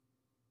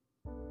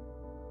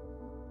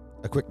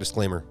A quick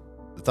disclaimer.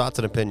 The thoughts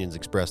and opinions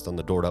expressed on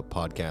the Doored Up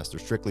podcast are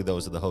strictly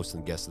those of the host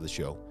and guests of the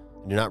show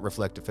and do not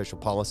reflect official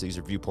policies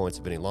or viewpoints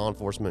of any law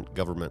enforcement,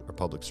 government, or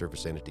public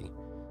service entity,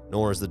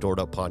 nor is the Doored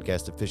Up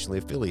podcast officially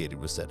affiliated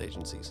with said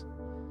agencies.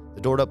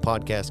 The Doored Up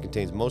podcast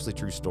contains mostly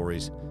true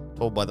stories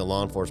told by the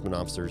law enforcement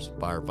officers,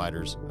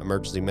 firefighters,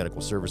 emergency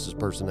medical services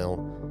personnel,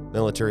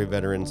 military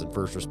veterans, and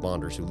first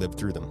responders who lived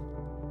through them.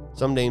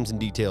 Some names and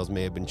details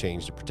may have been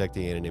changed to protect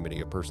the anonymity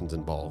of persons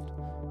involved.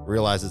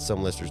 Realize that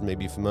some listeners may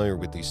be familiar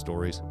with these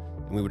stories,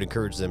 and we would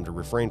encourage them to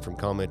refrain from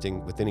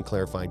commenting with any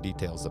clarifying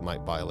details that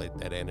might violate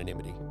that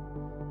anonymity.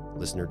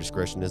 Listener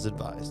discretion is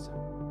advised.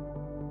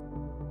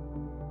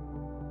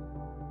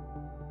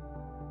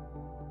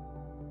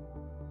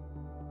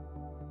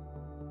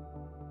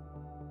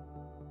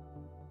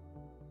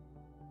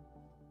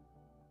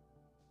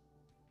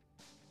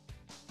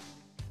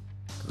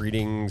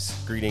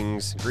 Greetings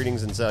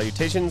and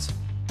salutations.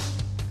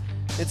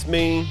 It's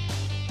me,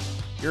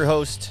 your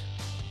host,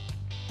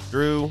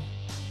 Drew,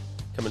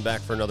 coming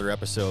back for another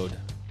episode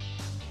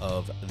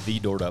of the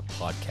Doored Up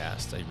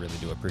podcast. I really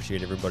do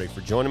appreciate everybody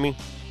for joining me.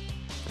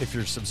 If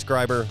you're a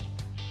subscriber,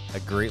 I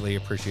greatly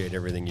appreciate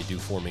everything you do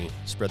for me.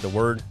 Spread the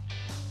word.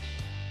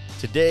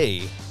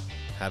 Today,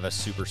 I have a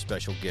super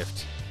special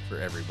gift for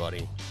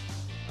everybody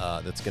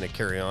that's going to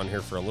carry on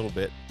here for a little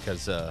bit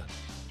because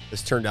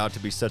this turned out to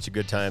be such a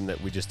good time that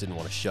we just didn't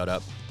want to shut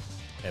up.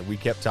 And we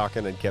kept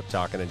talking and kept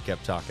talking and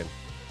kept talking.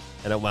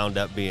 And it wound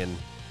up being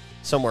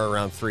somewhere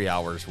around 3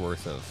 hours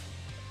worth of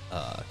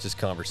just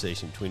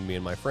conversation between me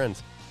and my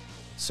friends.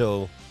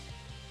 So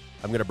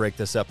I'm going to break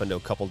this up into a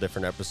couple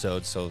different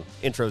episodes. So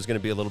intro is going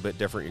to be a little bit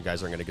different. You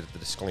guys aren't going to get the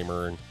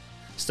disclaimer and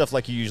stuff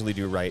like you usually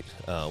do, right?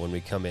 When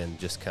we come in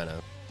just kind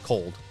of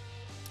cold.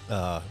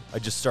 I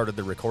just started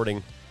the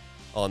recording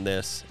on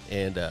this,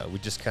 and we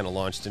just kind of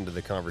launched into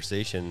the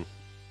conversation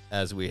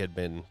as we had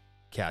been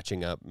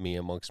catching up, me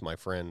amongst my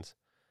friends.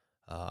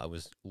 I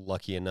was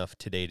lucky enough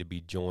today to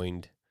be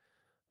joined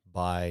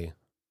by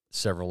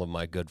several of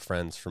my good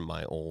friends from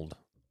my old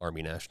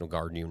Army National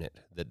Guard unit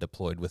that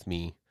deployed with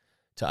me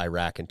to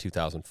Iraq in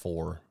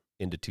 2004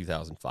 into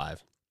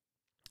 2005.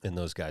 And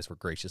those guys were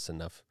gracious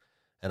enough.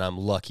 And I'm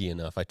lucky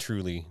enough, I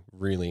truly,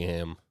 really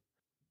am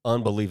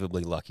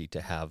unbelievably lucky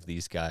to have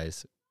these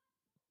guys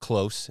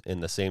close in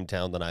the same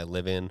town that I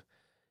live in.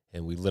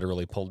 And we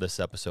literally pulled this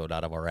episode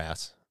out of our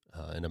ass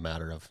in a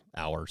matter of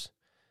hours,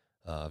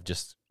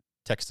 just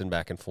texting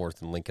back and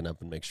forth and linking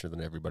up and make sure that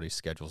everybody's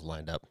schedules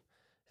lined up.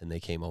 And they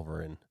came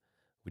over and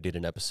we did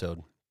an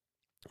episode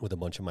with a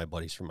bunch of my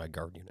buddies from my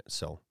guard unit.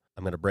 So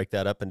I'm going to break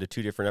that up into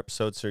 2 different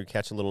episodes so you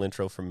catch a little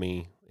intro from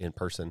me in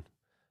person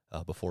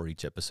before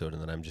each episode.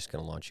 And then I'm just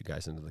going to launch you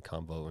guys into the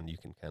convo and you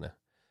can kind of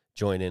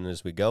join in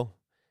as we go.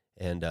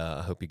 And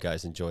I hope you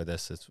guys enjoy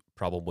this. It's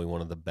probably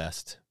one of the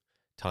best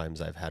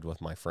times I've had with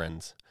my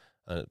friends.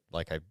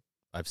 Like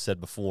I've said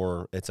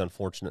before, it's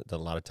unfortunate that a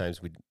lot of times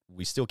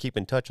we still keep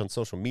in touch on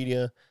social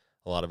media.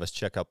 A lot of us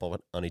check up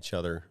on each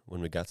other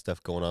when we got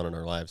stuff going on in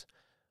our lives.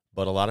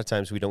 But a lot of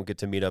times we don't get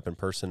to meet up in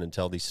person and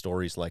tell these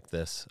stories like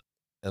this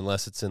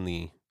unless it's in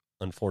the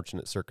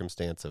unfortunate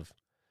circumstance of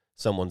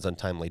someone's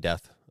untimely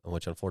death,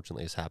 which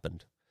unfortunately has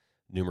happened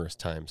numerous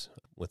times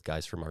with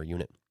guys from our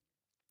unit.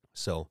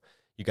 So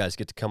you guys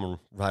get to come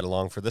right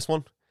along for this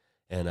one,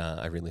 and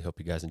I really hope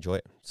you guys enjoy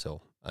it.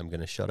 So I'm going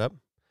to shut up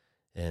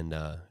and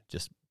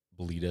just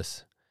lead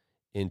us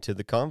into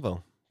the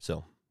convo.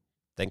 So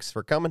thanks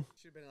for coming.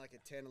 Should have been like a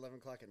 10, 11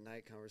 o'clock at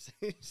night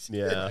conversation.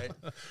 Yeah.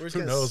 Right?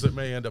 Who knows? It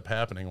may end up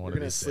happening one of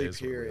these days.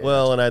 Here, yeah.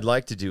 Well, and I'd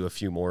like to do a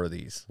few more of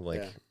these.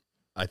 Like, yeah.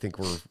 I think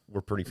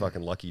we're pretty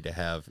fucking lucky to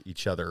have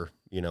each other,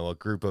 a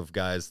group of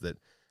guys that,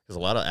 there's a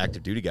lot of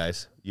active duty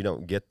guys. You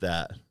don't get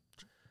that.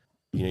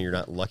 You're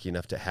not lucky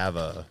enough to have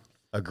a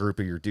group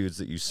of your dudes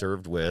that you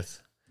served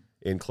with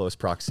in close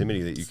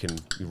proximity that you can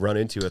run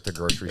into at the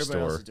grocery Everybody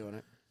store. else is doing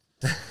it.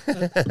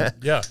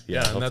 Yeah,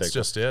 and that's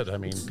just it. I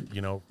mean,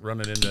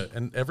 running into,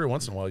 and every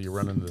once in a while you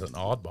run into an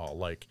oddball.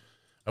 Like,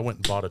 I went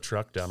and bought a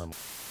truck down in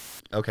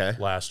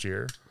last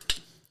year,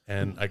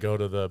 and I go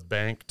to the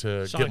bank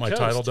to get my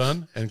title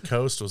done, and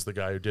Coast was the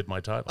guy who did my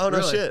title. Oh,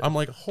 no shit. I'm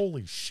like,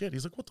 holy shit.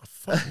 He's like, what the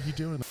fuck are you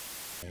doing?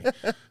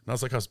 And I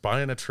was like, I was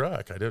buying a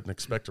truck. I didn't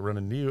expect to run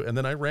into you. And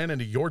then I ran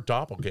into your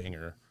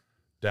doppelganger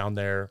down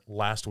there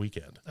last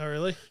weekend. Oh,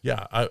 really?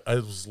 Yeah, I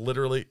was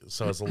literally,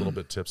 so I was a little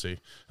bit tipsy,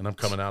 and I'm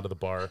coming out of the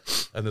bar,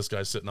 and this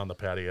guy's sitting on the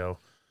patio,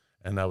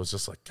 and I was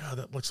just like, God,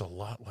 that looks a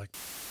lot like,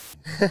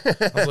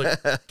 I was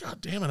like,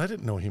 God damn it, I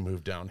didn't know he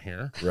moved down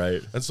here.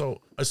 Right. And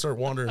so I start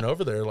wandering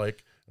over there,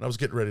 like, and I was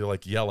getting ready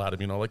to, yell at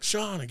him, like,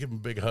 Sean, I give him a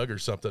big hug or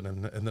something,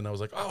 and then I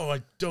was like, oh,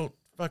 I don't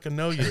fucking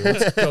know you.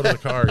 Let's go to the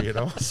car,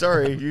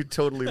 Sorry, you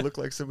totally look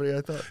like somebody I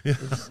thought. Yeah.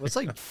 It's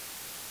like,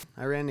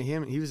 I ran into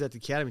him, and he was at the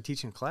academy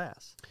teaching a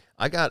class.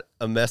 I got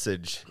a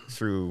message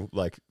through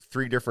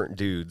 3 different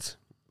dudes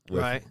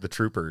with the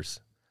troopers.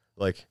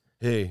 Like,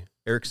 hey,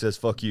 Eric says,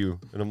 fuck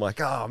you. And I'm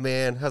like, oh,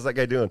 man, how's that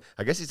guy doing?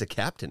 I guess he's a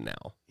captain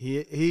now.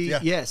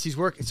 Yes, he's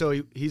working.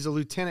 So he's a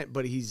lieutenant,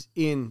 but he's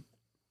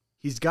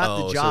He's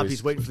got the job.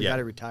 He's waiting for the guy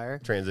to retire.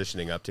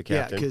 Transitioning up to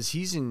captain. Yeah, because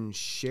he's in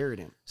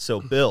Sheridan. So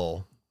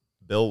Bill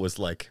was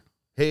like,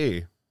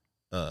 hey,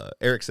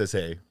 Eric says,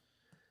 hey.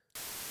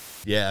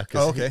 Yeah,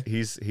 because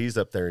he's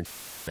up there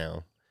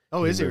now.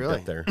 Oh, is he really?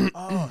 Up there.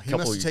 Oh, he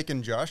must have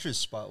taken Josh's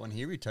spot when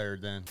he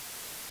retired then.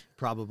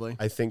 Probably.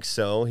 I think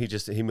so.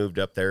 He moved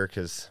up there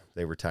because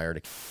they were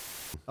tired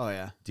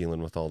of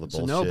dealing with all the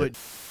bullshit. No, but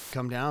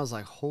come down, I was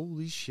like,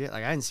 holy shit.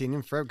 Like, I hadn't seen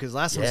him forever because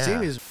last time I seen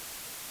him is.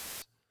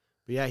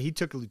 But yeah, he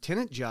took a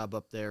lieutenant job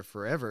up there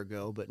forever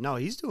ago. But no,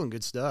 he's doing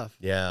good stuff.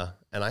 Yeah,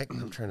 and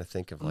I'm trying to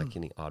think of like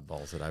any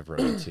oddballs that I've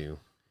run into.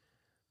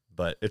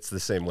 But it's the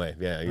same way.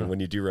 Yeah, when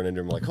you do run into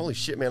him, like, holy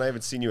shit, man, I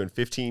haven't seen you in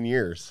 15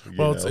 years.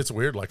 Well, it's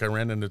weird. Like, I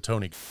ran into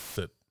Tony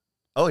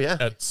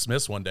at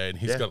Smith's one day, and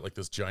he's got like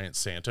this giant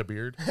Santa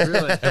beard.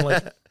 Really? And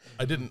like,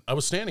 I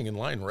was standing in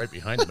line right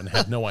behind him and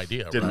had no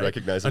idea. Didn't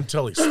recognize him.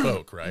 Until he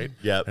spoke, right?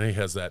 Yeah. And he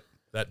has that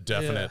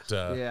definite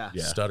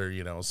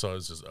stutter, So I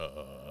was just,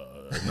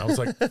 and I was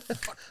like,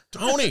 fuck,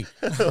 Tony.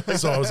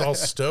 So I was all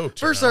stoked.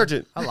 First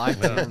sergeant. I like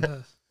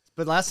him.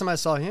 But last time I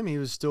saw him, he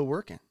was still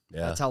working.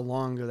 Yeah. That's how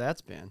long ago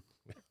that's been.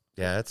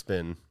 Yeah, it's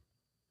been,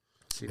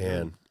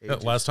 man.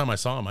 Last time I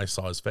saw him, I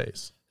saw his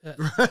face.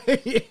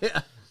 Right,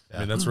 yeah. I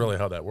mean, that's really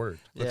how that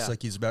worked. Looks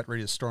like he's about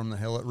ready to storm the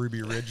hill at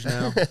Ruby Ridge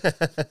now.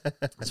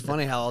 It's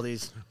funny how all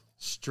these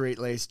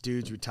straight-laced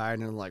dudes retired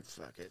and I'm like,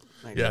 fuck it.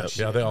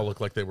 Yeah, they all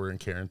look like they were in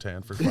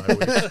quarantine for 5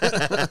 weeks.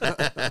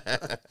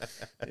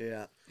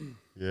 Yeah.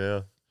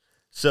 Yeah.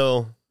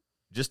 So,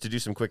 just to do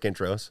some quick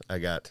intros, I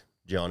got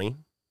Johnny.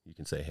 You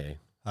can say hey.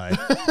 Hi.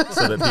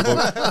 So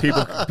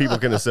that people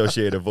can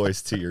associate a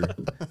voice to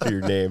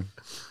your name.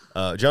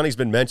 Johnny's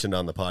been mentioned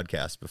on the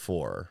podcast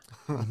before.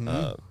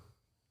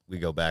 We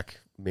go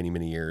back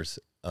many years.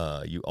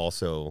 You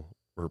also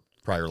were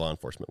prior law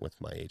enforcement with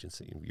my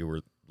agency. You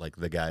were like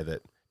the guy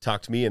that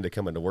talked me into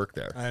coming to work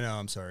there. I know.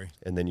 I'm sorry.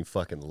 And then you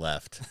fucking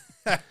left.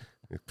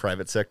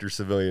 Private sector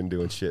civilian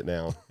doing shit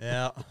now.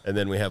 Yeah. And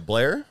then we have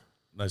Blair.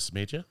 Nice to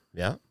meet you.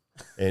 Yeah.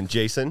 And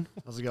Jason.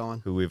 How's it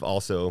going? Who I've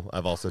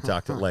also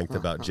talked at length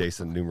about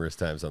Jason numerous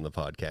times on the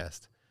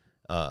podcast.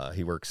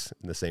 He works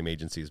in the same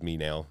agency as me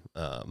now,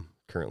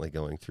 currently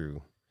going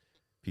through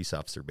Peace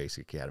Officer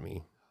Basic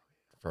Academy,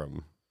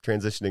 from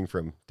transitioning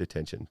from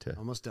detention to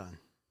almost done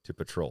to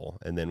patrol.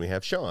 And then we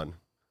have Sean.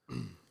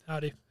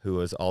 Howdy.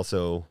 Who is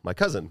also my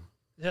cousin.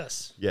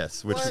 Yes.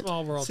 Which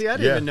small world. See, I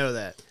didn't even know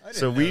that.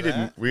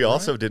 We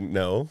also didn't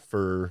know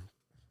for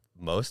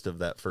most of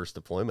that first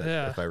deployment,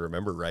 if I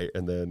remember right.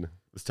 And then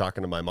was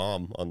talking to my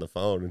mom on the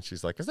phone, and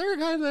she's like, "Is there a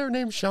guy there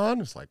named Sean?"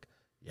 I was like,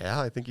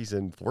 "Yeah, I think he's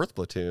in 4th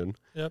platoon."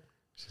 Yep.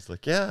 She's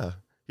like, "Yeah,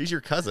 he's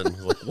your cousin." I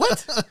was like,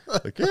 "What?"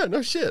 Like, "Yeah,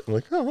 no shit." I'm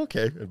like, "Oh,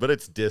 okay," but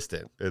it's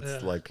distant.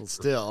 It's like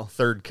still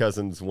 3rd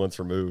cousins once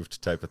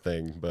removed type of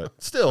thing, but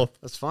still,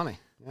 that's funny.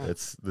 Yeah.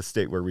 It's the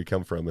state where we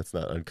come from. It's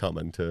not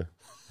uncommon to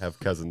have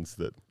cousins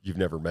that you've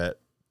never met,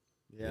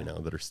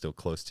 that are still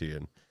close to you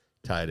and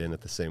tied in at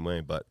the same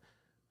way. But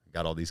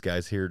got all these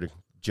guys here to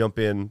jump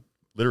in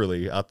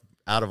literally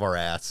out of our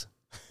ass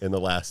in the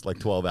last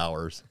 12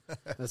 hours.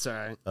 That's all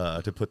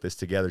right. To put this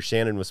together.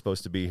 Shannon was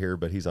supposed to be here,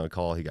 but he's on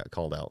call. He got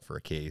called out for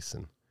a case,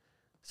 and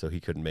so he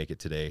couldn't make it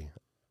today.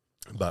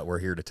 But we're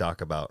here to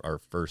talk about our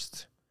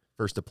first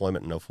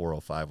deployment in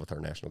 0405 with our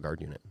National Guard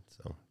unit.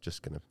 So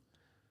just going to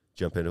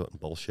jump into it and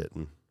bullshit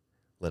and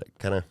let it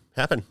kind of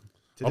happen.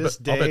 I'll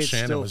bet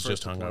Shannon was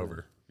just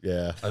hungover.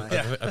 Yeah.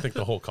 I think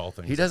the whole call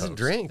thing. He doesn't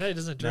drink. Yeah, he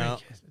doesn't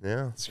drink. No.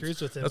 Yeah.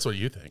 Screws with him. That's what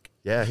you think.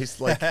 Yeah, he's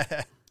like,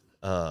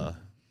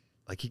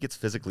 he gets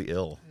physically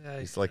ill. Yeah,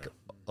 he's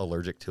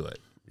allergic to it.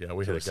 Yeah,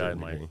 we had a guy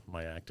in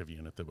my active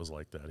unit that was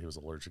like that. He was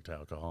allergic to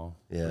alcohol.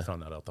 Yeah. We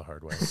found that out the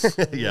hard way.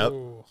 Yep.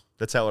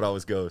 That's how it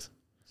always goes.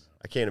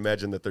 I can't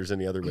imagine that there's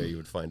any other way you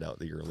would find out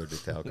that you're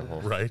allergic to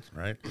alcohol. Right.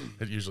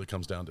 It usually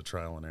comes down to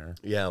trial and error.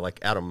 Yeah, like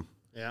Adam.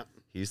 Yeah.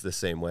 He's the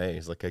same way.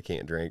 He's like, I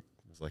can't drink.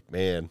 He's like,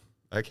 man,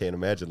 I can't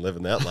imagine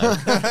living that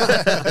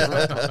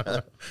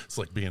life. It's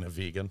like being a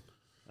vegan.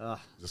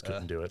 Just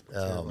couldn't do it.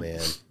 Oh, man.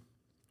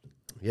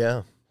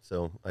 Yeah.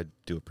 So I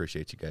do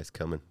appreciate you guys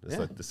coming. This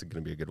is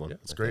going to be a good one. Yeah,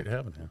 it's great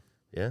having you.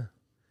 Yeah.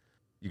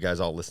 You guys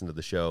all listen to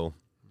the show.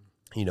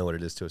 You know what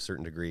it is to a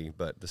certain degree,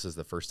 but this is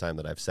the first time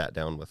that I've sat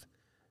down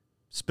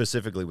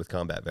specifically with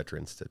combat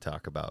veterans to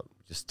talk about,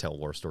 just tell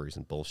war stories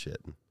and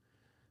bullshit and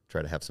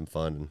try to have some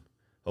fun. And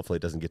hopefully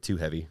it doesn't get too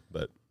heavy,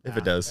 but if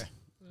it does,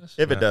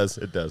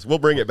 it does. We'll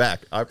bring it back.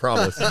 I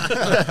promise.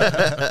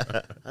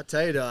 I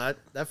tell you, though,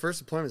 that first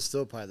deployment is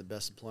still probably the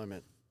best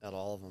deployment out of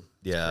all of them.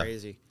 It's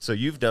crazy. So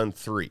you've done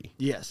 3.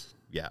 Yes.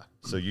 Yeah.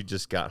 So you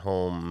just got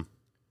home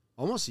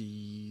almost a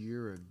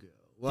year ago.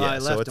 Well, I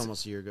left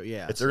almost a year ago.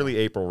 Yeah. It's early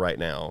April right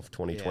now of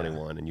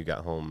 2021, and you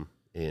got home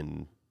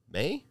in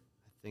May?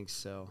 I think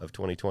so. Of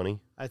 2020?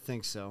 I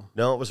think so.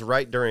 No, it was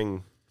right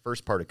during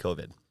first part of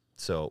COVID.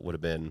 So it would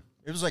have been...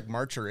 It was like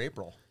March or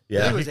April.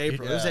 Yeah. It was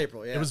April. It was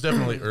April, yeah. It was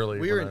definitely early.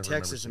 We were in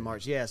Texas in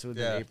March. Yeah, so it would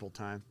have been April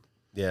time.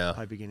 Yeah.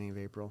 Probably beginning of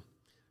April.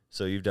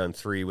 So you've done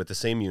 3 with the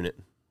same unit.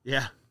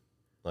 Yeah.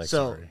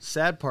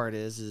 Sad part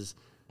is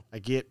I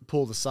get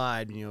pulled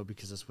aside,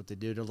 because that's what they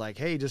do. They're like,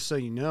 hey, just so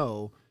you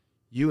know,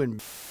 you and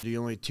are the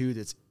only two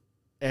that's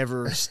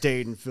ever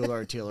stayed in field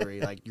artillery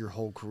like your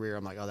whole career.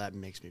 I'm like, oh, that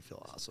makes me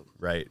feel awesome.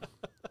 Right.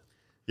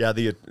 Yeah,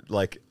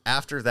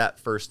 after that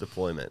first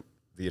deployment,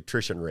 the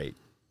attrition rate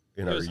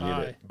in our unit.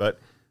 High. But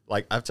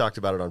like I've talked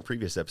about it on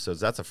previous episodes,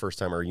 that's the first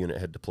time our unit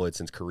had deployed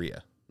since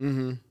Korea.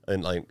 Mm-hmm.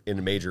 And like in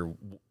a major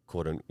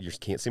quote, you just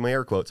can't see my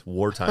air quotes,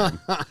 wartime.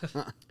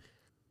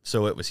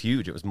 So it was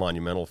huge. It was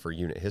monumental for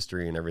unit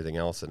history and everything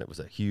else. And it was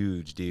a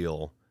huge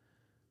deal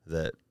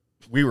that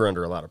we were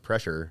under a lot of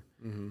pressure,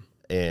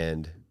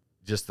 and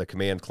just the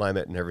command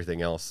climate and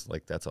everything else.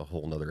 Like that's a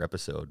whole nother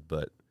episode,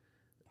 but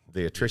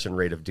the attrition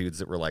rate of dudes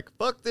that were like,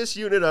 fuck this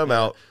unit, I'm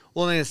out.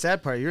 Well, and the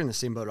sad part, you're in the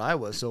same boat I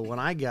was. So when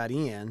I got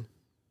in,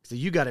 so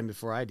you got in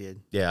before I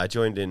did. Yeah, I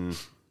joined in,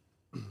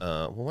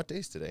 what day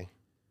is today?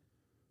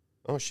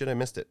 Oh, shit, I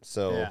missed it.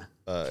 So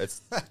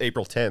it's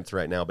April 10th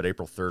right now, but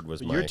April 3rd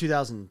was my... You're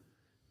 2003.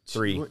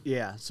 3.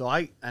 Yeah,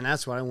 and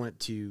that's when I went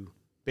to,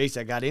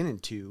 basically I got in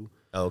 2.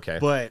 Oh, okay.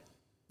 But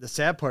the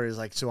sad part is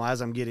like, so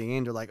as I'm getting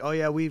in, they're like, oh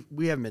yeah, we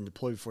haven't been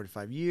deployed for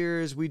 45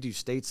 years. We do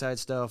stateside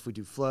stuff. We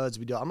do floods.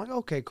 I'm like,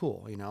 okay,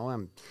 cool.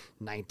 I'm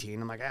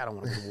 19. I'm like, I don't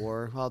want to go to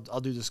war. I'll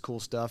do this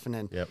cool stuff. And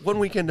then 1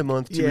 weekend a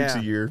month, 2 weeks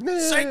a year.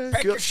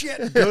 Pack your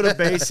shit. Go to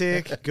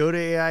basic, go to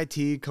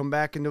AIT, come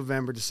back in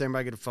November, December,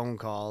 I get a phone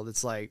call.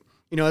 It's like,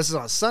 this is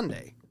on a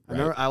Sunday.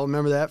 Right. I'll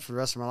remember that for the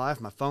rest of my life.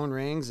 My phone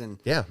rings and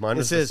mine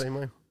was the same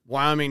way.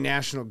 Wyoming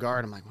National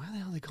Guard. I'm like, why the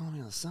hell are they calling me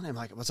on a Sunday? I'm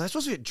like, was I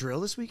supposed to be at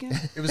drill this weekend?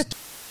 It was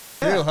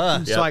you,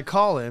 huh? So I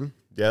call him.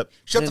 Yep.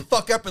 Shut the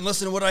fuck up and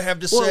listen to what I have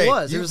to Well, say. it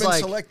was. You've It was been like,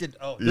 selected.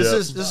 Oh, This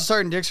is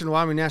Sergeant Dixon,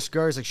 Wyoming National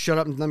Guard. He's like, shut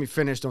up and let me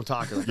finish. Don't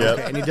talk. Like,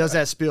 okay. And he does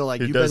that spiel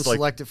like, you've been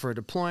selected for a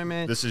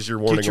deployment. This is your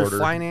warning order. Get your order.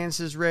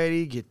 finances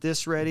ready. Get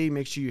this ready.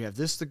 Make sure you have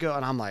this to go.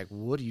 And I'm like,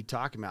 what are you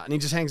talking about? And he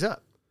just hangs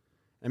up.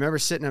 I remember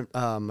sitting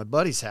at my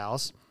buddy's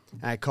house,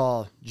 and I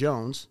call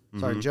Jones,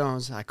 Sergeant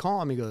Jones. I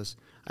call him. He goes,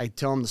 I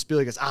tell him the spiel.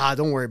 He goes,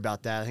 don't worry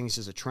about that. I think it's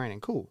just a training.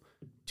 Cool.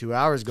 2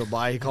 hours go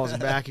by. He calls me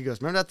back. He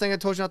goes, remember that thing I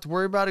told you not to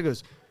worry about? He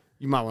goes,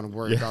 you might want to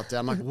worry about that.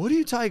 I'm like, what are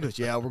you talking? He goes,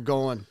 yeah, we're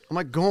going. I'm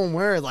like, going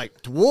where? Like,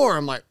 to war.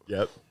 I'm like,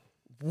 Yep.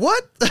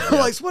 what?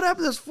 Like, so what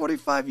happened to this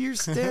 45-year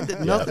stint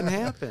that nothing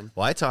happened?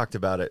 Well, I talked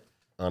about it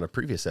on a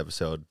previous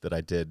episode that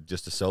I did,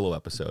 just a solo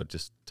episode,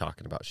 just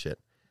talking about shit.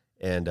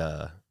 And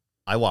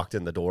I walked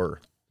in the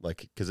door,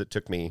 like, because it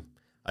took me,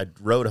 I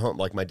rode home,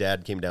 like my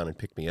dad came down and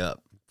picked me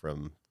up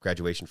from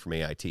graduation from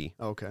AIT.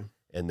 Okay.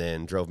 And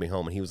then drove me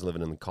home, and he was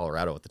living in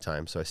Colorado at the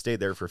time. So I stayed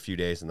there for a few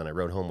days, and then I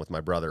rode home with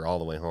my brother all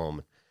the way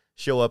home.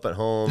 Show up at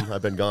home.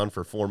 I've been gone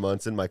for 4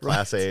 months in my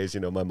Class A's.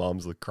 My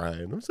mom's like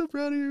crying. I'm so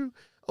proud of you.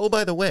 Oh,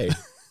 by the way,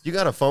 you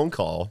got a phone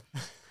call.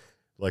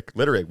 Like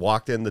literally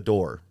walked in the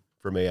door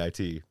from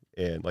AIT,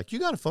 and like, you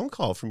got a phone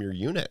call from your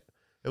unit.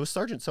 It was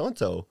Sergeant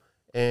so-and-so.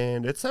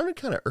 And it sounded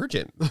kind of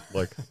urgent.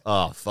 Like,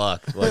 oh,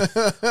 fuck. Like,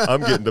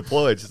 I'm getting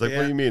deployed. She's like,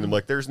 what do you mean? I'm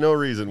like, there's no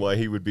reason why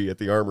he would be at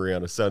the armory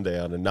on a Sunday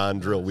on a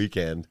non-drill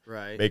weekend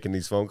making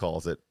these phone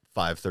calls at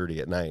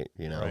 5:30 at night,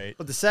 Right.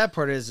 But the sad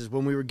part is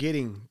when we were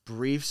getting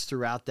briefs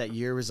throughout that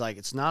year, it was like,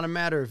 it's not a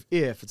matter of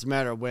if, it's a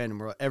matter of when.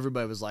 And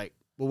everybody was like,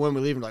 well, when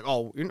we leave, like,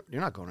 oh,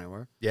 you're not going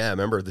anywhere. Yeah, I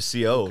remember the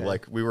CO. Okay.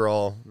 Like, we were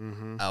all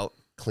out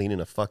cleaning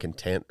a fucking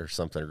tent or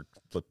something, or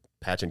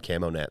patching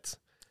camo nets.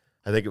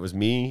 I think it was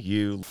me,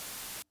 you,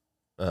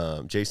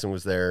 Jason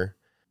was there,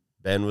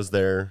 Ben was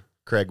there,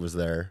 Craig was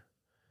there,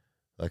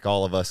 like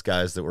all of us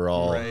guys that were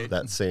all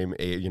that same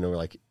age,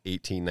 like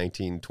 18,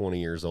 19,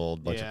 20 years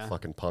old, bunch of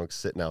fucking punks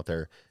sitting out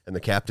there. And the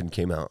captain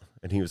came out,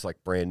 and he was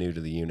like brand new to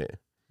the unit.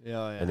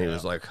 And he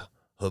was like,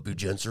 hope you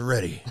gents are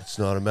ready. It's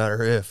not a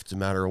matter of if, it's a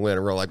matter of when.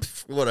 And we're like,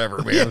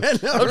 whatever, man.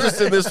 I'm just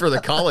in this for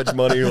the college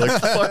money.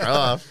 Like, fuck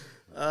off.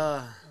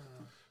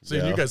 So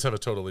you guys have a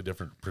totally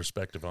different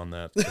perspective on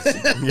that.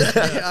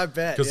 I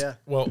bet.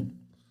 Well,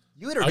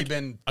 you had already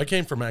been. I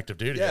came from active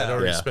duty. I'd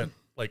already spent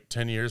like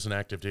 10 years in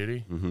active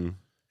duty. Mm-hmm.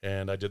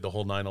 And I did the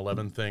whole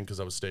 9/11 thing because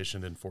I was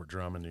stationed in Fort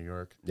Drum in New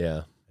York.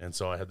 Yeah. And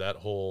so I had that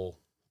whole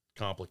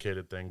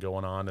complicated thing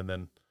going on. And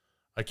then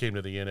I came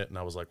to the unit, and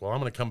I was like, well, I'm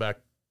going to come back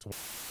to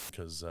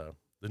because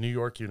the New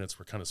York units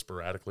were kind of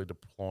sporadically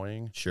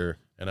deploying. Sure.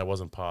 And I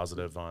wasn't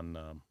positive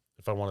on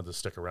if I wanted to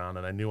stick around.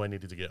 And I knew I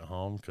needed to get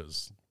home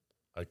because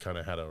I kind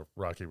of had a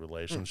rocky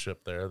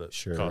relationship there that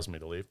caused me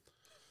to leave.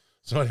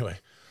 So anyway,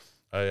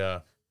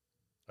 I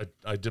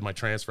did my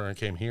transfer and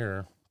came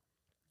here,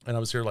 and I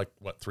was here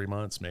 3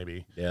 months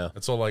maybe. Yeah.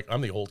 And so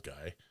I'm the old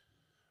guy.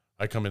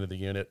 I come into the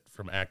unit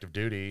from active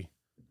duty,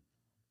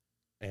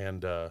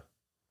 and the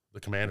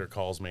commander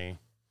calls me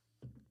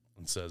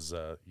and says,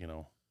 do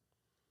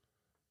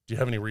you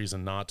have any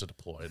reason not to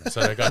deploy? And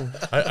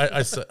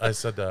I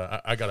said,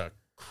 I got a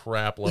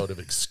crap load of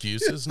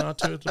excuses not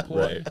to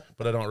deploy,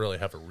 but I don't really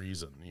have a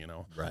reason,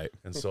 Right.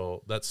 And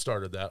so that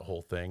started that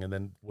whole thing. And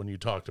then when you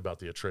talked about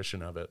the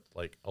attrition of it,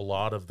 like a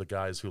lot of the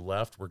guys who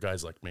left were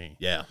guys like me.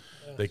 Yeah.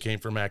 They came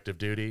from active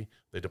duty,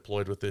 they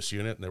deployed with this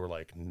unit, and they were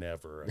like,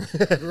 never.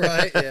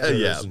 Right. Yeah.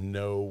 There's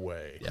no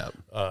way. Yeah.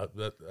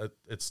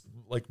 It's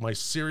like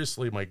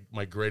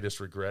my greatest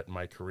regret in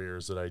my career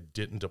is that I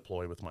didn't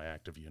deploy with my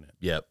active unit.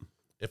 Yep.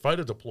 If I'd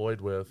have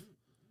deployed with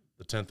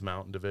the 10th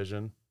Mountain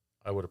Division,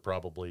 I would have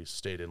probably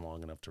stayed in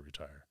long enough to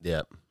retire.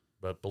 Yep.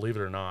 But believe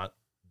it or not,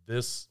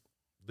 this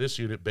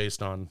unit,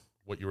 based on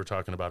what you were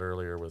talking about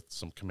earlier with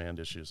some command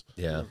issues,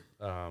 Yeah.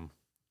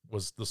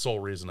 was the sole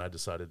reason I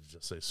decided to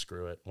just say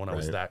screw it when I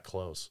was that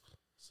close.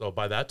 So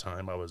by that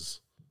time, I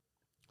was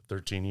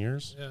 13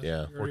 years,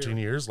 Yeah. 14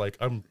 years. Like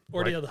I'm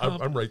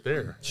right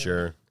there.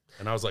 Sure.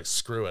 And I was like,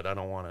 screw it, I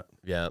don't want it.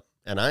 Yeah.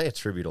 And I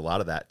attribute a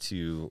lot of that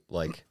to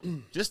like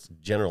just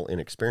general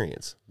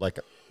inexperience, like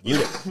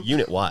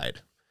unit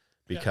wide,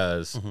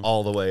 because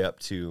all the way up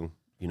to,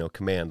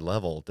 command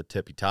level, the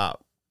tippy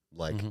top,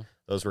 like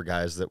those were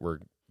guys that were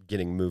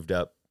getting moved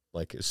up.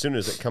 Like as soon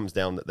as it comes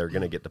down that they're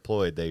going to get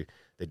deployed, they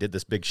did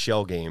this big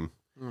shell game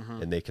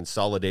and they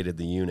consolidated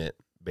the unit.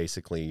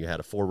 Basically you had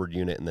a forward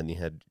unit and then you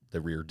had the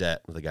rear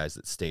det with the guys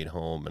that stayed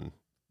home and,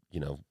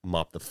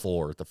 mopped the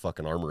floor at the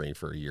fucking armory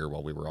for a year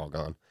while we were all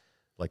gone.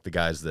 Like the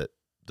guys the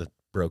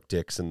broke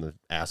dicks and the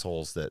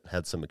assholes that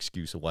had some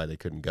excuse of why they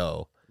couldn't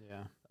go.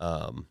 Yeah.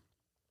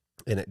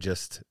 And it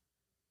just,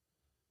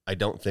 I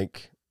don't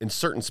think in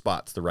certain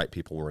spots the right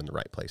people were in the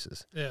right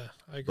places. Yeah,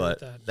 I agree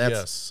But with that. that's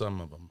Yes,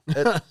 some of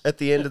them. at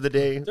the end of the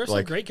day. There's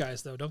like, some great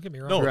guys, though. Don't get me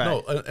wrong. No, Right.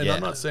 no, and Yeah.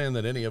 I'm not saying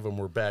that any of them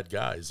were bad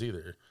guys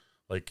either.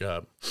 Like,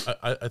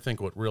 I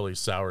think what really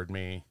soured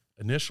me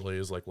initially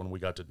is like when we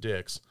got to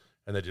Dick's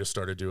and they just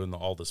started doing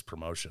all this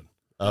promotion.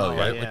 Oh,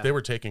 right? yeah. Like they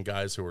were taking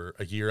guys who were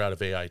a year out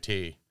of AIT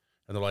and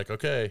they're like,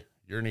 okay,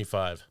 you're an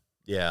E5.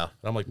 yeah, And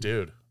I'm like,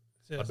 dude,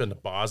 I've been to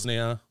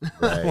Bosnia.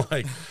 Right.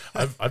 Like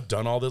I've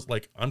done all this.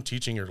 Like I'm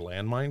teaching your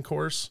landmine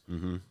course.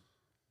 mm-hmm.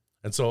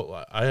 And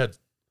so I had,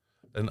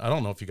 and I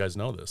don't know if you guys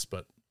know this,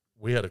 but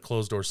we had a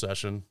closed door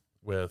session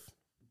with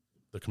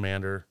the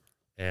commander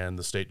and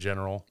the state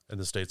general and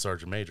the state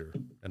sergeant major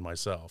and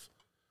myself.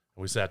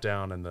 And we sat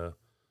down and the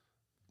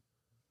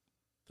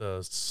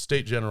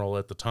state general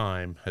at the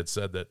time had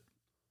said that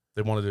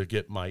they wanted to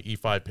get my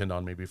E5 pinned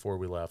on me before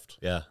we left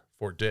Yeah.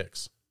 Fort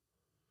Dix.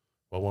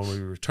 Well, when we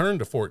returned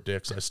to Fort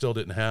Dix, I still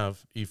didn't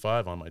have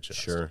E5 on my chest.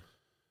 Sure.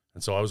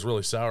 And so I was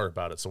really sour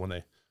about it. So when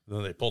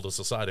they pulled us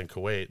aside in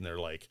Kuwait and they're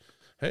like,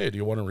 hey, do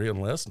you want to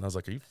re-enlist? And I was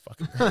like, are you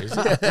fucking crazy?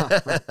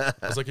 I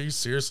was like, are you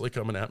seriously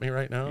coming at me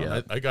right now? Yeah.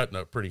 And I got in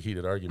a pretty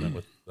heated argument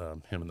with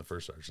him and the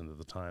first sergeant at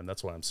the time.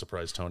 That's why I'm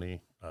surprised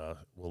Tony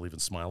will even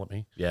smile at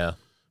me. Yeah.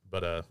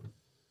 But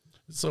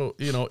so,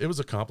 it was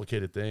a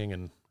complicated thing.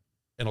 And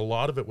a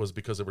lot of it was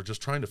because they were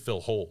just trying to fill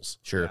holes.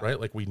 Sure. Right?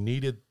 Like we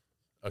needed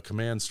a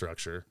command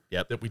structure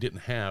Yep. that we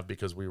didn't have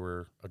because we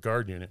were a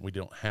guard unit. We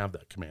don't have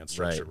that command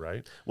structure,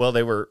 right? Well,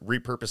 they were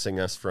repurposing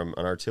us from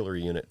an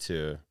artillery unit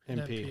to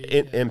MP.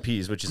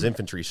 MPs, which is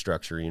infantry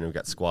structure. We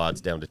got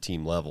squads down to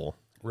team level.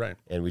 Right.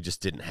 And we just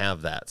didn't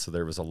have that. So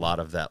there was a lot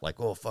of that, like,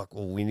 oh, fuck,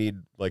 well, we need,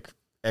 like,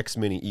 X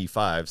many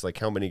E5s. Like,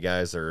 how many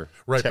guys are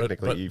Right,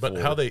 technically but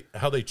E4?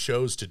 how they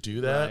chose to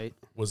do that Right.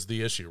 was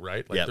the issue,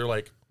 right? Like Yep. they're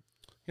like,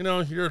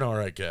 you're an all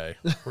right guy.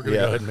 We're gonna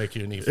Yeah. go ahead and make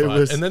you an It E5.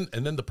 was- And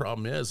then the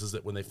problem is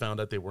that when they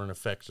found out they weren't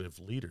effective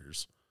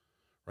leaders,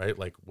 right?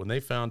 Like when they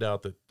found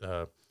out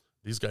that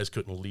these guys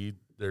couldn't lead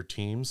their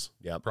teams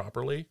Yep.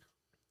 properly,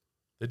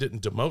 they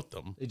didn't demote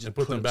them They just and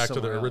put them back to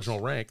their somewhere else. original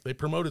rank. They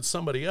promoted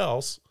somebody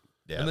else,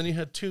 Yeah. and then you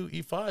had 2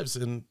 E5s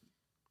in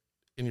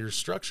your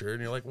structure,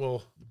 and you're like,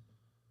 well,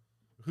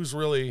 who's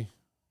really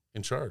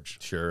in charge?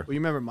 Sure. Well, you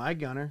remember my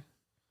gunner?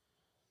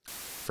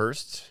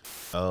 First?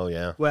 Oh,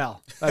 yeah.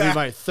 Well, I mean,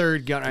 my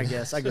third gunner, I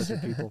guess. I go through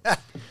people.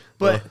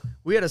 But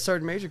we had a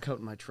sergeant major coat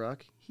in my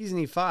truck. He's an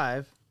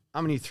E5.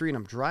 I'm an E3, and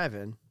I'm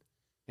driving.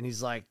 And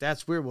he's like,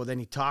 that's weird. Well, then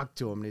he talked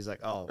to him, and he's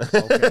like, oh, okay.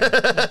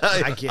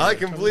 I get I it.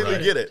 completely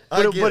Right. get it.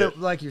 But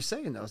like you're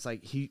saying, though, it's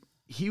like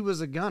he was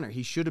a gunner.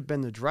 He should have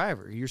been the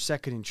driver. You're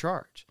second in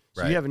charge.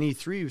 So Right. you have an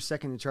E3 who's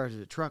second in charge of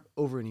the truck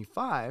over an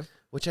E5.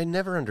 Which I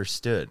never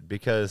understood,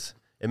 because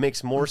it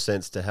makes more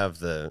sense to have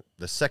the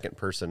second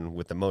person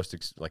with the most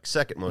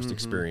second most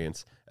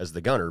experience as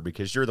the gunner,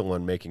 because you're the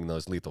one making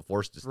those lethal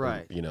force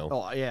Right.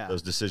 Oh, yeah.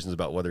 those decisions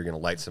about whether you're going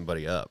to light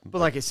somebody up. But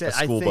like I said, a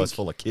school I think, bus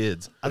full of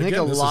kids. I But think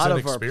again, a this is lot of our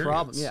inexperience.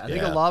 problem. Yeah, I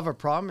think Yeah. a lot of our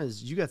problem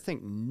is you got to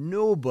think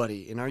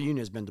nobody in our unit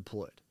has been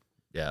deployed.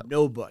 Yeah.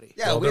 Nobody.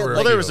 Yeah, Well, we there had were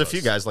Well, like, there was a of few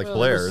us. guys like Well,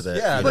 Blair there's- that.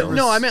 yeah, you But know,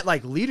 no, I meant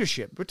like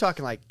leadership. We're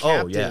talking like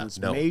Oh, yeah, captains,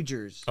 no.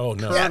 majors. Oh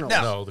no, colonels.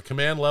 no! The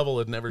command level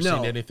had never No.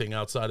 seen anything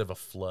outside of a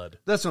flood.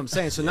 That's what I'm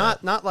saying. So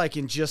not like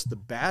in just the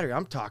battery.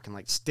 I'm talking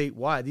like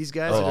statewide. These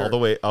guys all are the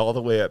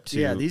way up to.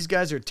 yeah. These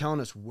guys are telling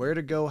us where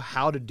to go,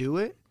 how to do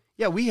it.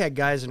 Yeah, we had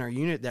guys in our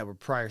unit that were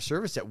prior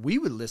service that we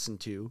would listen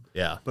to.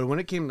 Yeah. But when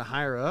it came to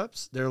higher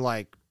ups, they're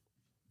like,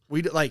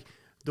 we like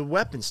the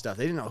weapon stuff.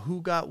 They didn't know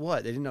who got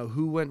what. They didn't know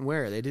who went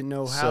where. They didn't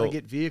know how to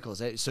get vehicles.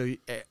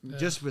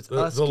 Just with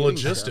us, the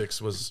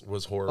logistics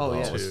was horrible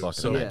yeah. too. It was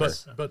So,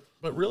 yes.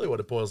 but really, what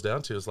it boils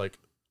down to is like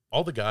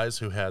all the guys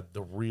who had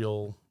the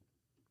real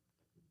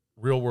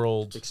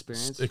world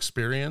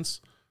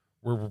experience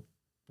were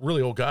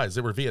really old guys.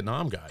 They were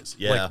Vietnam guys,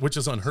 which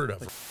is unheard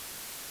of.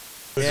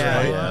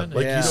 Yeah,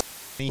 Like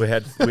we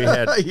had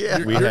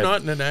you're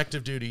not in an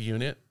active duty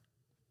unit.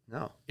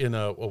 No. In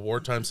a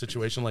wartime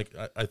situation, like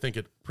I think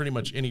at pretty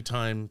much any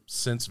time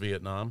since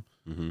Vietnam,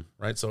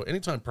 right? So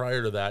anytime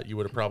prior to that, you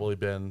would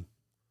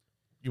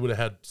have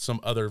had some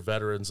other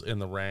veterans in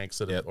the ranks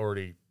that had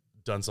already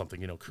done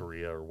something,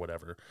 Korea or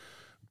whatever.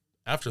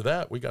 After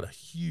that, we got a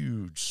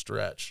huge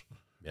stretch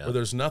where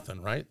there's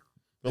nothing, right?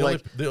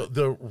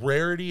 The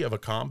rarity of a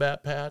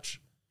combat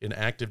patch in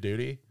active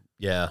duty.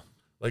 Yeah.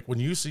 Like when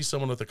you see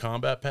someone with a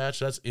combat patch,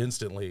 that's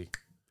instantly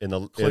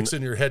clicks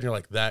in your head and you're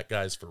like, that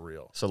guy's for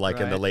real. So like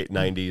in the late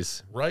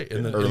 90s. Right.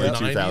 In the early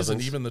 90s 2000s.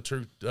 and even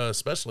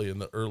especially in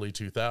the early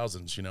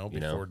 2000s,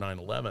 before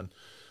 9/11.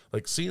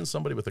 Like seeing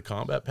somebody with a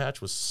combat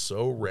patch was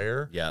so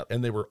rare. Yeah.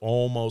 And they were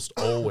almost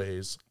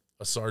always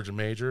a sergeant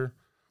major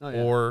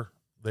or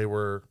they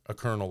were a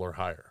colonel or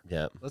higher.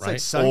 Yeah. That's right?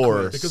 like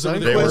Sunquist. Because they were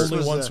the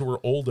only ones who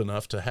were old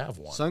enough to have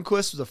one.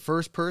 Sunquist was the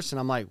first person.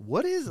 I'm like,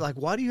 why do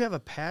you have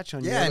a patch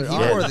on your and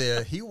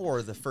arm? he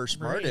wore the first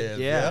Mardiv.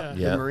 Yeah,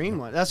 the Marine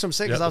one. That's what I'm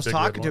saying. Because I was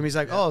talking to him. He's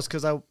like, it's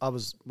because I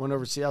went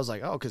overseas. I was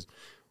like, because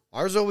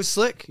ours was always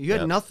slick. You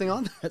had nothing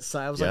on that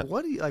side. I was like,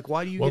 why do you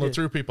Well, get it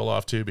threw people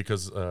off too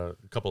because a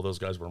couple of those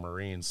guys were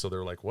Marines. So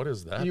they're like, what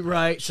is that? You're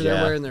right. So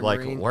they're wearing their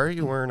like, Marine. why are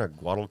you wearing a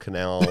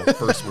Guadalcanal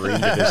 1st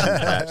Marine Division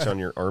patch on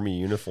your Army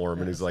uniform?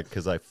 And he's like,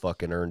 because I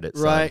fucking earned it,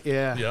 son. Right,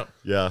 yeah. Yep.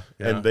 Yeah.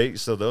 And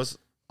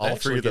all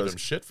three of gave those him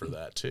shit for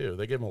that too.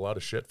 They gave him a lot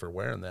of shit for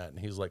wearing that, and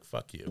he's like,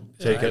 "Fuck you,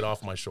 Take it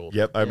off my shoulder."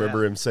 Yep, I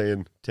remember him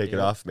saying, "Take it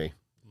off me."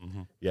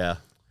 Yeah,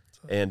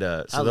 and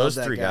so those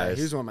three guys.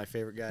 He was one of my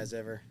favorite guys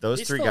ever.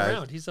 He's still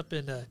around. He's up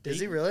in Dayton. Is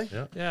he really?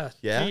 Yeah.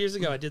 Yeah. 2 years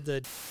ago, I did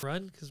the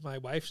run because my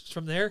wife's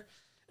from there,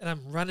 and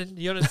I'm running.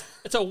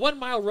 It's a 1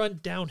 mile run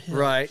downhill.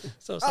 Right.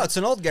 So It's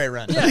an old guy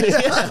run. Yeah.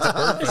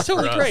 It's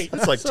totally great.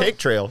 It's like Take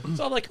Trail.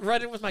 So I'm like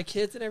running with my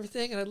kids and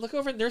everything, and I look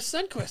over and there's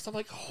Sunquist. I'm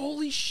like,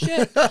 holy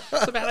shit!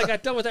 So man, I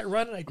got done with that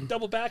run and I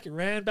doubled back and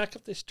ran back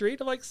up the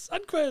street. I'm like,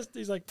 Sunquist.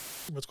 He's like,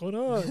 what's going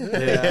on?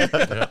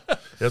 Yeah.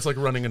 It's like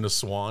running into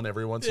Swan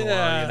every once in a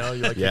while.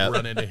 You you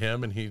run into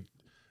him, and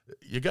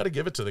you got to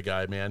give it to the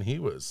guy, man. He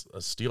was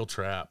a steel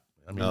trap.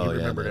 I mean, he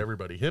remembered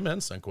everybody. Him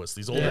and Sunquist,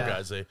 these older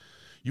guys,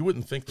 you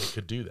wouldn't think they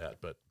could do that,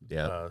 but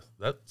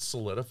that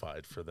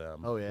solidified for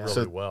them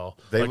really well.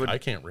 I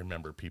can't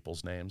remember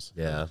people's names.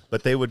 Yeah,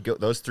 but they would go.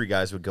 Those three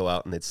guys would go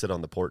out and they'd sit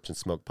on the porch and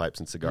smoke pipes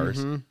and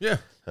cigars. Yeah,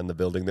 in the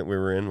building that we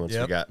were in once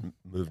we got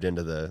moved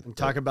into and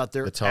talk about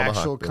their Tomahawk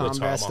actual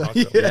combat stuff.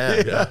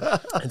 Yeah.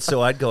 And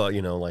so I'd go out,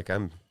 like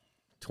I'm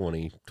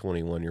 20,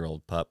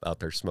 21-year-old pup out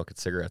there smoking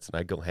cigarettes, and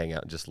I'd go hang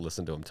out and just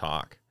listen to them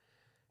talk.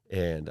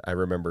 And I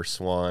remember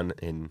Swan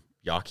and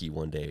Yaki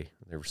one day.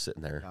 They were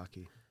sitting there.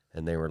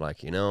 And they were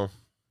like, the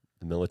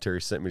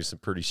military sent me to some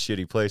pretty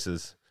shitty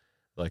places.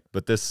 Like,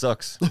 but this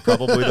sucks.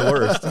 Probably the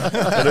worst.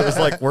 And it was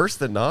like worse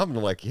than Nam. And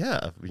I'm like,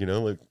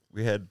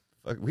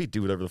 we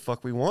do whatever the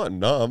fuck we want in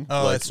Nam.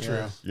 Oh, like, that's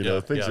true.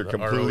 Things are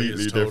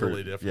completely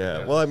different.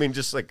 Yeah. Well, I mean,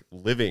 just like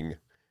living,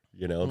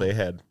 they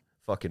had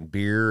fucking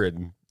beer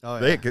and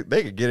they could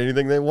get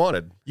anything they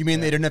wanted. You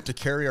mean they didn't have to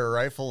carry a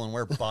rifle and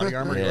wear body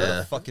armor to go to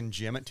the fucking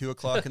gym at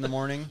 2:00 in the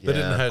morning? They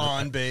didn't have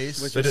on base.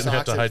 They didn't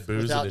have to hide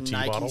booze in a tea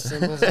Nike bottle.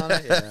 symbols on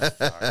it. Yeah.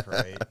 Fuck,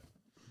 right.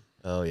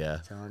 Oh yeah.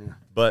 I'm telling you.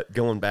 But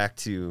going back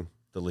to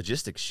the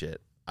logistics shit,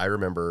 I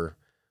remember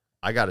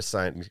I got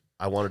assigned.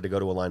 I wanted to go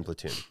to a line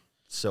platoon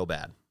so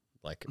bad,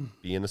 like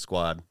be in a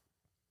squad,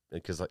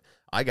 because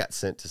I got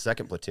sent to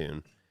 2nd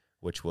platoon,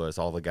 which was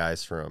all the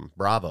guys from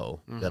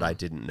Bravo that I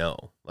didn't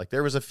know. Like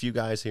there was a few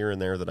guys here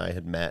and there that I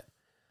had met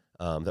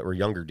that were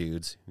younger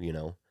dudes,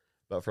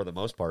 but for the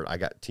most part, I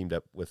got teamed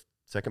up with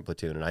 2nd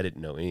platoon and I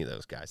didn't know any of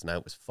those guys. And I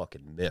was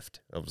fucking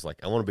miffed. I was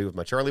like, I want to be with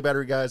my Charlie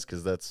Battery guys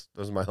because those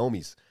are my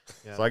homies.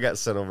 Yeah. So I got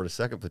sent over to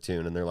 2nd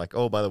platoon and they're like,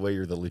 oh, by the way,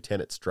 you're the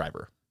lieutenant's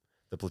driver,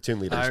 the platoon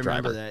leader's driver. I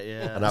remember that,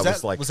 yeah. And I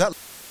was like, was that?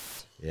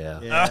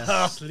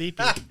 Yeah.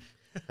 Sleepy.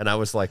 And I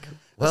was like,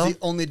 well, the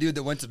only dude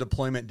that went to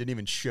deployment didn't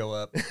even show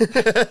up. Because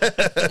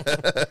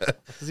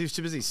he was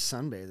too busy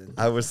sunbathing.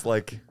 I was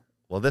like,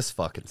 well, this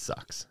fucking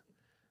sucks.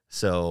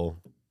 So,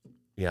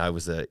 I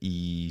was a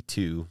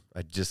E2.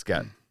 I just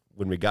got,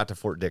 when we got to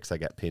Fort Dix, I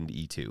got pinned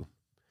E2.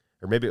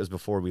 Or maybe it was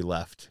before we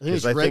left. I think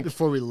it was right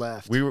before we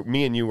left.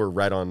 Me and you were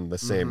right on the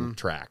same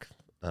track.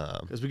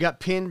 Because we got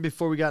pinned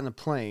before we got in the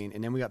plane,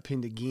 and then we got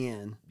pinned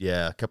again.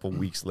 Yeah, a couple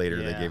weeks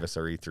later, they gave us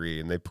our E3,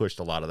 and they pushed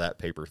a lot of that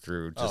paper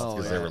through just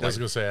because they were like... I was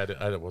going to say,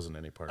 I wasn't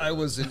any part of it. I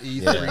was in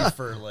E3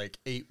 for like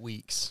 8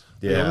 weeks.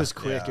 Yeah. It was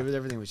quick.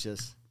 Everything was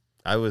just...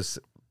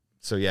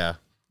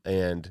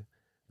 And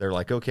they're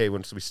like, okay,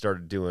 once we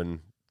started doing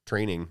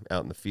training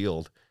out in the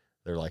field,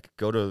 they're like,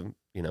 go to...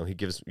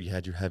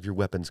 you have your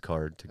weapons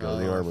card to go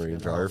to the armory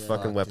and draw your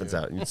fucking weapons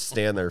out. And you'd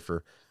stand there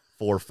for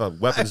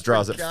weapons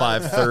draws at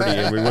 5:30,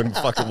 and we wouldn't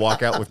fucking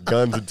walk out with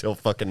guns until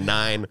fucking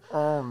 9.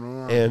 Oh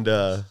man!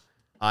 And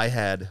I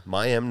had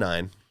my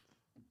M9.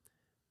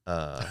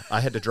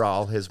 I had to draw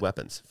all his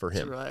weapons for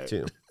him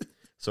too.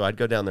 So I'd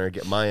go down there and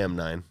get my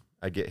M9.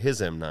 I'd get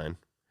his M9.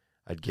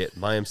 I'd get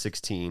my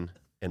M16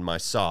 and my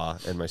saw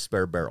and my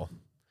spare barrel.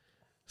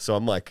 So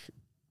I'm like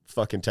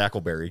fucking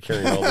Tackleberry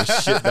carrying all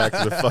this shit back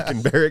to the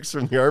fucking barracks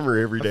from the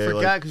armory every day. I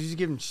forgot because you used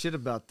to give him shit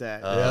about that.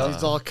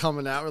 He's all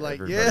coming out. We're like,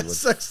 yeah, it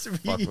sucks to be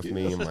fuck with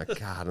me. I'm like,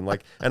 God.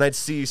 And I'd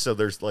see, so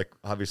there's like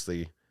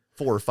obviously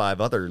 4 or 5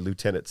 other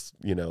lieutenants,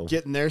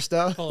 getting their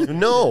stuff.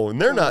 No,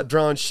 and they're not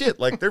drawing shit.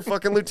 Like they're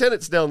fucking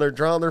lieutenants down there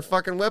drawing their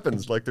fucking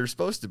weapons like they're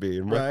supposed to be.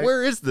 And I'm like,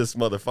 where is this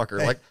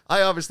motherfucker? Like,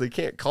 I obviously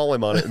can't call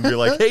him on it and be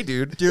like, hey,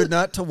 dude. Dude,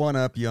 not to one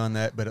up you on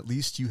that, but at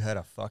least you had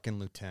a fucking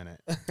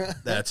lieutenant.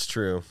 That's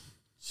true.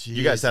 Jesus.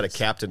 You guys had a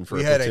captain for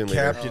a platoon leader. We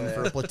had a captain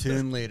for a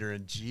platoon leader,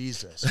 and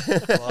Jesus,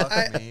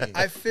 fuck me.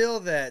 I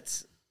feel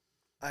that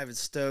I've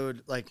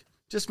bestowed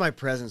just my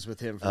presence with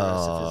him for the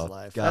rest of his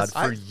life. God,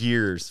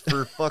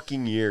 for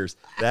fucking years.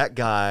 That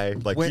guy,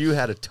 you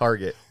had a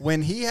target.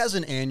 When he has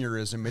an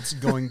aneurysm, it's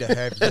going to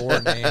have your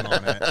name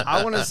on it.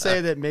 I want to say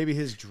that maybe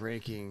his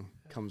drinking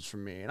comes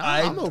from me. And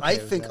I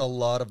think a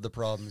lot of the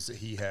problems that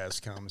he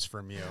has comes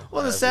from you.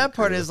 Well, the sad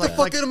part is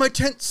fuck out of my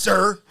tent,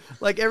 sir.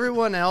 Like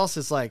everyone else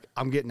is like,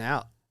 I'm getting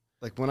out.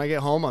 Like when I get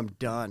home, I'm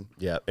done.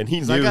 Yeah, and he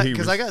knew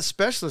because I got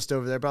specialist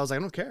over there, but I was like,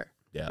 I don't care.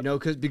 Yeah,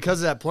 because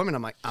of that deployment,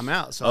 I'm like, I'm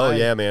out. So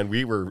yeah, man,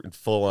 we were in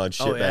full on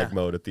shitbag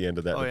mode at the end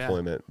of that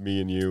deployment. Yeah. Me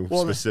and you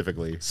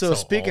specifically. So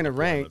speaking of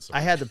rank,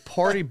 I had the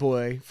party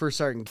boy first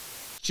sergeant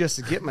just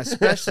to get my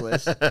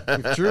specialist.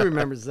 If Drew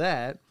remembers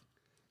that,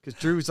 because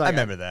Drew's like, I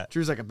remember that.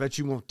 Drew's like, I bet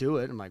you won't do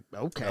it. I'm like,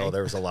 okay. Oh,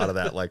 there was a lot of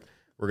that. Like,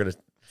 we're gonna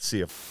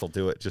see if he'll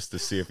do it just to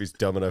see if he's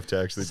dumb enough to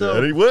actually do it.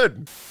 And he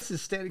would. This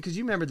is standing because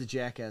you remember the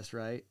jackass,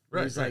 right?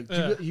 Right. He's like,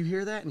 you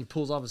hear that? And he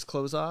pulls off his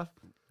clothes off.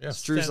 Yeah.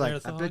 Drew's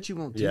like, I bet you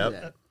won't do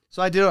that.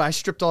 So I did it. I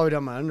stripped all the way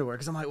down my underwear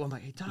because I'm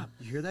like, hey, Tom,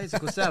 you hear that? He's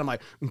like, what's that? I'm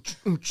like,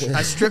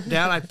 I stripped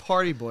down. I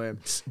party boy him.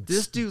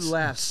 This dude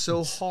laughs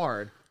so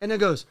hard. And then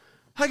goes,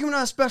 how come you're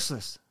not a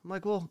specialist? I'm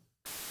like, well,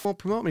 won't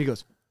promote me. He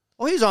goes,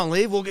 oh, he's on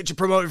leave. We'll get you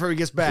promoted before he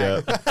gets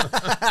back.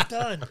 Yeah.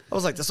 Done. I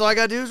was like, that's all I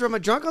got to do is run my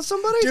drunk on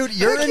somebody? Dude,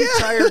 your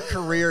entire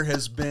career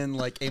has been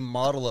like a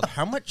model of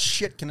how much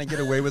shit can I get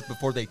away with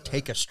before they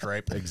take a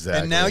stripe.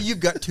 Exactly. And now you've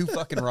got 2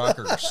 fucking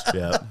rockers.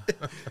 Yeah.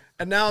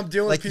 And now I'm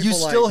dealing with people you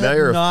still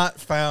have not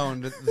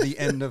found the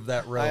end of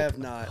that rope. I have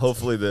not.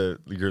 Hopefully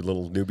your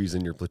little newbies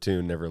in your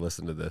platoon never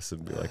listen to this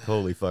and be like,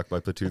 holy fuck, my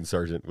platoon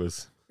sergeant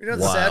was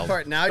the sad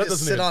part? Now I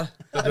just sit on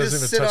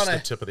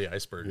the tip of the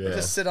iceberg. Yeah. I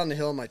just sit on the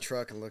hill in my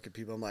truck and look at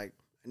people. I'm like,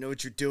 I know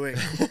what you're doing.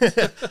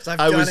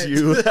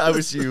 I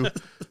was you.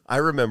 I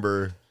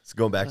remember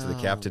going back to the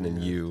captain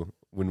and you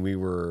when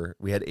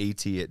we had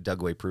AT at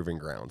Dugway Proving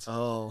Grounds.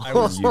 Oh, I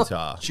was in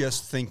Utah.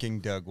 Just thinking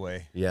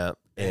Dugway. Yeah,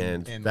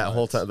 and that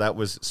whole time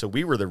so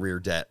we were the rear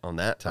det on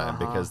that time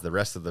because the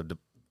rest of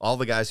all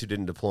the guys who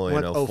didn't deploy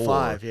in 04,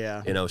 05,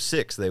 yeah. In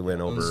 06 they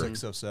went over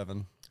 06,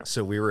 07.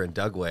 So we were in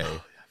Dugway,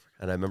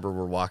 and I remember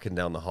we're walking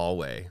down the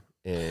hallway,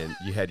 and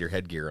you had your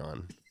headgear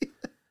on.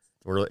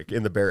 We're like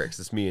in the barracks.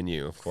 It's me and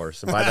you, of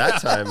course. And by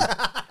that time,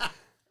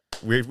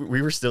 we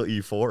were still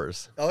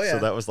E4s. Oh, yeah. So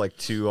that was like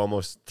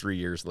almost 3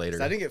 years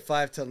later. I didn't get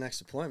 5 till next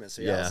deployment.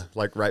 So yeah,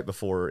 like right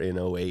before in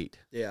 08.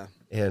 Yeah.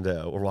 And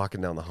we're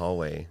walking down the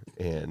hallway,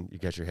 and you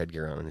got your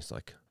headgear on, and it's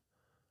like,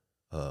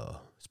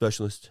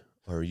 specialist,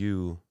 are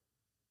you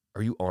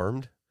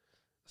armed?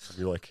 And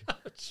you're like,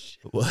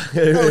 what?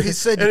 He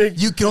said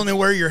you can only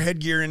wear your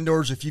headgear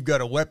indoors if you've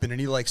got a weapon,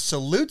 and he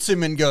salutes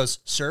him and goes,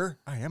 "Sir,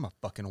 I am a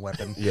fucking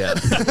weapon." Yeah,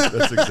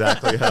 that's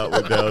exactly how it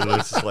went down.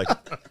 And it's just like,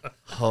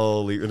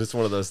 holy, and it's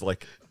one of those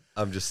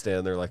I'm just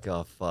standing there like,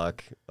 oh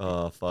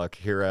fuck,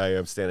 here I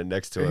am standing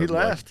next to him. He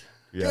laughed.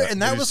 Yeah,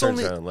 and that was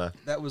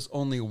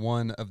only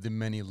one of the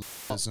many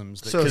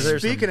isms. So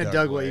speaking of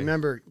Dugway, you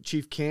remember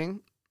Chief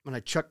King? When I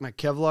chucked my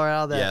Kevlar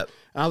out of that,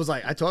 and I was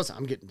like, I told him,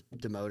 I'm getting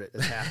demoted.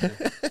 It's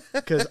happening.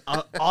 Because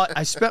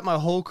I spent my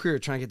whole career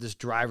trying to get this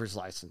driver's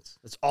license.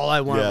 That's all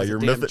I wanted. Yeah, your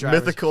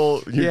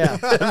mythical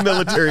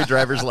military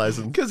driver's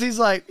license. Because he's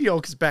like,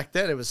 because back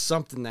then it was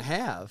something to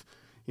have.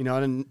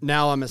 And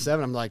now I'm a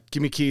 7. I'm like,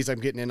 give me keys. I'm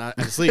getting in. I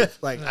sleep.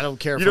 Like, I don't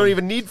care. You don't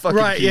even need fucking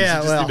keys. Yeah,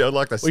 you just need to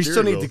unlock the steering you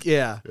still need wheel.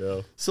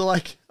 Yeah. So,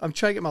 I'm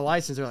trying to get my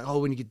license. They're like, oh,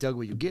 when you get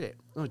Dugway, you get it.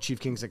 Oh, Chief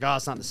King's like, oh,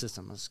 it's not in the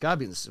system. It's got to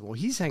be in the system. Well,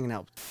 he's hanging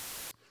out.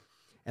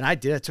 And I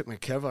did. I took my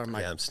Kevlar. I'm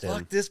like,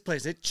 fuck this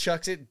place. It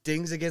chucks, it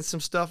dings against some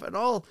stuff. And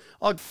all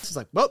it's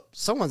like, well,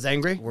 someone's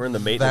angry. We're in the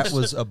maintenance. That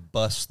was a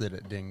bus that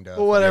it dinged up.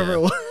 Well, whatever it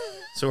was.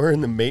 So we're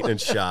in the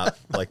maintenance shop,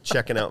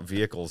 checking out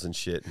vehicles and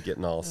shit and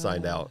getting all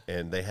signed out.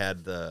 And they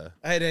had the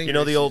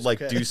old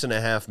deuce and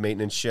a half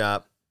maintenance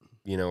shop,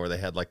 where they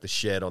had the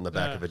shed on the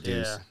back of a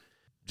deuce. Yeah.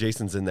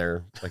 Jason's in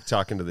there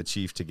talking to the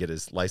chief to get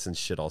his license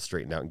shit all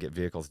straightened out and get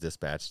vehicles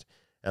dispatched.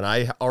 And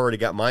I already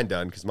got mine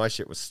done because my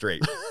shit was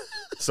straight.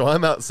 So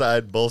I'm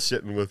outside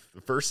bullshitting with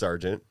the first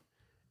sergeant,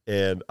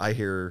 And I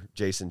hear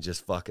Jason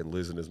just fucking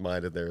losing his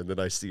mind in there. And then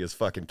I see his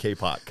fucking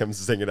K-pop comes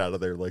singing out of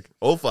there like,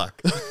 oh,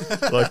 fuck.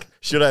 Like,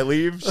 should I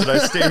leave? Should I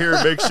stay here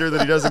and make sure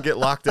that he doesn't get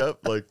locked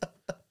up? Like,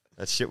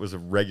 that shit was a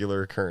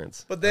regular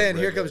occurrence. But then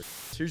here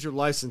comes, here's your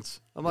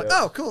license. I'm like,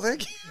 oh, cool,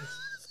 thank you.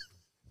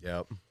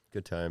 Yep.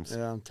 Good times.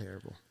 Yeah, I'm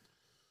terrible.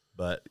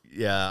 But,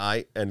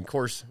 yeah, and of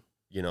course,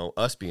 you know,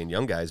 us being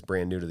young guys,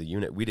 brand new to the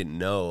unit, we didn't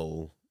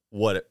know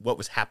what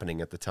was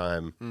happening at the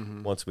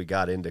time. Once we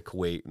got into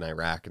Kuwait and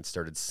Iraq and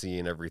started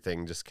seeing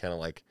everything, just kind of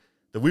like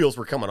the wheels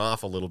were coming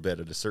off a little bit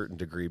at a certain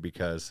degree,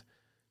 because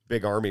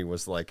Big Army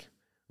was like,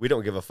 we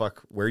don't give a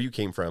fuck where you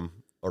came from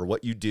or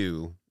what you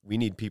do. We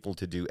need people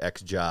to do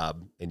X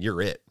job, and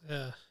you're it.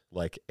 Yeah.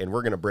 Like, and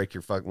we're gonna break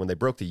your fuck. When they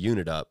broke the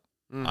unit up,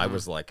 I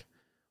was like,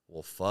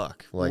 well,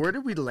 fuck. Like, where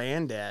did we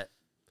land at?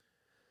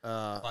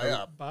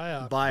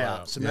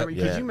 Buy-up. So remember,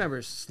 because you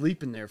remember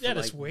sleeping there for like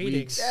just waiting.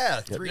 weeks.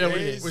 Yeah, 3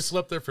 days. We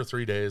slept there for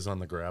 3 days on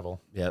the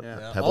gravel. yep.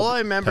 Yeah. Pebble- All I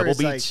remember Pebble is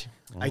Beach.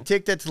 like, I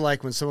take that to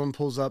like when someone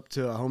pulls up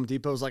to a Home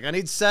Depot, it's like, I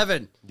need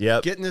 7.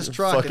 Yep. Get in this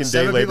truck. Fucking And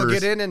 7 day people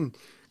laborers. get in, and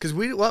because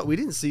we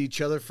didn't see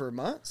each other for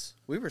months.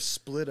 We were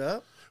split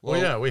up. Well,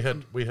 yeah, we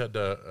had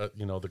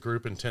you know, the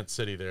group in Tent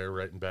City there,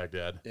 right in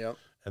Baghdad. Yep.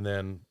 And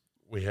then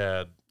we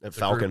had At the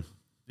Falcon.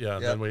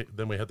 group-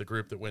 then we had the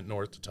group that went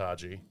north to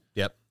Taji.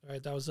 Yep. All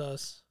right, that was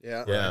us.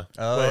 Yeah. Yeah.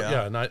 Oh, Well,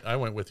 yeah. and I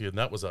went with you, and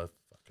that was a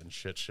fucking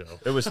shit show.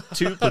 It was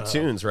 2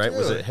 platoons, right?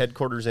 Was it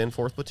headquarters and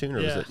 4th platoon, or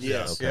was Yeah. it?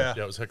 Yes. Okay. Yeah.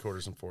 Yeah, it was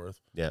headquarters and 4th.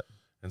 Yeah.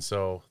 And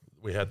so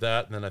we had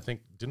that, and then I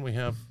think, didn't we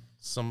have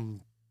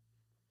some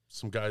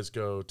guys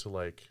go to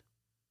like,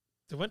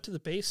 They went to the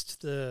base to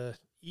the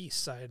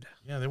east side.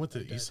 yeah, they went to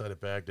the east side of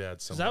Baghdad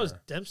Because somewhere. that was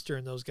Dempster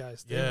and those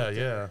guys. They yeah, went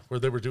there. where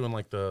they were doing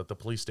like the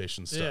police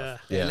station stuff. Yeah.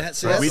 Yeah. And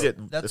that's- we that's-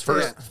 did. that's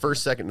The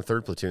first, second, and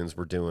third platoons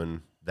were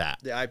doing that.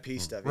 The IP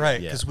stuff. Right,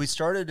 Yeah. because we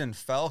started in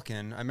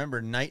Falcon. I remember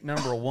night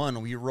number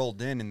 1, we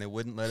rolled in and they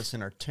wouldn't let us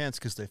in our tents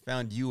because they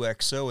found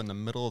UXO in the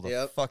middle of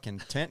the fucking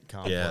tent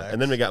complex. Yeah.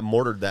 And then we got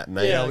mortared that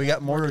night. yeah, Yeah, we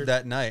got mortared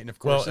that night, and of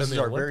course, Well, this and is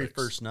the our very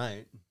Olympics. first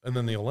night. And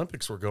then the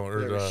Olympics were going,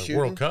 They or were the shooting?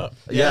 World Cup.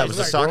 Yeah, it was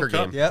a like soccer World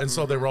Cup. game. Yep. And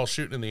so they were all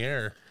shooting in the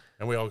air,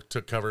 and we all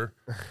took cover.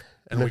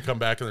 And we come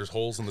back, and there's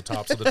holes in the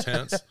tops of the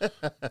tents.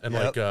 And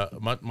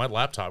like my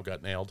laptop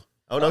got nailed.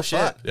 Oh, no shit.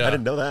 fuck. Yeah. I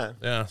didn't know that.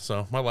 Yeah,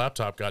 so my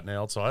laptop got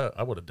nailed. So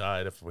I would have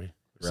died if we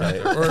Right.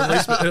 or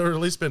at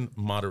least been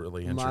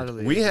moderately injured.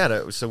 Moderately.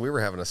 We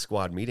were having a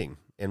squad meeting,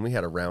 and we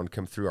had a round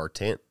come through our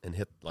tent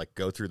and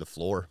go through the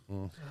floor.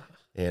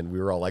 And we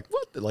were all like,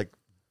 what? Like,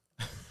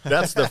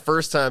 that's the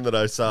first time that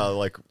I saw,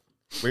 like,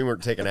 we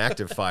weren't taking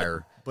active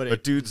fire,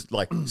 but dudes,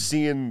 like,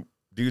 seeing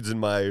dudes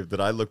that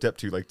I looked up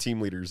to, like team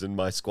leaders in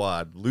my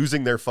squad,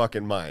 losing their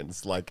fucking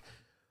minds, like,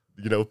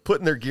 you know,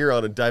 putting their gear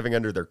on and diving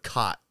under their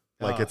cot.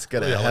 Like it's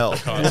gonna help.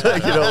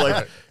 the You know,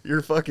 like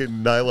your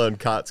fucking nylon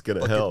cot's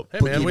gonna help. Hey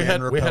man, we had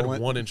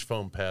repellent. 1-inch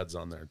foam pads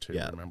on there too.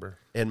 Yeah. Remember?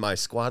 And my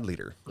squad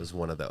leader was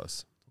one of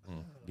those.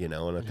 You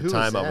know, and at Who the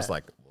time was I was that?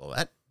 like, well,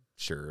 that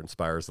sure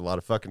inspires a lot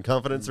of fucking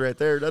confidence right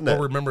there, doesn't it?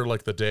 Well, remember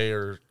like the day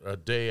or a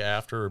day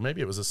after, or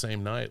maybe it was the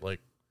same night, like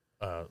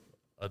a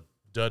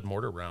dud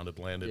mortar round had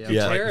landed. Yeah. just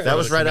Yeah, like Terror. that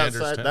was the right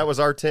commander's outside. tent. That was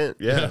our tent.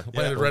 Yeah,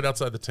 landed right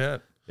outside the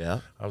tent. yeah.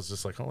 I was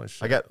just like, holy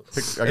shit! I got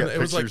And it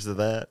was pictures of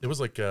that. It was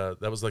like that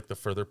was like the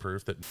further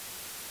proof that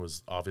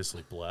was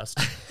obviously blessed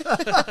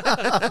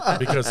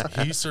because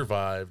he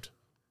survived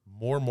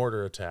more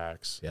mortar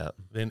attacks Yeah,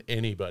 than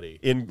anybody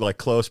in like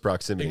close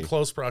proximity. in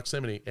close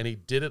proximity, and he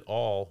did it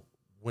all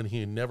when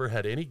he never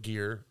had any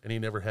gear and he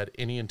never had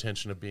any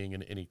intention of being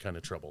in any kind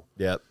of trouble.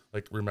 Yep.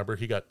 Like remember,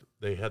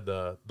 they had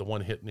the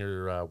one hit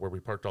near where we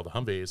parked all the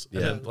Humvees,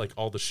 and Yeah. then like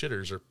all the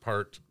shitters are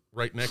parked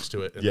right next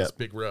to it in Yep. this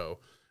big row.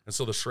 And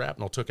so the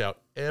shrapnel took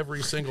out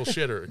every single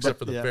shitter except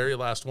for the yeah. very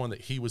last one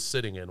that he was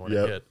sitting in when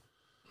Yep. it hit.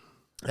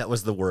 That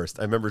was the worst.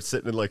 I remember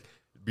sitting in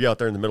be out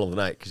there in the middle of the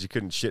night because you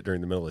couldn't shit during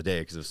the middle of the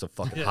day because it was so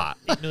fucking hot.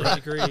 8 million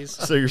degrees.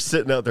 So you're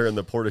sitting out there in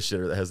the porta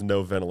shitter that has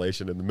no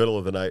ventilation in the middle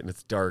of the night and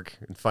it's dark.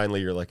 And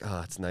finally you're like, oh,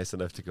 it's nice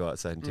enough to go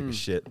outside and take a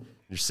shit. And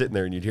you're sitting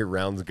there and you'd hear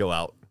rounds go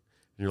out.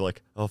 And you're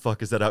like, oh,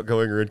 fuck, is that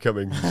outgoing or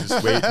incoming? You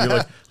just wait. And you're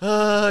like,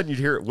 ah, and you'd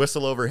hear it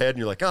whistle overhead and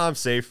you're like, oh, I'm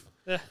safe.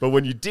 But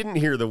when you didn't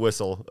hear the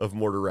whistle of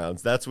mortar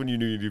rounds, that's when you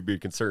knew you'd be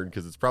concerned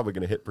because it's probably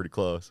going to hit pretty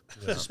close.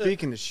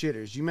 Speaking of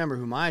shitters, you remember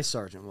who my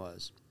sergeant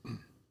was?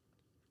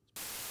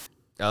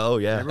 Oh,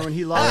 yeah. Remember when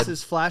he lost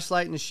his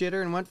flashlight in the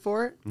shitter and went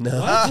for it? No.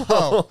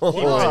 He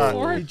went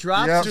for He it?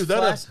 dropped Yep. his Dude,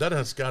 flash. that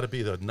has got to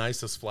be the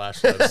nicest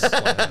flashlight. I've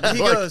ever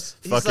He had. goes,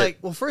 fuck he's like,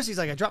 it. well, first he's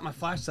like, I dropped my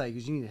flashlight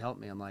because you need to help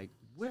me. I'm like,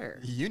 where?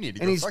 You need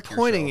to And go he's fuck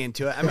pointing yourself.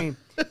 into it. I mean,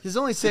 his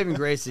only saving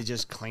grace is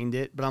just cleaned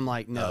it. But I'm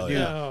like, no, dude.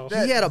 No.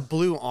 He had a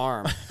blue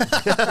arm.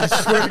 I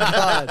swear to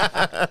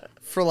God.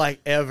 For like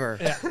ever.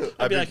 Yeah.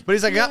 I'd be like, But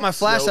he's like, I got my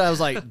flashlight. I was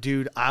like,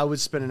 dude, I would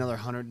spend another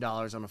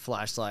 $100 on a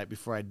flashlight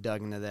before I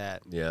dug into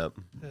that. Yep.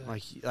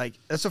 Like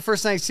that's the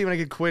first thing I see when I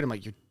get quit. I'm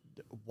like,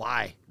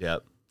 why?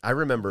 Yep. I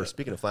remember,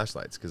 speaking of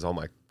flashlights, because all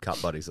my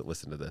cop buddies that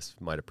listen to this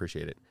might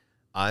appreciate it,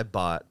 I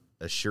bought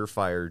a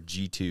Surefire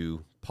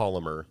G2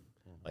 polymer,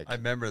 like I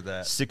remember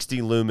that. 60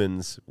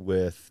 lumens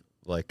with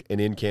like an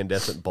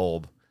incandescent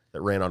bulb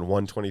that ran on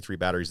 123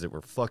 batteries that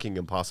were fucking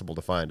impossible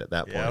to find at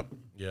that point.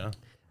 Yeah.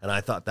 And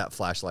I thought that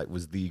flashlight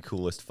was the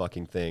coolest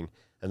fucking thing.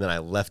 And then I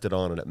left it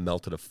on and it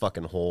melted a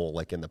fucking hole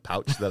like in the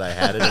pouch that I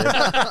had it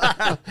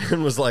in.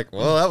 And was like,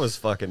 well, that was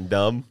fucking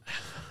dumb.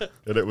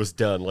 And it was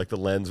done. Like the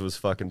lens was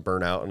fucking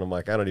burnt out. And I'm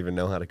like, I don't even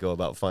know how to go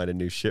about finding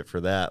new shit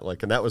for that.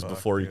 Like, and that was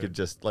before you could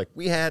just like,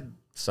 we had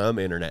some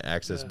internet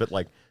access, but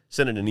like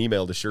sending an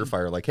email to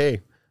Surefire, like,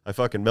 hey, I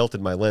fucking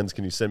melted my lens.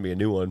 Can you send me a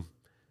new one?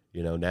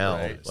 You know,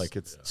 now like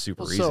it's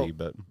super easy,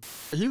 but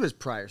he was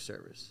prior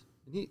service.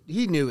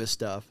 He knew his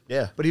stuff.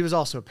 Yeah. But he was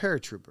also a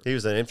paratrooper. He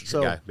was an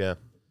infantry guy. Yeah.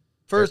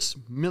 First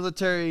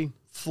military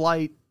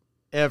flight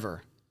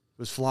ever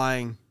was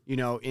flying,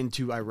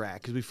 into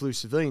Iraq because we flew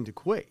civilian to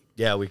Kuwait.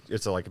 Yeah,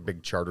 it's like a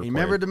big charter plane.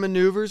 Remember the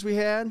maneuvers we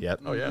had?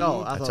 Yep. Oh, yeah.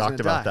 No, I talked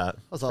about that.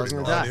 I thought I was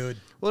going to die. Dude.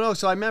 Well, no,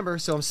 so I remember,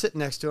 I'm sitting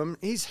next to him.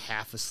 He's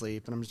half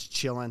asleep, and I'm just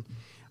chilling.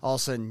 All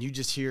of a sudden, you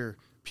just hear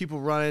people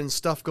running,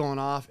 stuff going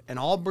off, and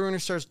all Bruner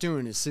starts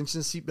doing is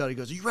cinching the seatbelt. He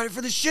goes, are you ready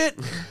for this shit?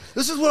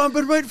 This is what I've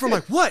been waiting for. I'm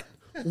like, what?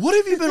 What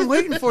have you been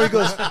waiting for? He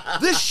goes,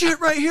 this shit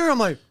right here. I'm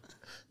like,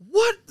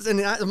 what? And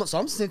so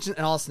I'm cinching,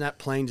 and all of a sudden that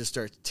plane just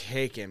starts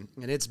taking,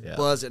 and it's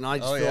buzzing. And I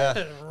just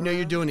feel,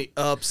 you're doing the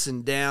ups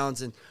and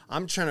downs, and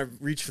I'm trying to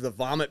reach for the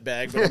vomit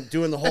bag, but I'm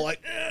doing the whole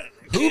like,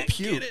 who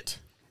puked?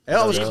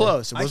 That was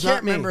close. It was I not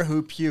can't me. remember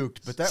who puked,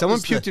 but that someone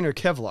was puked in her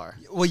Kevlar.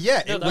 Well,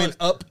 yeah, it went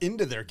up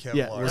into their Kevlar.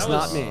 Yeah, it was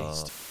not me.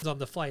 On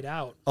the flight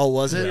out. Oh,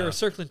 was it? We were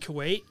circling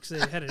Kuwait because they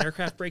had an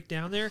aircraft break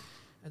down there,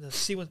 and the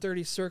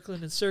C-130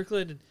 circling,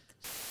 and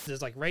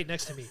there's like right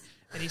next to me,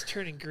 and he's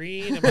turning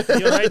green. I'm like,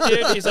 you all right,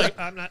 dude? He's like,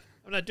 I'm not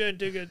doing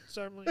too good.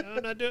 So I'm like,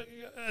 I'm not doing.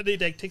 And he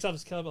like takes off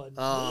his Kevlar.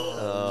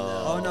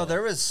 Oh no,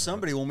 there was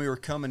somebody when we were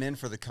coming in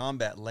for the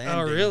combat landing.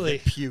 Oh really?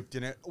 That puked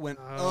and it went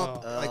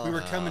up. Like we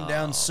were coming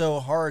down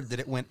so hard that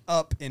it went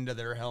up into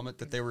their helmet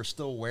that they were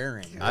still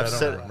wearing. I've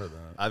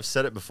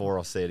said it before.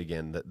 I'll say it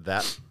again.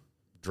 That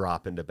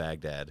drop into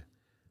Baghdad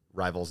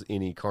rivals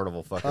any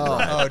carnival fucking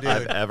ride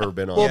I've ever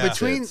been on. Well,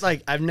 between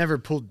I've never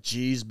pulled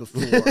G's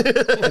before,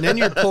 and then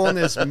you're pulling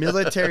this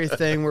military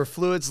thing where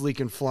fluid's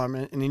leaking from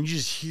it, and then you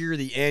just hear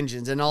the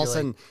engines, and all of a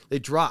sudden they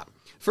drop.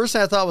 First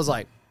thing I thought was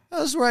like, oh,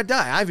 this is where I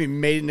die. I haven't even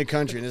made it in the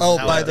country. And this is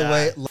how by I the die.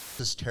 way,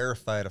 is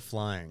terrified of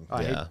flying.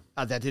 That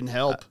didn't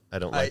help. I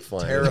don't like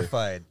flying.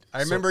 Terrified.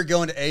 I remember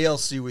going to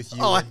ALC with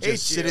you and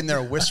just sitting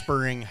there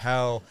whispering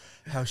how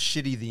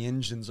shitty the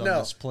engines on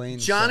this plane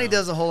Johnny sound.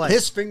 does a whole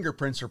his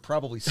fingerprints are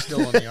probably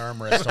still on the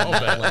armrest on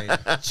that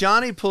plane.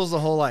 Johnny pulls the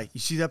whole you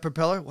see that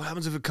propeller? What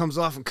happens if it comes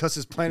off and cuts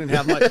his plane in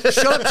half? I'm like,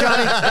 shut up,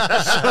 Johnny.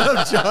 Shut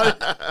up,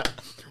 Johnny.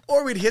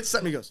 Or we'd hit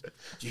something. He goes, did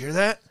you hear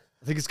that?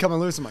 I think it's coming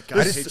loose. I'm like,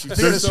 God, I hate you. I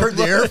just heard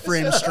the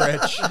airframe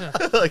stretch.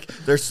 Like,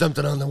 there's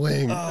something on the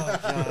wing.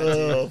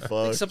 Oh,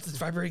 fuck. Something's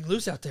vibrating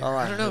loose out there.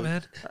 I don't know,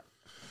 man.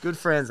 Good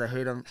friends. I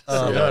hate them.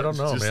 I don't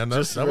know, man.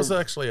 That was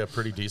actually a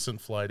pretty decent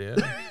flight in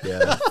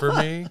for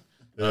me.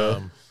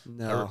 No.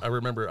 I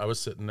remember I was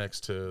sitting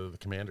next to the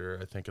commander,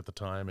 I think, at the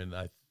time, and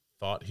I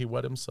thought he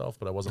wet himself,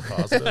 but I wasn't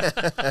positive.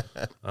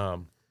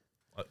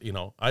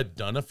 I'd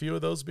done a few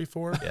of those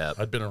before. Yeah.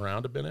 I'd been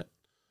around a minute.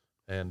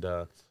 And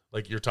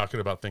like you're talking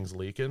about things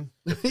leaking.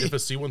 If a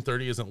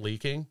C-130 isn't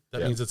leaking,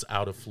 that means it's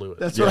out of fluid.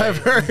 That's what I've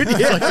heard.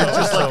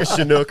 Just like a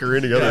Chinook or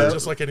any other.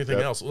 Just like anything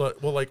else. Well,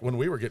 like when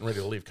we were getting ready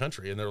to leave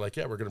country, and they're like,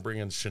 "Yeah, we're going to bring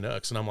in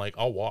Chinooks," and I'm like,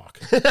 "I'll walk.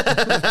 So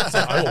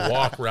I will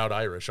walk route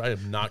Irish. I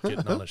am not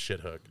getting on a shit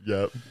hook."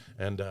 Yep.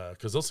 And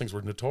because those things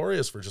were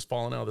notorious for just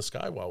falling out of the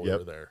sky while we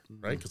were there,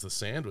 right? Because the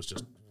sand was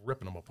just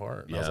ripping them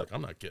apart. And I was like,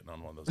 I'm not getting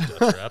on one of those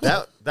death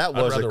traps. That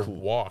was I'd rather a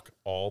cool walk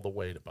all the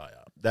way to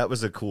Biop. That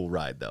was a cool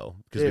ride though,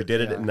 because we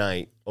did it at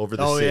night over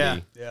the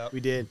city. Yeah,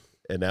 we did.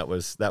 And that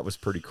was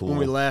pretty cool. When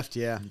we left,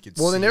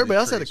 well, then everybody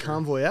else had a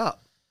convoy out.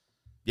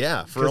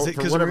 Yeah, because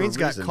the Marines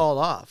got called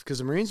off. Because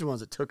the Marines are the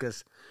ones that took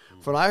us.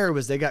 What I heard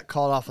was they got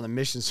called off on the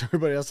mission, so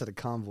everybody else had a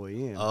convoy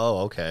in.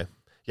 Oh, okay.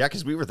 Yeah,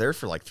 because we were there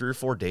for like 3 or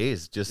 4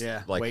 days, just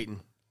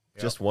waiting.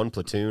 Just one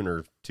platoon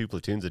or 2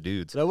 platoons of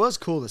dudes. That was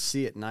cool to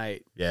see at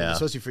night. Yeah,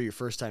 especially for your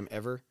first time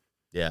ever.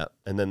 Yeah,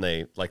 and then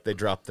they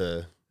dropped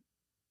the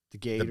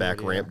gate, the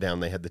back ramp down.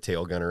 They had the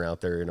tail gunner out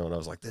there, and I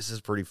was like, this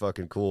is pretty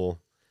fucking cool.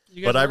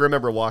 But I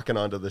remember walking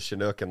onto the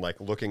Chinook and like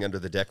looking under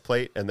the deck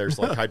plate, and there's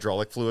like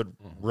hydraulic fluid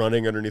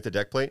running underneath the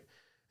deck plate.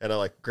 And I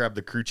like grabbed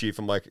the crew chief.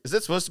 I'm like, is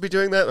it supposed to be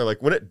doing that? And they're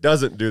like, when it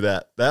doesn't do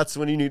that, that's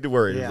when you need to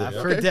worry. Yeah, like,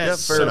 I've heard that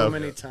so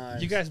many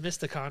times. You guys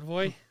missed the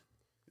convoy?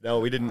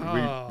 No, we didn't.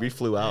 We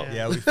flew out.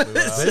 Yeah, we flew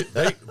out.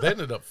 They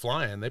ended up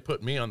flying. They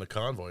put me on the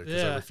convoy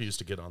because I refused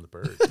to get on the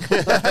bird.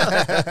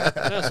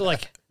 No, so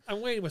like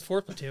I'm waiting with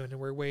 4th platoon, and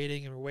we're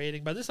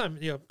waiting. By this time,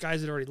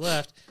 guys had already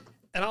left,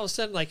 and all of a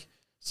sudden, like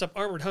some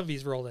armored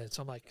Humvees rolled in.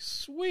 So I'm like,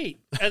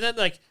 sweet. And then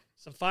like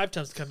some 5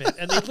 tons come in,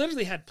 and they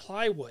literally had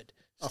plywood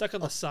stuck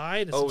on the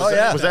side. And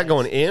was that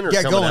going in or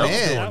coming out? Going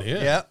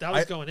in. Yeah, that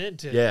was going in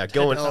too. Yeah,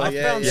 going. I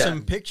found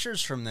some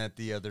pictures from that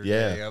the other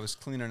day. I was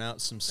cleaning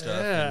out some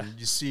stuff, and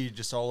you see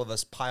just all of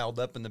us piled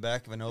up in the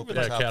back of an open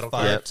top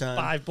 5 ton.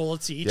 5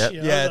 bullets each. Yep.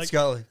 It's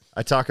got.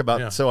 I talk about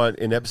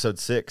in episode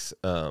 6.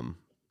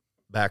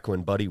 back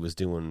when Buddy was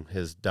doing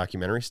his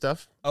documentary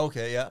stuff.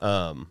 Okay,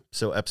 yeah.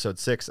 So episode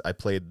 6, I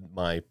played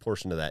my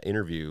portion of that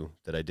interview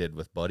that I did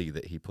with Buddy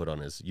that he put on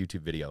his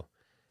YouTube video,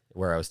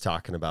 where I was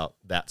talking about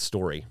that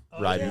story,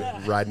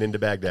 riding into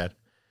Baghdad.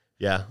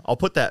 Yeah, I'll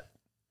put that.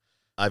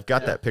 I've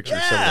got that picture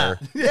somewhere.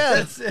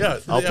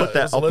 I'll put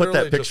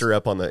that picture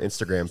up on the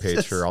Instagram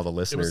page for all the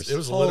listeners. It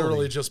was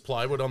literally just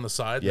plywood on the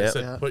side. They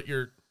said, put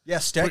your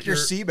stack your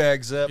sea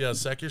bags up. Yeah,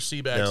 stack your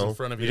sea bags in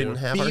front of you. Didn't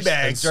have sea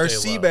bags. Our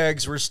sea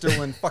bags were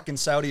still in fucking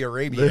Saudi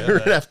Arabia. They're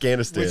in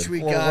Afghanistan, which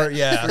we got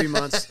 3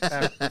 months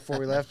before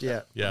we left.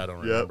 Yeah, I don't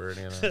remember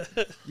any of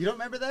that. You don't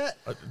remember that,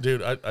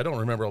 dude? I don't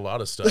remember a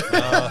lot of stuff.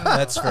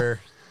 That's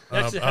fair.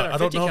 I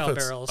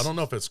don't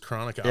know if it's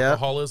chronic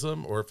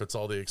alcoholism or if it's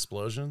all the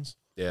explosions.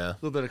 Yeah, a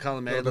little bit of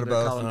column A, a little bit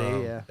of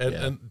column B.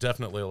 And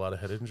definitely a lot of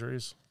head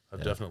injuries.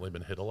 I've definitely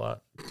been hit a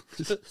lot,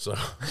 so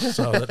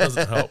that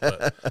doesn't help.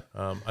 But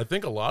I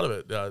think a lot of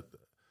it,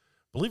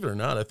 believe it or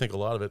not, I think a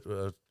lot of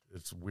it.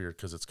 It's weird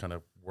because it's kind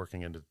of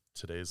working into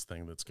today's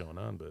thing that's going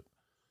on. But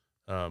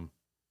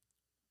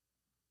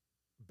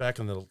back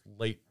in the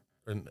late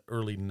and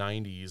early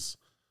 '90s,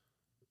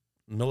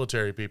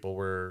 military people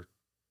were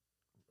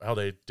how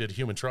they did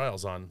human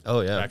trials on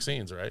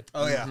vaccines, right?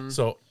 Oh yeah. Mm-hmm.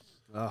 So,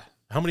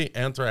 how many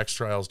anthrax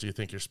trials do you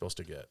think you're supposed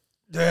to get?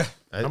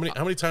 How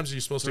many times are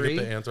you supposed to get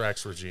the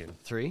anthrax regime?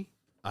 3.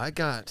 I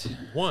got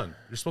 1.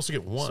 You're supposed to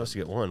get 1.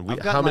 I've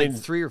got how many?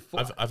 3 or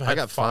 4. I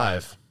got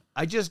 5.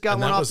 I just got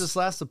one off this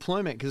last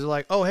deployment because they're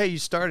like, "Oh, hey, you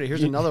started.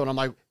 Here's another one." I'm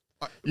like,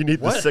 "You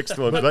need the 6th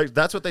one." Like,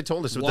 that's what they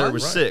told us. There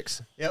was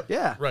 6. Yep.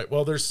 Yeah. Right.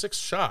 Well, there's 6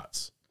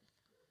 shots.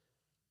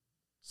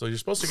 So you're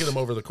supposed to get them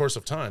over the course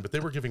of time, but they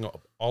were giving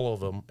all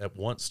of them at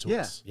once to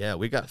us. Yeah,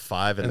 we got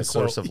 5 in the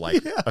course of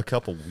like a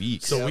couple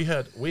weeks. So we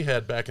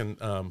had back in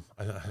I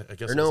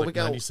guess it was like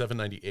 97,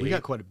 98. We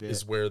got quite a bit.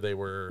 Is where they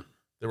were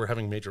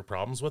having major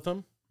problems with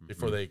them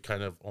before they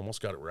kind of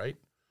almost got it right.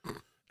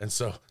 And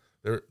so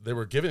they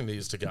were giving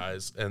these to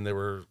guys and they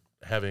were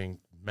having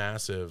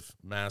massive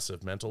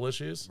mental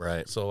issues.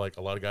 Right. So like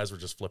a lot of guys were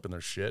just flipping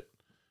their shit,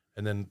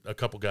 and then a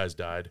couple guys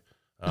died.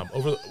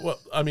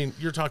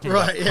 You're talking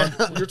about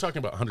you're talking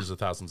about hundreds of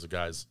thousands of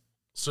guys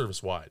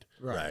service wide,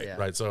 right? Yeah.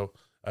 Right. So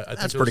I think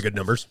that's pretty good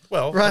numbers.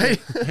 Well, right,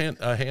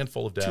 a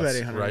handful of deaths,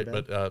 right?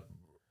 Dead. But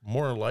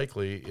more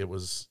likely, it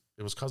was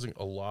causing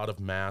a lot of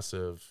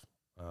massive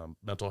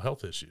mental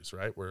health issues,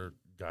 right? Where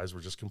guys were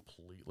just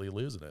completely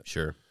losing it.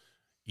 Sure.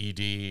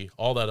 ED,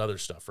 all that other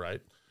stuff, right?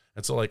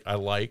 And so, like, I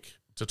like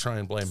to try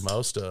and blame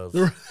most of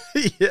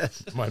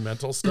my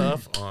mental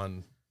stuff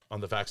on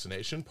the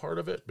vaccination part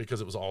of it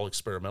because it was all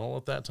experimental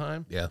at that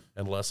time. Yeah.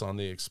 And less on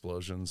the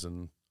explosions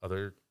and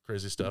other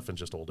crazy stuff and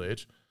just old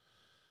age.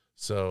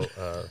 So,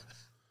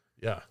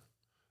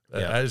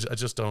 I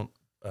just don't,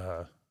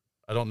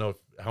 I don't know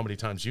how many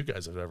times you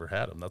guys have ever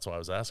had them. That's why I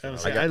was asking.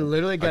 I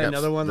literally got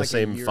another one. The like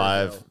same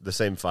 5, the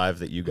same 5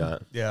 that you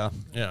got. Yeah.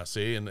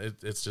 See, and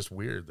it's just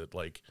weird that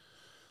like,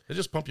 they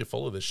just pump you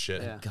full of this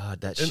shit. Yeah.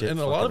 God, that shit. And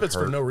a lot of it's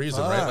for no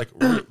reason, right? Like,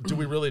 do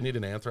we really need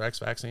an anthrax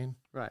vaccine?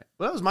 Right.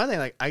 Well, that was my thing.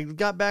 Like, I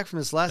got back from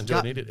this last,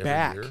 got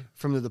back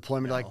from the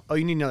deployment. No. Like, oh,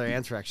 you need another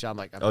anthrax shot. I'm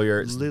like,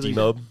 you're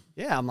demob?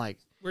 Yeah, I'm like,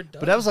 we're done.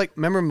 But I was like,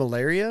 remember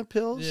malaria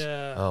pills?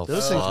 Yeah. Oh,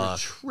 those things were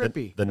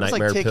trippy. The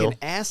nightmare was like taking pill?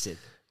 Acid.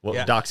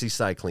 Well,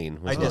 doxycycline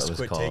was what it was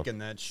quit called. taking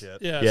that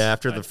shit. Yeah.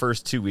 After the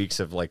first 2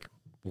 weeks of like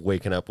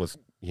waking up with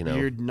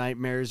weird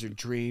nightmares or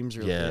dreams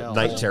or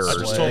night terrors. I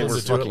just told them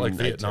to do it like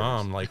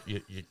Vietnam. Like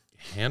you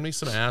hand me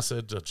some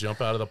acid to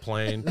jump out of the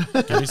plane.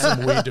 Give me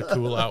some weed to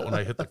cool out when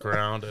I hit the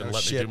ground, and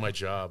let me do my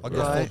job. I'll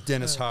go full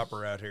Dennis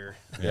Hopper out here.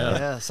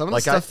 Yeah. Some of the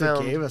stuff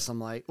they gave us,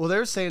 I'm like, well, they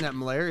were saying that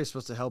malaria is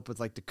supposed to help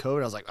with like the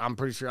COVID. I was like, I'm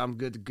pretty sure I'm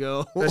good to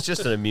go. It's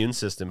just an immune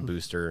system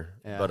booster.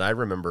 Yeah. But I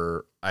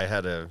remember I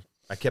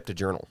kept a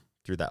journal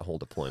through that whole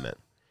deployment,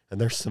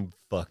 and there's some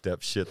fucked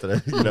up shit that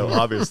I,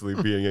 obviously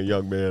being a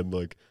young man,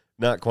 like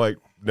not quite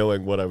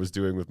knowing what I was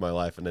doing with my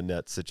life in a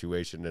net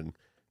situation, and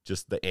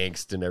just the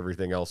angst and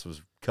everything else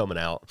was coming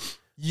out.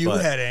 You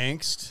had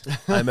angst.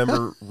 I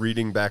remember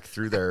reading back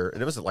through there,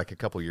 and it was like a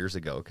couple years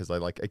ago because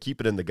I keep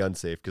it in the gun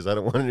safe because I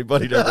don't want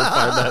anybody to ever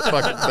find that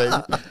fucking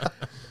thing.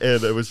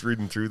 And I was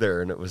reading through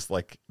there, and it was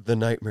like the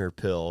nightmare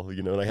pill,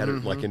 and I had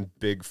it like in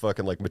big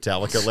fucking like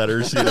Metallica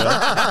letters, And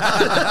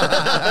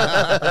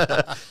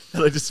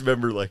I just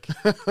remember like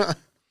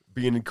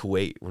being in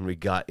Kuwait when we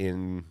got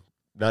in,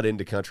 not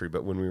into country,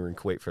 but when we were in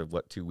Kuwait for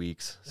 2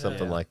 weeks,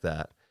 something like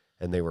that.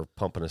 And they were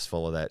pumping us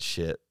full of that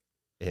shit.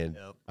 And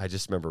I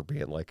just remember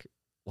being like,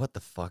 what the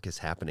fuck is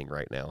happening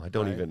right now? I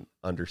don't even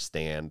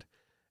understand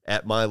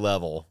at my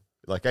level.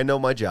 Like, I know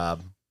my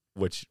job,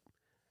 which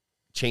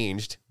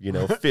changed,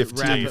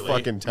 15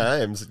 fucking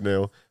times,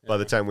 by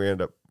the time we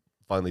end up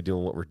finally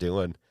doing what we're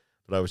doing.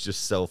 But I was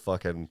just so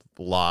fucking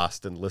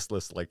lost and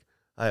listless. Like,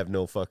 I have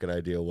no fucking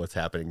idea what's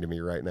happening to me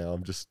right now.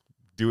 I'm just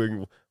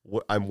doing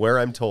I'm where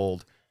I'm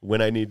told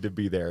when I need to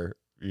be there,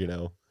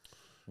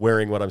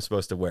 wearing what I'm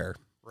supposed to wear.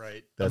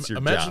 Right. That's your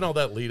Imagine job. all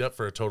that lead up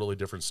for a totally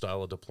different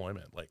style of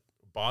deployment. Like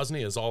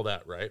Bosnia is all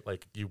that, right?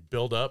 Like you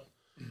build up,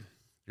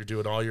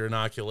 You're doing all your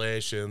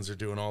inoculations. You're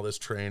doing all this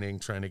training,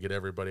 trying to get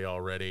everybody all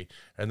ready.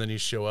 And then you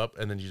show up,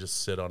 and then you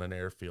just sit on an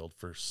airfield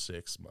for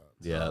 6 months.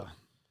 Yeah.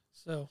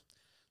 So,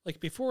 like,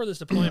 before this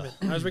deployment,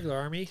 I was regular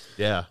Army.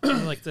 Yeah.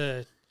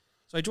 So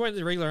I joined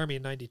the regular Army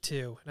in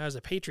 92, and I was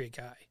a Patriot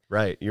guy.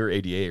 Right. You're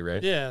ADA,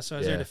 right? Yeah, so I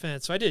was air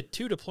defense. So I did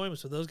 2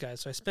 deployments with those guys.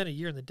 So I spent a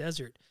year in the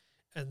desert.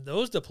 And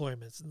those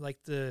deployments,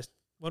 like the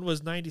one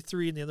was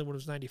 93 and the other one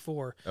was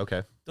 94.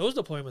 Okay. Those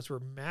deployments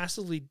were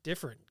massively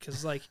different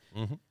because, like,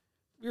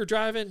 we were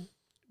driving.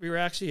 We were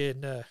actually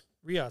in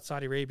Riyadh,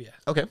 Saudi Arabia.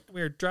 Okay.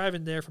 We were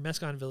driving there from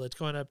Escon Village,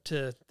 going up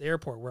to the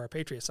airport where our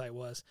Patriot site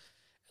was.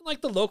 And,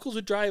 like, the locals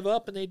would drive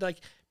up, and they'd,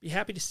 like, be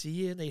happy to see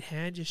you, and they'd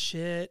hand you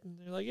shit. And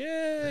they're like,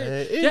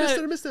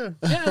 hey, mister.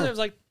 Yeah, and it was,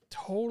 like,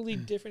 totally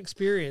different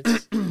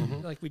experience.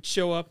 Like, we'd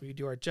show up, we'd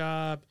do our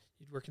job.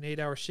 You'd work an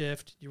 8-hour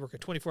shift. You work a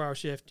 24-hour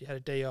shift. You had a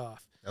day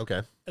off.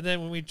 Okay. And then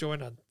when we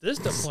joined on this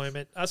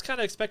deployment, I was kind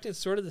of expecting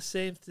sort of the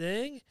same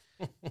thing.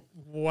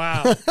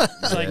 Wow.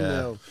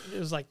 It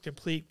was like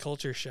complete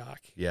culture shock.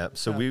 Yeah.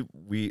 So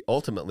we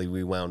ultimately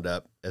wound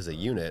up as a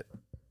unit.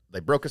 They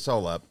broke us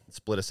all up,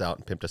 split us out,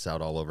 and pimped us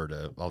out all over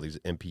to all these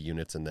MP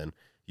units, and then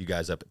you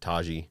guys up at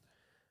Taji,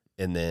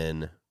 and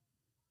then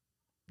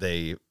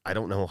I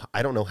don't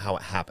know how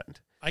it happened.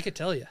 I could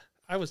tell you.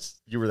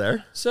 You were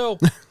there? So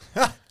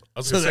I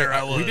was gonna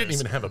say, we didn't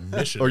even have a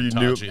mission or you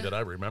knew that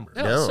I remember.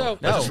 No.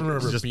 I just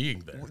remember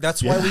being there.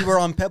 That's why we were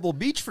on Pebble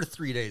Beach for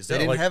 3 days. They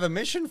didn't have a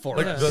mission for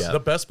us. The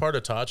best part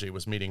of Taji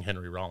was meeting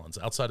Henry Rollins.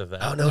 Outside of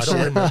that, I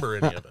don't remember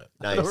any of it.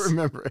 Nice. I don't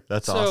remember it.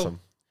 That's awesome.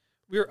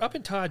 We were up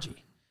in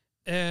Taji,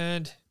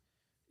 and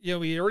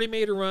we already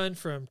made a run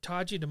from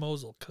Taji to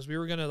Mosul because we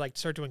were gonna like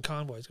start doing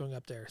convoys going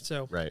up there.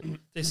 So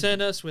they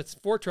sent us with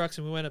 4 trucks,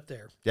 and we went up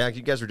there. Yeah,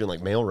 you guys were doing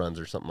like mail runs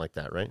or something like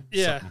that, right?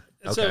 Yeah.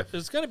 So it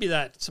was going to be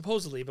that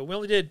supposedly, but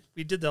we did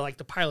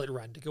the pilot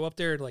run to go up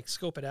there and like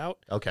scope it out.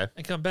 Okay.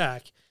 And come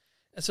back.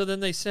 And so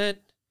then they sent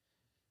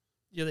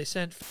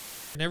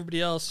and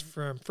everybody else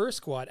from first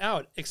squad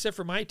out except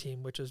for my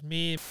team, which was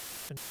me.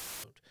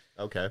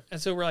 Okay. And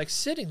so we're like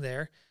sitting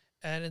there,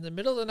 and in the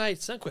middle of the night,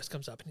 Sunquist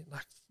comes up and he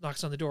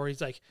knocks on the door.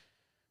 He's like,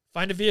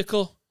 "Find a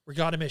vehicle. We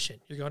got a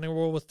mission. You're going to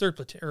roll with third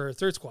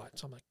squad."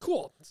 So I'm like,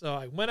 "Cool." So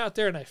I went out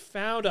there and I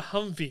found a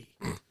Humvee.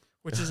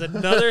 Which is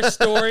another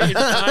story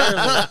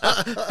entirely.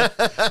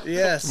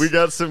 Yes. We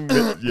got some,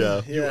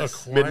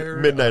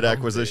 midnight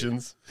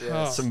acquisitions.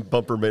 Yes. Some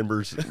bumper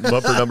numbers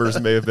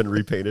may have been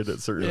repainted at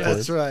certain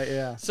points. That's right,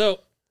 yeah. So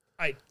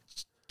I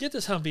get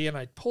this Humvee and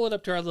I pull it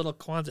up to our little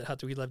Quonset hut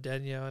that we lived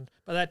in, and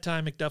by that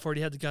time McDuff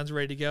already had the guns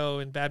ready to go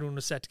and Badwoon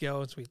was set to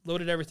go, and so we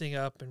loaded everything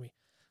up and we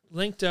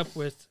linked up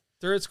with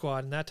third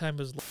squad, and that time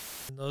was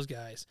those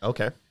guys.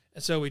 Okay.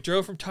 And so we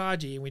drove from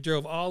Taji and we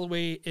drove all the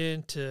way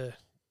into,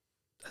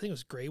 I think it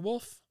was Grey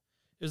Wolf.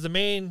 It was the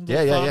main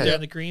farm down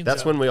in the green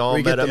That's zone. when we all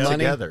met up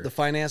together. The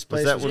finance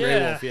place. Was that when? Grey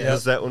Wolf, yeah.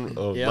 Was that one?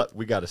 Oh,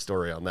 we got a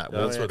story on that.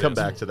 We'll come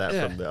back to that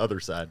from the other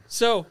side.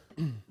 So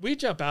we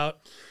jump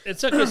out, and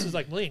Sunquist is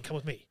like, "Malene, come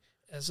with me."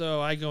 And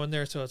so I go in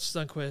there. So it's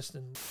Sunquist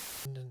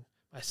and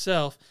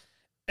myself,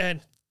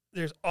 and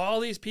there's all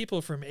these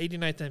people from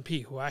 89th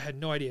MP who I had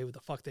no idea who the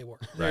fuck they were.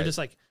 They're just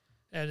like,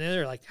 and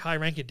they're like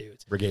high-ranking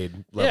dudes,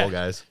 brigade level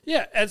guys.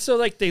 Yeah, and so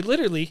like they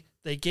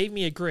gave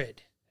me a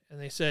grid. And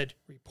they said,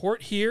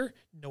 report here.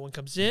 No one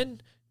comes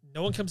in.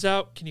 No one comes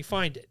out. Can you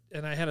find it?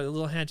 And I had a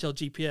little handheld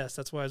GPS.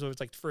 That's why I was always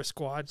like the first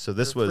squad. So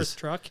this was first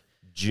truck.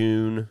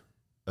 June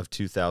of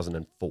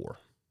 2004.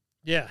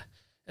 Yeah.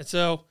 And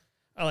so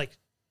I like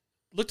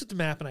looked at the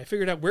map and I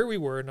figured out where we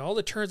were and all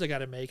the turns I got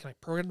to make. And I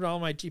programmed it all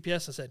on my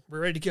GPS and said,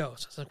 we're ready to go.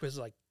 So Sunquist was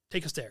like,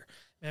 take us there.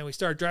 And we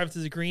started driving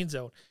through the green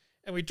zone.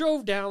 And we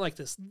drove down like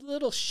this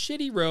little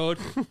shitty road.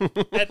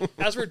 And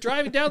as we're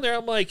driving down there,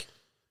 I'm like,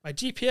 my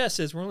GPS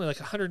says we're only like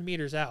 100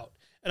 meters out.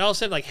 And all of a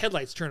sudden, like,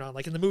 headlights turn on,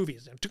 like in the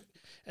movies.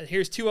 And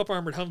here's 2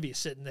 up-armored Humvees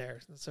sitting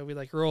there. And so we,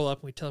 like, roll up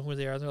and we tell them who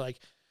they are. And they're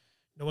like,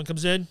 no one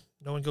comes in.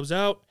 No one goes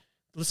out.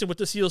 Listen what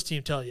the SEALs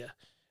team tell you.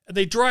 And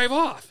they drive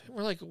off. And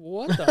we're like,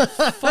 what the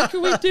fuck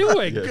are we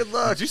doing? Yeah. Good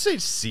luck. Did you say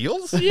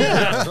SEALs?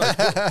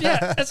 Yeah.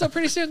 Yeah. And so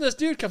pretty soon this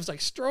dude comes, like,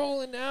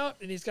 strolling out.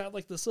 And he's got,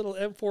 like, this little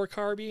M4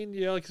 carbine,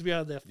 because we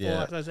had the full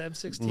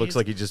M16. Looks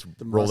like he just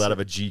rolled out of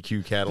a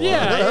GQ catalog.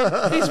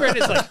 Yeah. He's wearing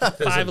his, like,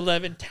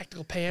 5'11"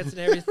 tactical pants and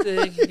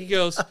everything. And he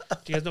goes, do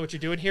you guys know what you're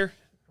doing here?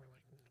 We're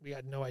like, we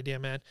had no idea,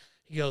 man.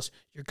 He goes,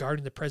 you're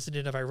guarding the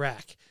president of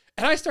Iraq.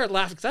 And I started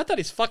laughing because I thought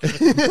he's fucking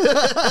with me. And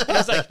I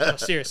was like, no,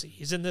 seriously,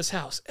 he's in this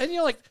house. And,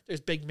 like,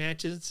 there's big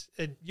mansions.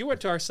 And you went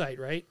to our site,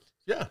 right?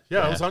 Yeah.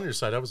 I was on your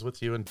site. I was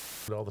with you and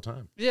all the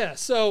time. Yeah.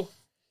 So,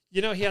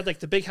 he had, like,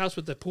 the big house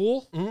with the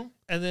pool. Mm-hmm.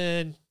 And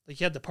then, like,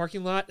 he had the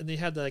parking lot. And then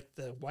he had, like,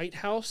 the White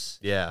House.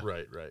 Yeah.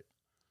 Right.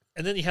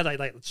 And then he had,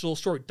 like this little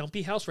short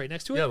dumpy house right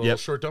next to it. Yeah, the little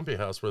short dumpy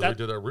house where we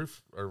did our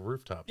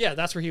rooftop. Yeah,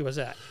 that's where he was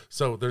at.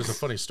 So there's a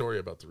funny story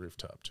about the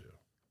rooftop, too.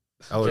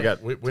 Oh, we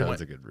got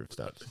tons of good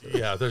rooftops.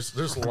 Yeah,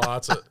 there's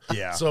lots of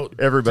So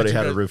everybody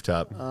had a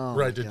rooftop,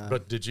 right?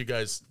 But did you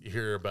guys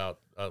hear about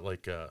I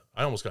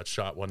almost got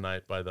shot one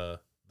night by the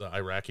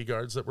Iraqi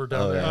guards that were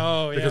down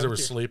there because they were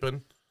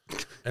sleeping.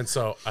 And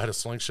so I had a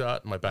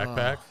slingshot in my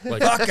backpack.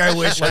 Like, fuck, I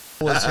wish I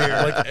was here.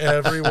 Like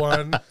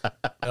everyone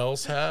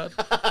else had.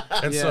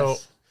 And Yes. so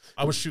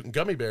I was shooting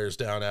gummy bears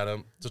down at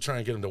him to try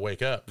and get him to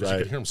wake up because you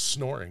could hear him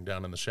snoring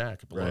down in the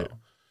shack below. Right.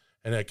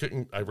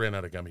 And I ran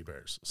out of gummy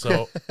bears.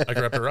 So I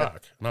grabbed a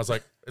rock and I was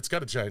like, it's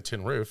got a giant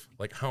tin roof.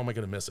 Like, how am I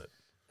going to miss it?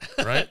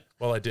 Right?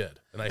 Well, I did.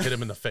 And I hit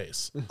him in the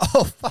face.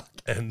 Oh, fuck.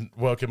 And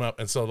woke him up.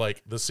 And so,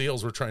 like, the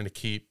SEALs were trying to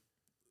keep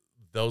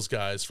those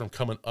guys from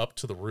coming up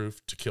to the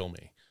roof to kill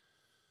me.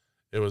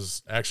 It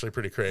was actually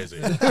pretty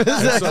crazy.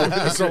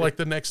 so, like,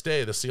 the next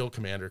day, the SEAL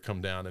commander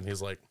come down and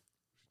he's like,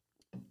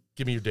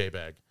 give me your day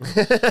bag.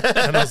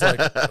 And I was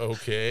like,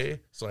 okay.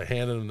 So I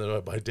handed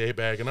him my day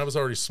bag, and I was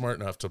already smart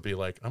enough to be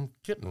like, I'm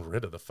getting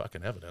rid of the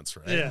fucking evidence,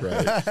 right? Yeah.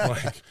 Right.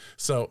 Like,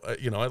 so,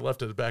 I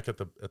left it back at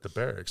the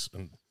barracks.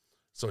 And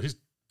so he's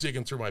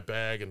digging through my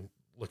bag and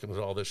looking at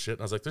all this shit.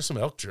 And I was like, there's some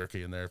elk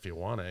jerky in there if you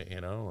want it,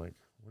 like,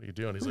 what are you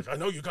doing? He's like, I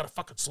know you got a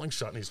fucking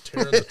slingshot. And he's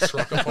tearing the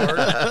truck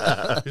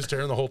apart. He's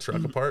tearing the whole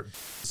truck apart,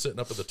 sitting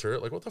up at the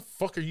turret. Like, what the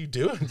fuck are you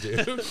doing,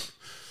 dude?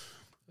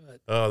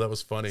 Oh, that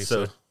was funny.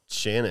 So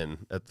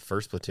Shannon at the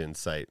 1st Platoon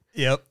site,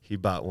 Yep. he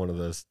bought one of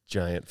those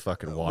giant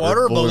fucking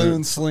Water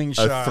balloon a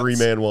slingshots.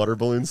 3-man water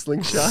balloon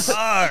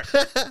slingshot.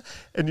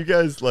 And you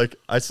guys, like,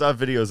 I saw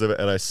videos of it,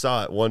 and I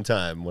saw it one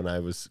time when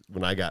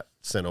I got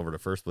sent over to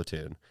 1st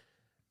Platoon.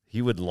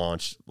 He would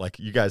launch, like,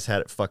 you guys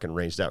had it fucking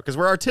ranged out because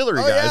we're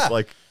artillery guys. Yeah.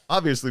 Like,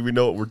 obviously we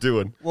know what we're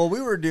doing. Well,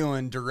 we were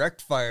doing direct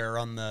fire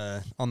on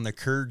the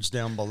Kurds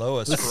down below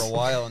us for a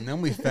while, and then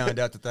we found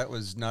out that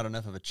was not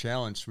enough of a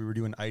challenge. So we were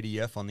doing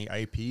IDF on the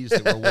IPs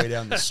that were way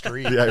down the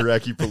street. The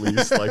Iraqi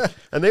police, like,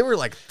 and they were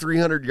like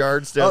 300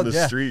 yards down the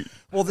street.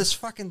 Well, this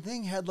fucking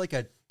thing had like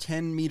a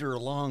 10-meter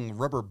long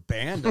rubber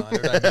band on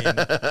it.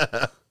 I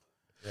mean,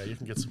 Yeah, you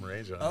can get some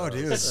range on it. oh,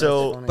 dude.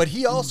 So, But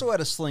he also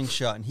had a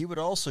slingshot, and he would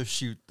also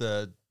shoot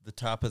the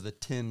top of the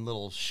tin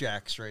little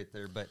shacks right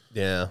there. But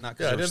yeah, not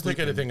 'cause Yeah, I we're didn't think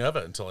sleeping. anything of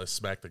it until I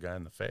smacked the guy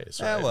in the face.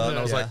 Right? Yeah, well, and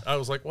then yeah. I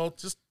was like, well,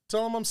 just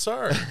tell him I'm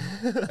sorry.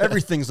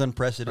 Everything's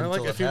unprecedented. Like,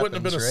 until if he it wouldn't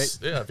have been happens,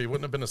 right? if he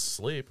wouldn't have been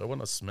asleep, I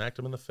wouldn't have smacked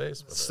him in the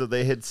face with So it.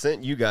 they had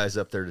sent you guys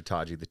up there to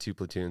Taji, the 2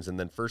 platoons, and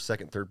then 1st,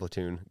 2nd, 3rd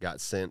platoon got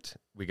sent.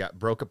 We got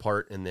broke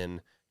apart and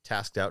then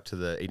tasked out to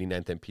the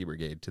 89th MP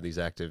Brigade, to these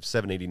active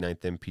 789th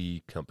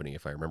MP company,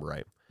 if I remember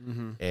right,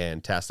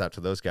 and tasked out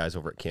to those guys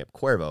over at Camp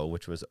Cuervo,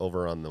 which was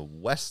over on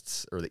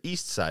the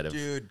east side of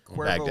Dude,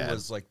 Cuervo Baghdad.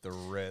 was like the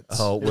Ritz.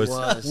 Oh, It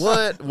was.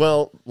 what?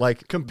 Well,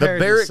 like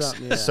Compared the to barracks.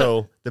 something, yeah.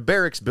 So the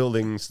barracks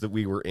buildings that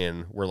we were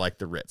in were like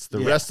the Ritz. The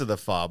rest of the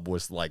fob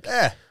was like,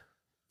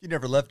 You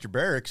never left your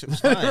barracks. It was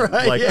fine.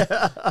 Right, like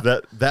yeah.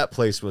 that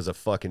place was a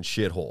fucking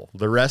shithole.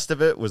 The rest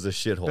of it was a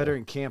shithole. Better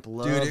in Camp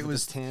Love. Dude, it with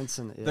was the tents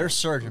and Their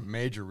sergeant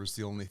major was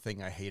the only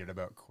thing I hated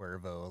about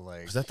Cuervo.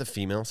 Like, Was that the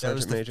female that sergeant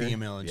was the major?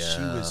 female, and she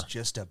was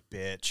just a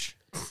bitch.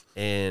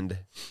 And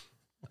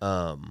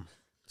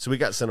so we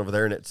got sent over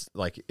there, and it's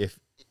like, if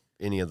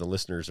any of the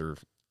listeners are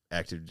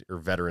active or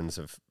veterans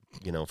of,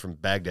 from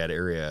Baghdad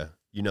area,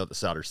 the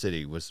Sadr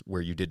City was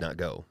where you did not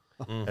go.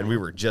 And we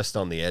were just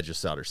on the edge of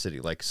Sadr City.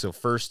 Like, so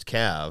 1st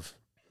Cav,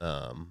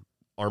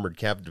 Armored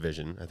Cav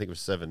Division, I think it was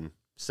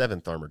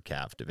 7th Armored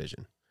Cav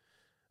Division.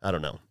 I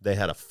don't know. They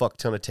had a fuck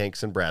ton of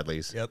tanks and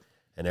Bradleys. Yep.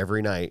 And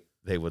every night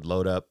they would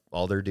load up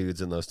all their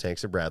dudes in those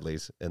tanks and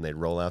Bradleys, and they'd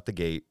roll out the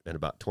gate. And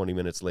about 20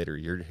 minutes later,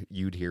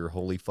 you'd hear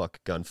holy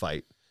fuck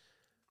gunfight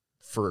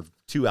for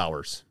 2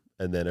 hours,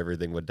 and then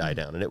everything would die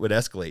down, and it would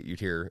escalate. You'd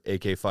hear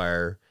AK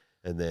fire,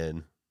 and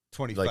then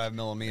 25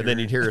 millimeter. and then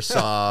you'd hear a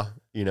saw,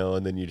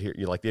 and then you'd hear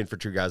like the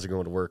infantry guys are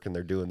going to work and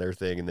they're doing their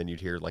thing, and then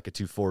you'd hear like a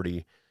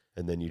 240,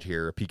 and then you'd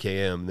hear a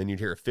PKM, and then you'd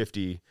hear a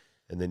 50,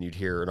 and then you'd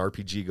hear an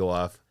RPG go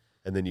off,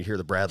 and then you'd hear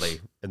the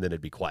Bradley, and then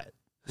it'd be quiet.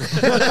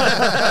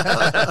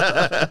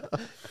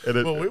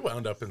 Well, we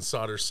wound up in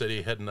Sadr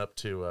City heading up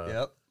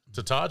to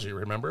Taji,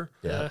 remember?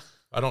 Yeah.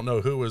 I don't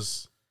know who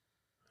was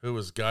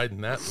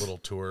guiding that little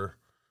tour,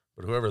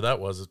 but whoever that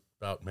was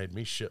about made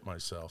me shit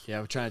myself.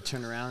 Yeah, we're trying to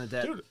turn around at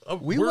that. Dude,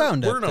 we're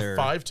in a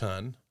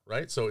 5-ton,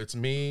 right? So it's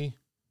me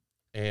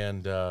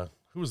and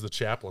who was the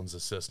chaplain's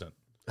assistant?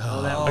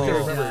 Oh, that I can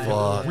remember.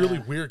 fuck. Really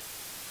weird.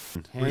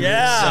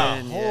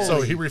 Yeah.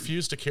 So he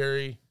refused to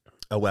carry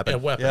A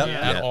weapon.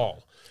 at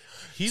all.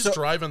 He's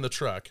driving the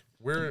truck.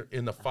 We're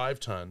in the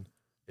 5-ton.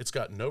 It's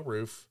got no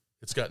roof.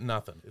 It's got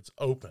nothing. It's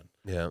open.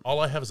 Yeah. All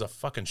I have is a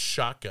fucking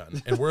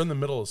shotgun, and we're in the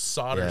middle of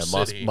Sadr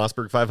City.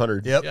 Mossberg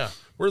 500. Yep. Yeah,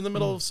 we're in the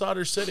middle of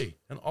Sadr City,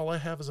 and all I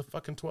have is a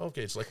fucking 12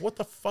 gauge. Like, what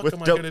the fuck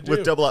am I gonna do?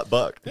 With double up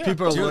buck. Yeah,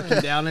 People are looking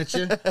down at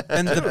you.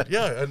 And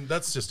yeah, and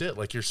that's just it.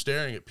 Like, you're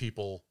staring at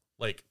people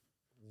like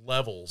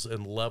levels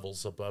and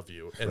levels above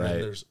you, and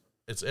then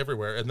it's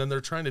everywhere. And then they're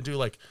trying to do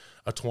like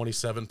a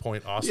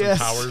 27-point Austin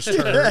Powers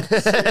turn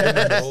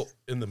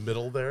in the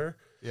middle there.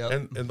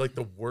 Yep. And like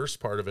the worst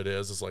part of it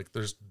is like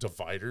there's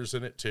dividers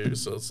in it too.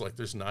 So it's like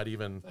there's not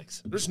even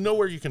there's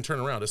nowhere you can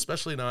turn around,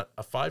 especially not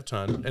a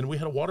 5-ton. And we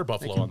had a water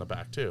buffalo on the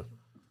back too.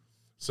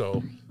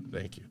 So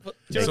thank you.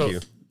 Thank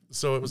you.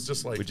 So it was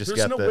just like We just there's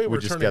got no the way we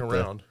we're just turning got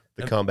around. the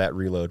The combat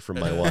reload from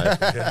my wife.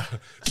 Yeah.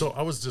 So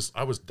I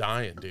was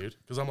dying, dude,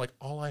 because I'm like,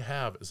 all I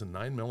have is a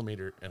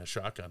 9mm and a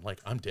shotgun. Like,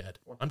 I'm dead.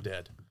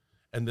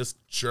 And this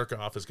jerk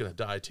off is gonna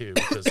die too,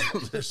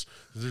 because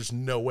there's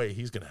no way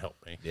he's gonna help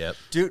me. Yep,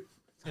 dude.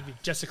 It's gonna be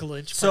Jessica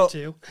Lynch So part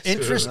 2.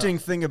 interesting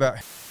thing about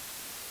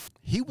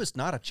he was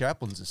not a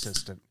chaplain's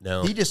assistant.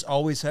 No, he just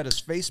always had his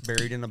face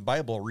buried in a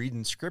Bible,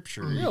 reading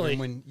scripture.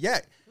 Really?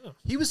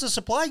 He was a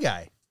supply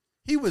guy.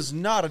 He was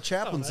not a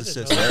chaplain's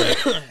assistant.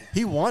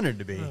 He wanted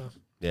to be.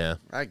 Yeah,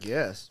 I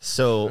guess.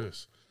 So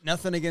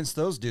nothing against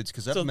those dudes,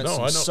 because I've met No,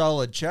 some I know.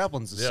 solid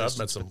chaplain's Yeah, I've assistants.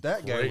 met some But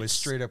that guy great- was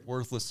straight up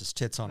worthless as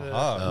tits on a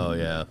hog. oh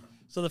yeah,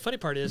 So the funny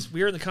part is,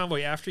 we were in the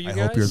convoy after you I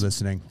guys. hope you're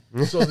listening.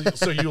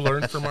 So you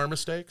learned from our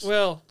mistakes?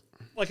 Well,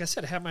 like I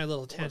said, I have my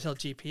little handheld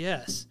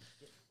GPS,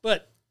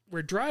 but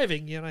we're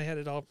driving. You know, I had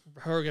it all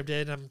programmed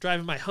in. I'm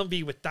driving my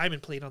Humvee with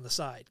diamond plate on the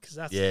side because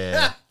that's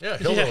yeah. Yeah,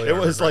 It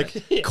was like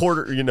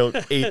quarter,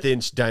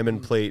 1/8-inch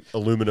diamond plate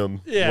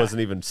aluminum. Yeah. It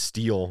wasn't even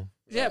steel.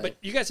 Yeah, but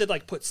you guys had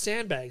like put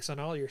sandbags on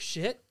all your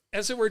shit.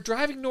 And so we're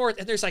driving north,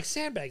 and there's like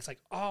sandbags like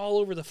all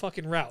over the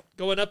fucking route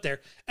going up there.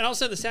 And all of a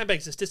sudden, the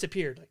sandbags just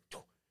disappeared.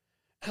 Like,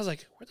 I was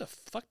like, where the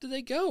fuck did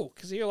they go?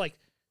 Because you're like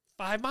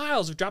 5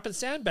 miles of dropping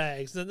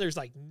sandbags, and then there's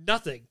like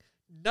nothing.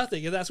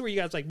 And that's where you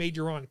guys like made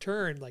your wrong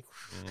turn. Like,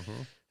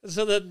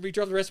 so then we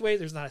drove the rest of the way.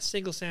 There's not a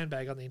single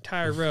sandbag on the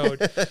entire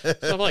road.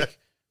 So I'm like,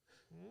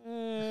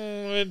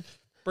 and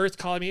Bert's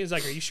calling me. He's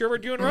like, "Are you sure we're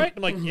doing right?"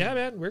 I'm like, "Yeah,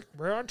 man,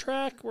 we're on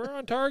track. We're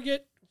on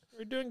target.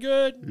 We're doing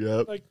good."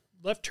 Yep. Like,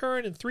 left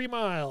turn in 3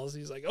 miles.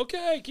 He's like,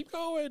 "Okay, keep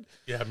going."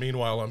 Yeah,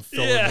 meanwhile, I'm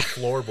filling Yeah. the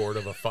floorboard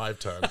of a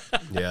 5-ton.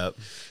 Yep.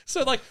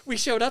 So like, we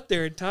showed up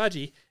there in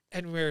Taji,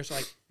 and we're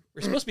like,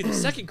 we're supposed to be the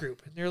second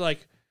group, and they're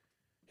like,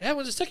 "Yeah,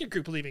 when's the second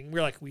group leaving?"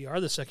 We're like, "We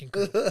are the second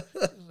group." I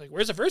was like,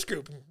 "Where's the first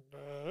group?"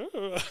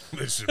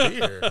 They should be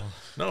here.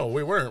 No,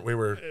 we weren't. We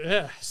were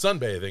Yeah.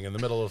 sunbathing in the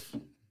middle of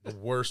the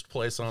worst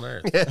place on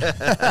earth.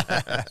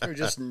 We were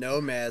just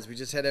nomads. We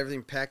just had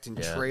everything packed in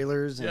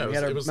trailers. And Yeah, we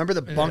it had was- remember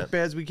the bunk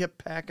beds we kept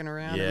packing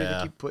around and we had Yeah.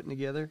 to keep putting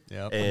together?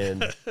 Yeah.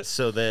 And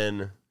so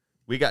then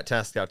we got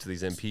tasked out to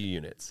these MP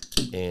units,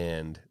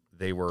 and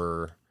they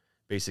were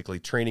basically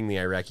training the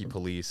Iraqi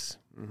police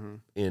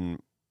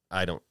in,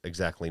 I don't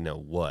exactly know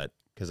what,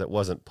 because it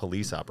wasn't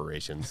police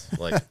operations,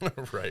 like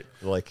Right.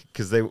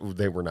 because they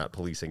were not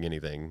policing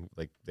anything.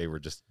 Like, they were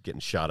just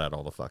getting shot at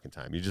all the fucking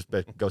time. You just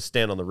go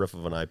stand on the roof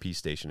of an IP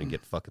station and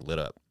get fucking lit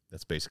up.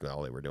 That's basically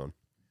all they were doing.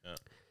 Yeah.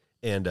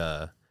 And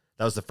that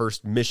was the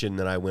first mission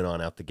that I went on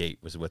out the gate,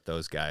 was with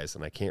those guys,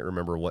 and I can't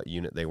remember what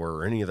unit they were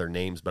or any of their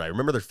names, but I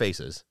remember their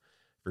faces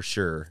for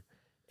sure.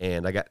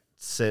 And I got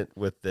sent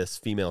with this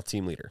female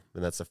team leader,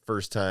 and that's the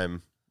first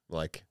time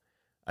like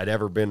I'd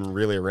ever been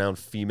really around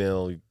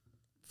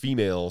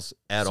females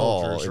at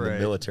all Soldiers, in the right.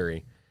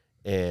 military.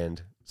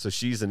 And so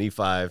she's an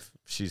E5.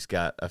 She's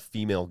got a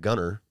female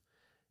gunner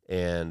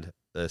and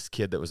this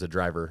kid that was a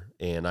driver.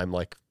 And I'm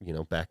like,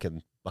 back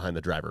behind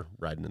the driver,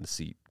 riding in the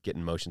seat,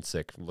 getting motion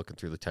sick, looking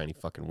through the tiny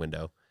fucking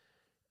window.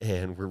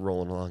 And we're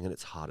rolling along, and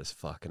it's hot as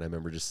fuck. And I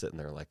remember just sitting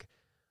there like,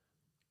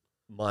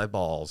 my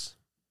balls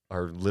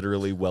are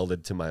literally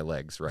welded to my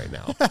legs right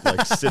now,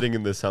 like sitting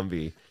in this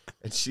Humvee.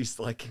 And she's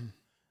like,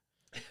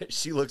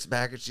 she looks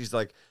back and she's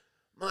like,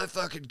 "My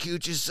fucking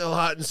cooch is so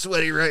hot and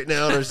sweaty right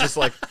now." And I was just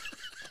like,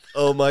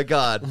 oh my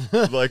God.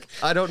 Like,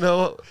 I don't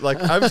know.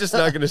 Like, I'm just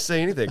not going to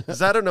say anything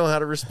because I don't know how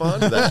to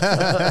respond to that.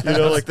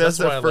 That's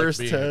why the I first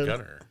like being a time.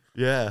 gunner.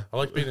 Yeah. I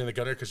like being in the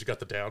gunner because you got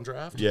the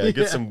downdraft. Yeah.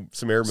 Get some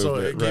air So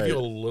movement. it gave right. you a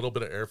little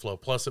bit of airflow.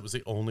 Plus, it was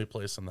the only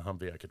place on the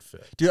Humvee I could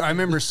fit. Dude, I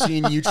remember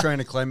seeing you trying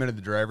to climb into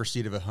the driver's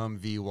seat of a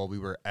Humvee while we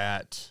were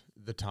at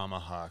the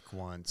Tomahawk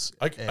once.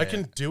 I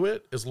can do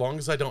it as long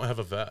as I don't have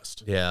a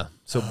vest. Yeah.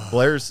 So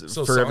Blair's,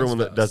 So for everyone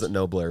that Song's doesn't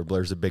know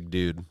Blair's a big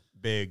dude.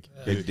 Big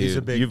Big He's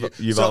a dude. big dude.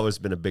 You've So, always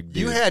been a big dude.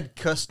 You had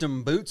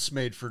custom boots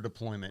made for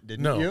deployment,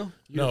 didn't you?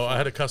 No, I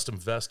had a custom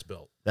vest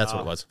built. That's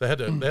what it was. They had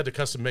to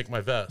custom make my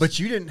vest. But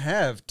you didn't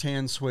have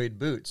tan suede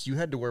boots. You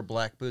had to wear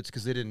black boots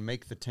because they didn't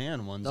make the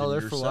tan ones. No, in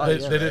they're your for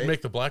size, life. they Yeah, didn't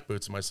make the black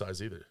boots in my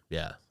size either.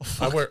 Yeah.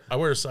 I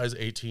wear a size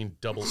 18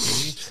 double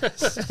E,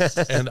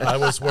 and I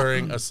was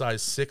wearing a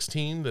size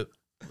 16 that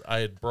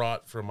I had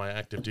brought from my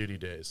active duty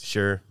days.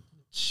 Sure.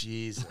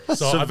 Jesus. So,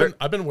 So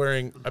I've been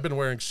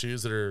wearing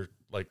shoes that are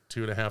like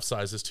 2.5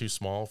 sizes too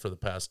small for the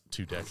past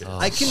 2 decades.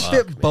 I can fuck,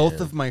 fit both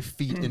man. of my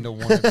feet into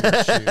one of your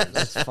shoes.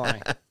 That's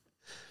funny.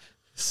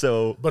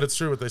 So But it's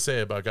true what they say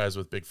about guys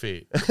with big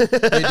feet.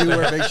 They do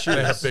wear big They shoes.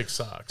 have big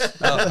socks.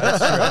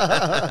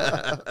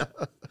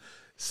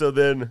 So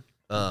then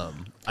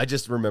I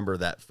just remember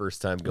that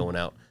first time going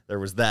out. There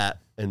was that,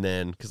 and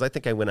then because I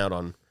think I went out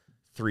on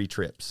 3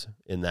 trips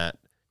in that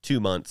 2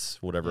 months,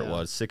 whatever it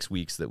was, 6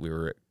 weeks that we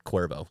were at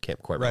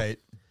Camp Cuervo. Right.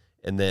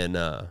 And then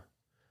I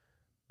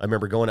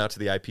remember going out to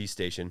the IP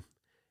station,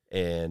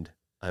 and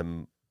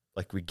I'm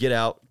like, we get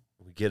up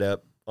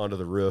onto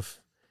the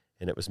roof,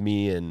 and it was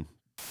me and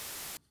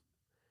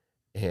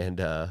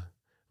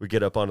we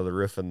get up onto the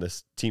roof, and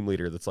this team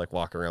leader that's like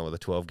walking around with a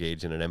 12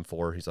 gauge and an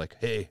M4, he's like,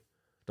 "Hey,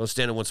 don't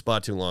stand in one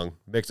spot too long.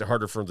 Makes it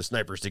harder for the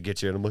snipers to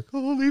get you. And I'm like,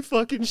 holy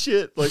fucking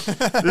shit. Like,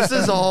 this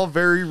is all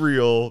very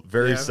real,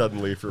 very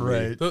suddenly for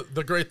me.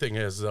 The great thing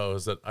is, though,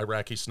 is that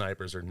Iraqi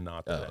snipers are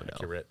not that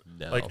accurate.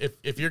 No. Like,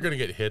 if you're going to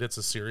get hit, it's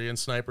a Syrian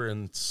sniper,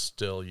 and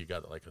still you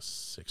got like a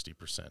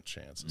 60%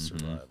 chance of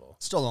survival.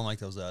 Still don't like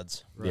those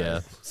odds. Right. Yeah.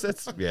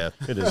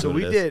 It is. So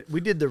we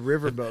did the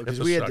riverboat because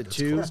we had the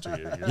two.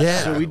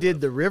 So we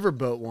did the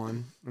riverboat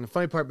one. And the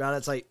funny part about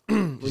it's like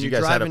when you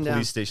guys had a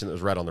police station that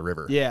was right on the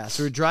river. Yeah.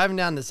 So we're driving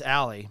down this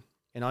alley,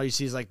 and all you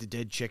see is like the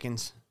dead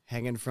chickens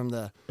hanging from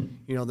the,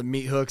 the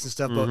meat hooks and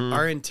stuff. But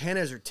our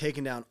antennas are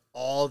taking down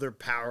all their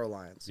power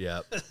lines.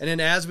 Yep. And then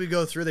as we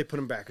go through, they put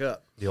them back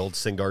up. The old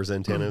Singar's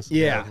antennas.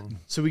 Yeah.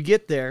 So we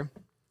get there,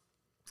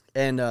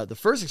 and the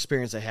first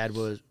experience I had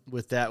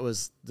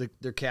was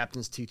their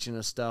captain's teaching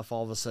us stuff.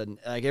 All of a sudden,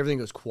 like everything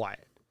goes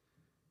quiet,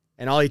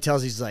 and all he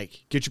tells he's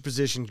like, "Get your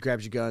position,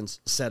 grabs your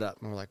guns, set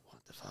up." And we're like,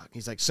 "What the fuck?"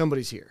 He's like,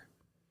 "Somebody's here."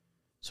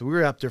 So we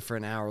were up there for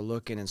an hour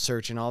looking and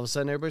searching. All of a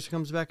sudden, everybody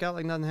comes back out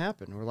like nothing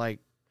happened. We're like,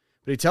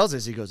 but he tells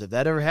us, he goes, "If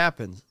that ever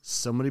happens,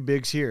 somebody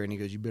big's here," and he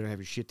goes, "You better have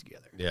your shit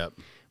together." Yep.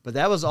 But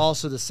that was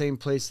also the same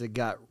place that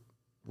got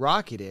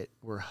rocketed,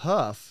 where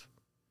Huff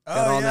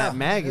got on that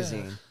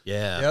magazine.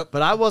 Yeah. Yep.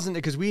 But I wasn't,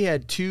 because we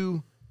had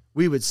two.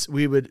 We would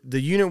the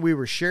unit we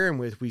were sharing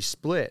with, we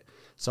split.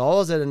 So I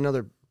was at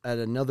another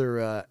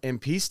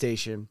MP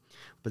station,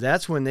 but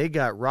that's when they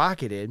got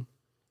rocketed,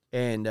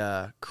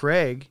 and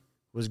Craig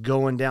was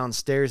going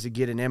downstairs to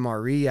get an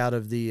MRE out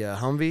of the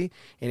Humvee,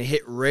 and it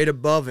hit right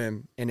above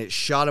him, and it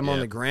shot him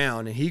on the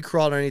ground, and he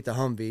crawled underneath the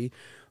Humvee,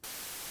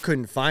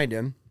 couldn't find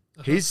him.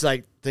 He's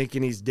like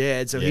thinking he's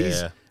dead, so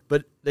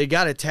but they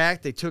got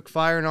attacked, they took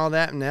fire and all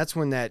that, and that's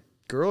when that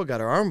girl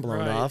got her arm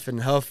blown off,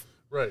 and Huff.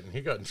 Right, and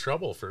he got in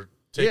trouble for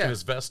taking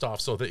his vest off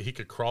so that he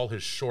could crawl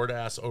his short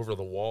ass over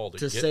the wall to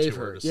get save to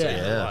her. To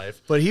save her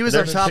life. But he was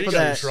on top of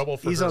that.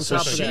 He's on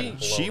top of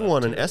that. She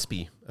won an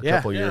ESPY a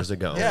couple years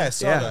ago. Yeah, I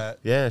saw that.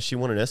 Yeah, she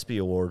won an ESPY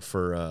award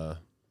for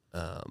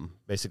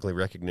basically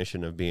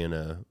recognition of being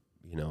a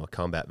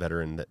combat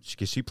veteran. That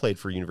because she played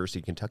for University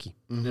of Kentucky.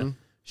 Mm-hmm.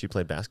 She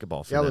played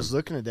basketball for them. I was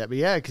looking at that. But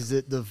because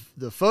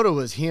the photo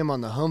was him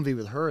on the Humvee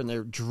with her, and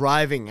they're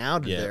driving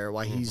out of there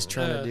while he's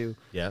trying to do.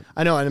 Yeah.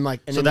 I know. And I'm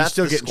like, and so then that's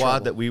still the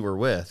squad that we were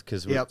with,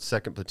 because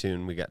second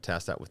platoon, we got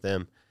tasked out with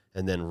them.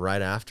 And then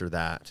right after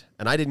that,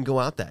 and I didn't go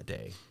out that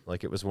day.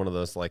 Like, it was one of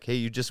those, like, hey,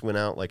 you just went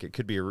out. Like, it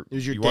could be it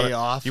was your day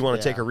off. Do you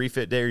want to take a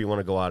refit day, or you want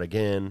to go out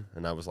again?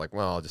 And I was like,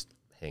 well, I'll just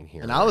hang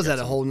here. And I was at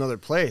a whole nother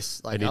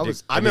place. Like,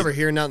 I remember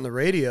hearing that on the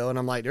radio, and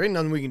I'm like, there ain't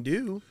nothing we can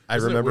do. I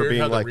remember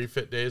being like, the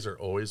refit days are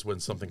always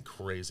when something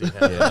crazy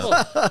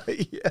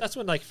happens. That's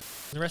when like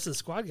the rest of the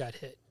squad got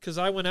hit, because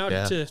I went out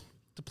to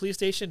the police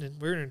station,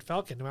 and we were in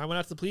Falcon, and I went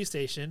out to the police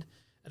station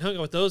and hung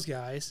out with those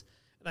guys,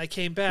 and I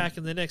came back,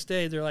 and the next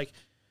day they're like,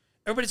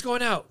 everybody's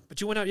going out,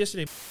 but you went out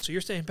yesterday, so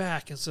you're staying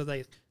back. And so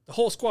the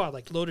whole squad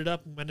like loaded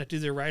up and went to do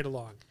their ride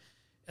along,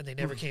 and they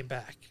never came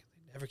back.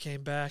 They never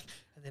came back,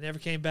 and they never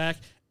came back.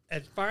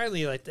 And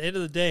finally, like, at the end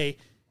of the day,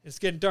 it's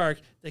getting dark.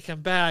 They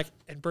come back,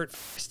 and Bert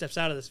steps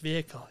out of this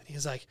vehicle, and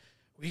he's like,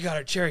 "We got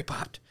our cherry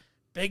popped,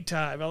 big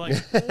time." I'm like,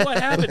 "What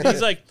happened?"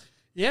 He's like,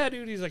 "Yeah,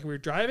 dude." He's like, "We were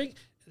driving,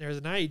 and there was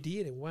an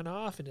IED, and it went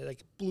off, and it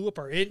like blew up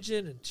our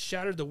engine and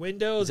shattered the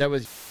windows." That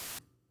was.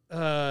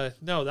 No,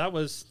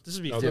 this was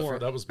before.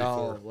 That was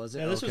before. Oh, was it?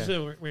 Yeah, this was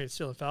when we were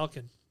still in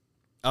Falcon.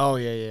 Oh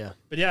yeah.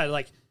 But yeah,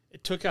 like,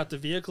 it took out the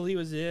vehicle he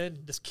was in,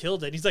 just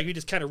killed it. And he's like, we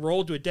just kind of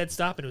rolled to a dead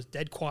stop, and it was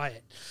dead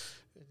quiet.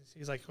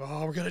 He's like,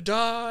 "Oh, we're gonna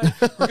die.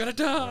 We're gonna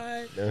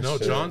die." No,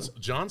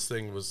 John's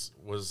thing was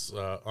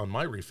on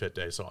my refit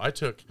day. So I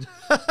took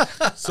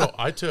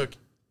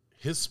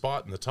his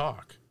spot in the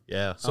talk.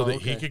 Yeah. So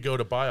that he could go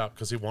to buy up,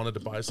 because he wanted to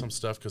buy some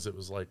stuff, because it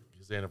was like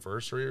his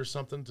anniversary or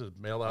something, to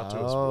mail out to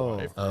his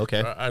wife. Oh,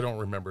 okay. I don't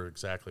remember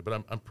exactly,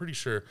 but I'm pretty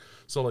sure.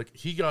 So like,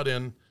 he got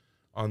in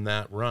on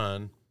that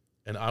run,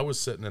 and I was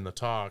sitting in the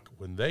talk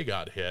when they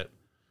got hit.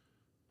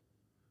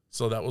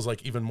 So that was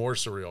like even more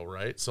surreal,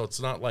 right? So it's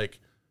not like,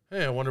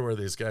 hey, I wonder where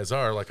these guys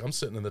are. Like, I'm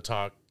sitting in the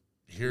talk,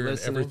 hearing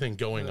everything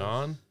going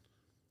on,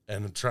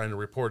 and trying to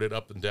report it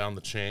up and down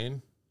the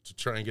chain to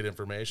try and get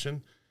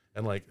information.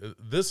 And like,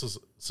 this is,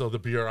 so the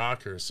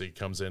bureaucracy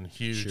comes in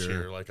huge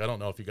here. Like, I don't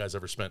know if you guys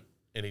ever spent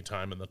any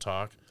time in the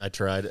talk. I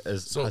tried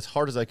as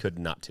hard as I could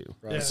not to.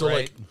 Right. Yeah.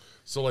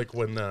 So like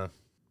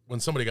when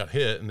somebody got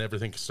hit and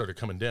everything started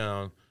coming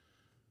down,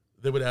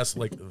 they would ask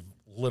like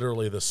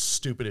literally the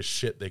stupidest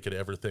shit they could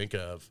ever think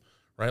of,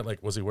 right?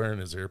 Like, was he wearing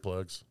his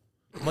earplugs?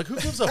 I'm like, who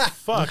gives a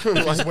fuck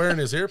if he's wearing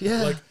his earplugs?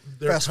 Yeah. Like,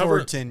 they're Fast covered.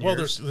 forward 10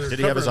 years. Did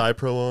he have his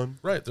iPro on?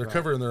 Right, they're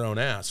covering their own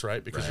ass,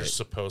 right? Because you're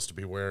supposed to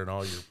be wearing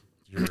all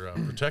your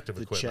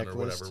protective equipment or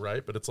whatever,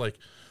 right? But it's like,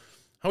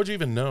 how would you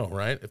even know,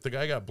 right? If the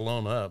guy got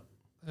blown up,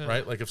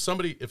 right? Like, if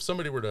somebody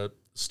were to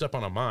step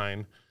on a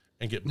mine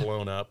and get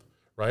blown up,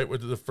 right?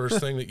 Would the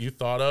first thing that you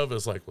thought of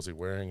is like, was he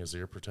wearing his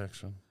ear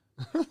protection?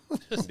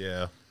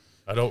 Yeah.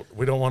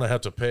 We don't want to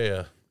have to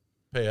pay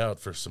out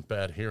for some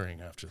bad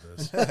hearing after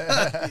this.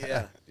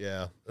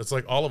 Yeah. It's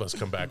like all of us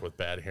come back with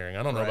bad hearing.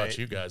 I don't know about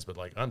you guys, but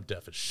like, I'm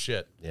deaf as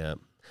shit. Yeah.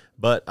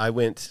 But I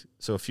went,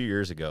 so a few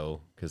years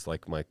ago, because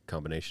like my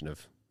combination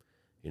of,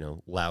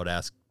 loud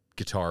ass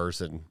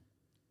guitars and,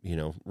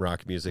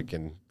 rock music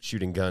and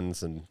shooting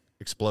guns and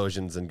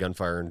explosions and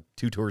gunfire and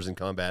 2 tours in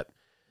combat,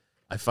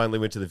 I finally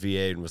went to the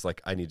VA and was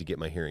like, I need to get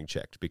my hearing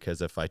checked,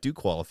 because if I do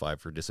qualify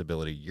for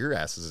disability, your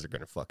asses are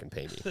going to fucking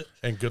pay me.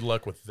 And good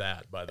luck with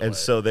that, by the way. And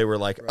so they were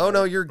like, oh,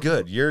 no, you're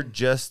good. You're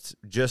just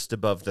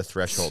above the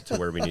threshold to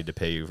where we need to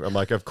pay you. I'm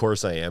like, of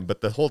course I am.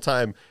 But the whole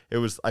time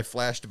I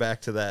flashed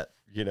back to that,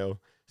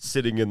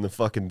 sitting in the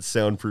fucking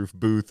soundproof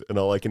booth, and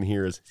all I can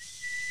hear is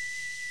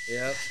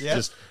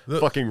just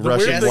fucking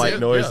Russian white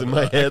noise in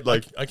my head.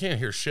 Like I can't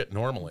hear shit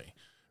normally.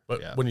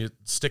 But when you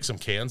stick some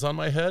cans on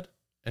my head,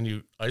 and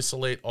you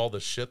isolate all the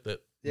shit that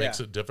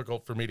makes it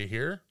difficult for me to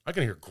hear, I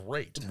can hear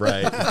great.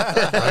 Right.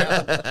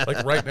 Right?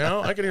 Like right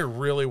now, I can hear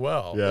really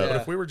well. Yeah. But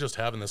if we were just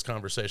having this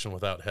conversation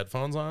without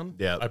headphones on,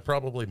 I'd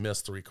probably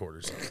miss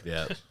 3/4 of it.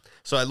 Yeah.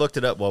 So I looked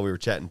it up while we were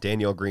chatting.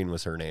 Danielle Green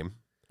was her name.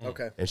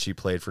 Okay. And she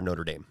played for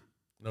Notre Dame.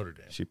 Notre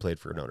Dame. She played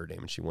for Notre Dame,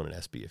 and she won an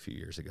SB a few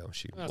years ago.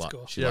 That's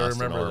cool. She I lost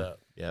remember an arm. that.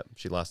 Yeah,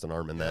 she lost an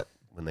arm in that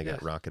when they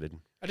got rocketed.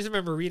 I just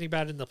remember reading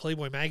about it in the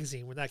Playboy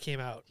magazine when that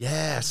came out.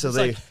 Yeah, so It's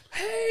they... like,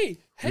 hey,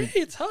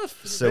 it's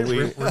tough. So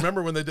we...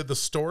 Remember when they did the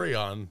story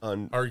on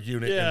our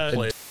unit and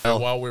played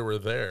while we were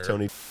there?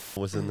 Tony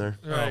was in there.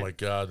 Right. Oh, my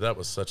God. That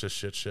was such a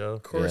shit show.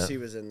 Of course he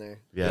was in there.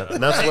 Yeah,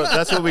 and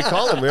that's what we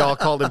call him. We all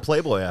called him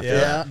Playboy after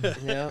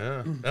that.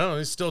 Yeah. No,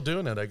 he's still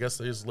doing it. I guess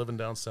he's living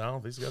down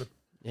south. He's got a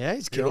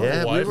he's killing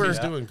Yeah, it. wife. we were He's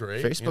doing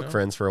great. Facebook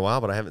friends for a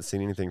while, but I haven't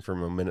seen anything from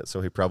him in a minute,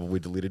 so he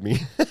probably deleted me.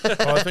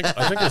 I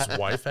think his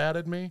wife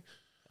added me.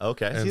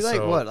 Okay. Is he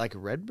like what? Like a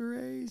Red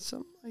Beret?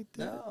 Something like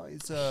that? No,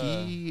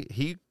 he's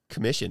He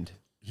commissioned.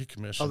 He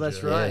commissioned. Oh,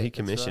 that's yeah. right. Yeah, he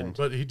commissioned.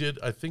 But he did.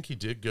 I think he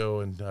did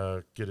go and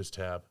get his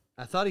tab.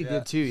 I thought he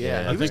did too. Yeah,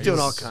 Yeah, he I was think doing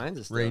he's all kinds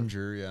of stuff.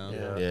 Ranger.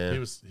 Yeah. Yeah.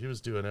 He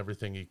was doing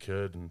everything he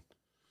could, and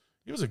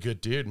he was a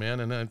good dude, man.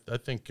 And I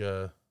think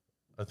a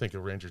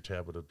Ranger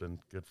tab would have been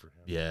good for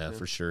him. Yeah,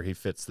 for sure. He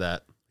fits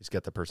that. He's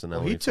got the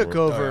personality. Well, he took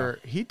for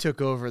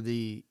it. over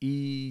the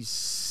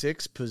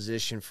E6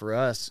 position for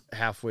us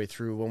halfway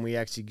through when we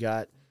actually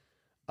got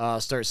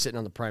started sitting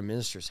on the Prime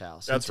Minister's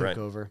house. That's he took right.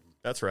 over.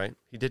 That's right.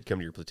 He did come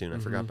to your platoon. I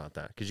forgot about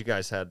that, because you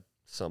guys had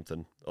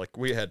something like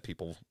we had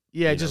people.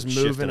 Just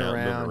moving shifting out,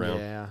 around. moving around.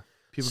 Yeah,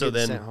 people So getting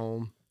then- sent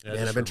home. Yeah,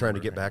 Man, I've been trying to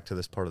get back to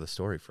this part of the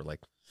story for like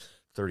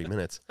 30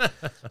 minutes.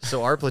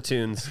 So our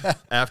platoons,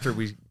 after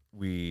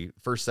we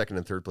first, second,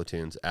 and third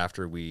platoons,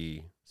 after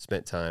we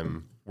spent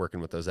time working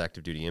with those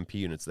active duty MP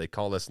units, they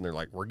called us and they're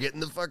like, we're getting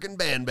the fucking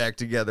band back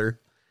together.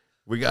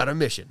 We got a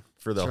mission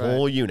for the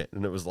whole unit.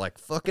 And it was like,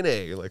 fucking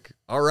A, like,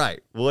 all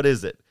right, what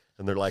is it?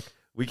 And they're like,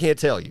 we can't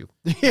tell you.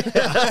 But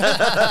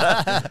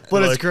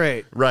it's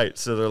great. Right.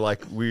 So they're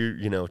like,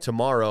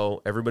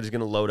 tomorrow everybody's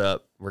going to load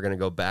up. We're going to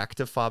go back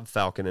to Fob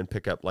Falcon and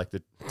pick up like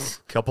the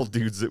couple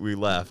dudes that we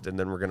left. And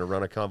then we're going to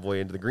run a convoy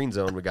into the green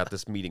zone. We got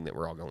this meeting that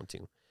we're all going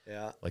to.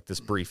 Yeah. Like this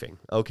briefing.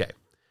 Okay.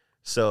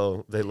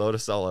 So they load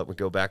us all up. We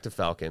go back to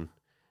Falcon.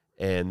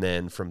 And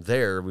then from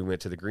there, we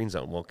went to the green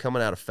zone. Well,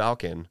 coming out of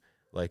Falcon,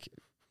 like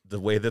the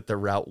way that the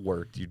route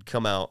worked, you'd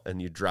come out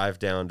and you'd drive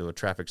down to a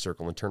traffic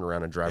circle and turn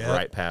around and drive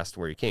right past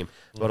where you came.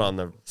 But on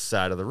the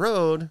side of the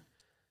road,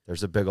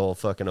 there's a big old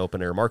fucking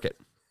open air market.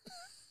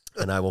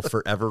 And I will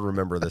forever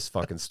remember this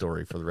fucking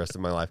story for the rest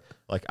of my life.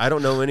 Like, I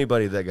don't know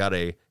anybody that got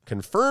a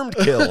confirmed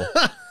kill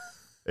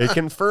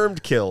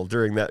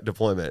during that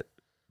deployment.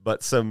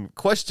 But some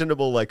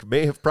questionable, like,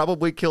 may have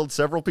probably killed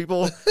several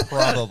people.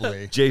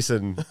 Probably.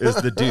 Jason is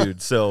the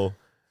dude. So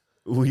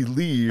we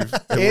leave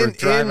and we're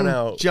driving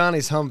out.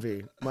 Johnny's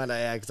Humvee, might I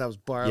add, because I was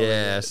borrowing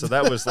it. So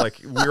that was like,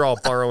 we were all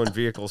borrowing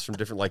vehicles from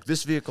different, like,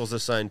 this vehicle's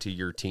assigned to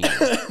your team.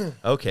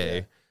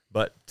 Okay.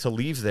 But to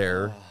leave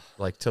there,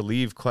 like, to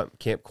leave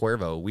Camp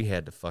Cuervo, we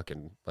had to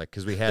fucking, like,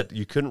 because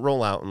you couldn't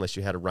roll out unless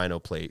you had a rhino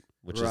plate,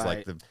 which is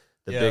like the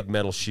big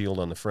metal shield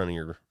on the front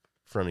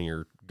of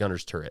your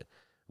gunner's turret.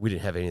 We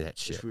didn't have any of that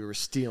shit. Which we were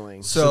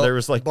stealing. So there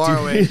was like,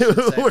 borrowing.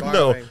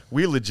 No,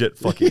 we legit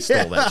fucking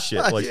stole that shit.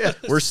 Like,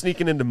 we're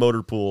sneaking into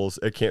motor pools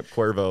at Camp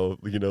Cuervo,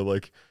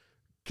 like,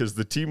 because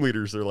the team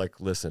leaders are like,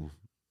 listen,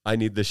 I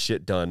need this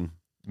shit done.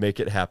 Make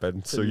it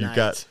happen. So you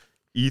got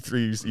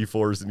E3s,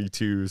 E4s, and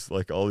E2s,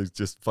 like all these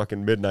just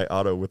fucking midnight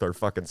auto with our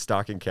fucking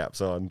stocking caps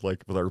on,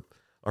 like with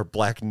our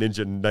black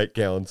ninja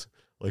nightgowns,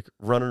 like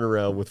running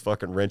around with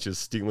fucking wrenches,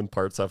 stealing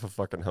parts off of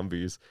fucking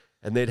Humvees.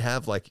 And they'd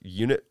have like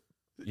unit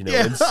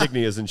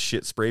insignias and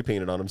shit spray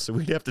painted on them. So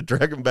we'd have to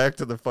drag them back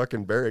to the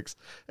fucking barracks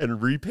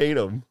and repaint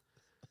them.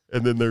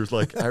 And then there's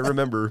like, I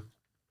remember,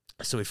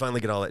 so we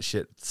finally get all that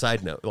shit.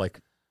 Side note,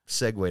 like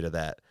segue to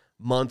that.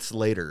 Months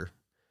later,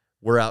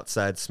 we're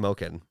outside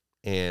smoking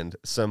and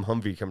some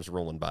Humvee comes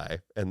rolling by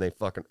and they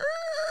fucking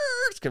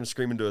come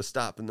screaming to a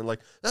stop. And they're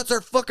like, that's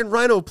our fucking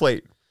rhino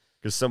plate.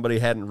 Because somebody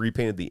hadn't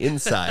repainted the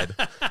inside.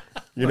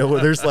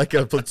 Where there's like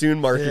a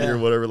platoon marking or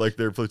whatever, like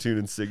their platoon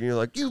insignia.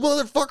 Like, you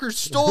motherfuckers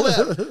stole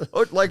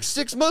that like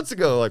 6 months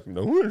ago. Like,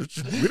 no, we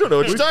don't know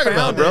what you're talking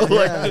about, bro.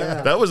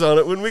 That was on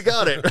it when we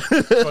got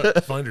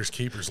it. Finders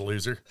keepers,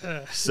 loser.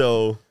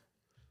 So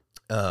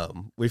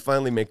we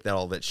finally make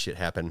all that shit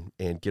happen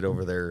and get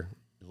over there,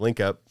 link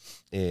up,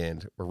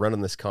 and we're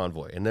running this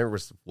convoy. And there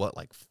was,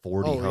 like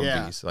 40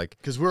 Humvees. Like,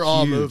 because we're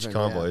all huge moving.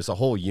 convoy. It's a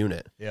whole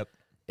unit. Yep.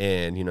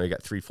 And, you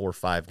got 3, 4,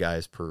 5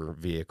 guys per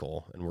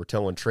vehicle. And we're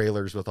towing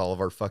trailers with all of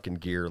our fucking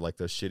gear, like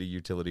those shitty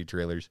utility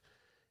trailers.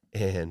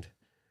 And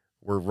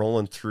we're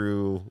rolling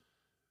through,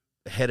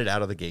 headed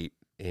out of the gate.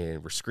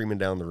 And we're screaming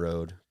down the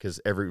road because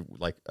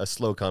a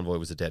slow convoy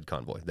was a dead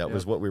convoy. That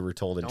was what we were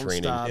told in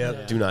training.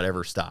 Stop. Do not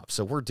ever stop.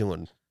 So we're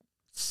doing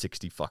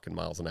 60 fucking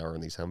miles an hour in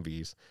these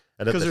Humvees.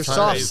 Because they're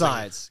soft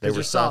sides. They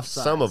were soft.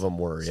 Some of them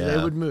were, so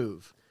they would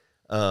move.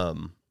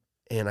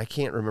 And I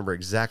can't remember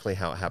exactly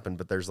how it happened,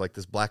 but there's like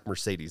this black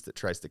Mercedes that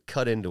tries to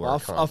cut into our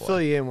convoy. I'll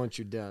fill you in once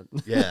you're done.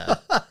 Yeah.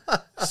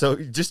 So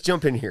just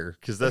jump in here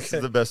because that's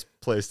the best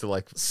place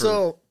to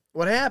So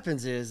what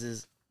happens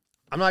is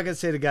I'm not going to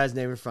say the guy's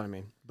name in front of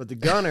me, but the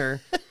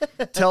gunner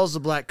tells the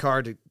black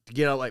car to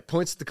get out,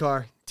 points at the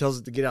car, tells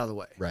it to get out of the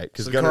way. Right.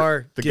 Because the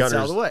car gets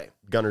out of the way.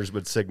 Gunners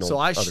would signal so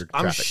other traffic.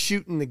 I'm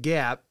shooting the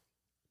gap.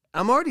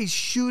 I'm already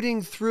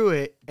shooting through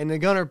it, and the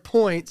gunner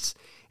points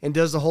and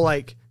does the whole,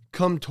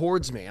 come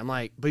towards me. I'm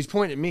like, but he's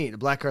pointing at me. The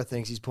black car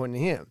thinks he's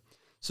pointing at him.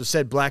 So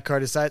said black car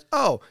decides,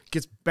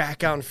 gets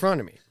back out in front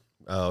of me.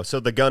 Oh, so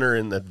the gunner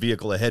in the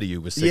vehicle ahead of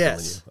you was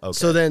signaling you. Okay.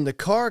 So then the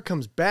car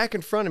comes back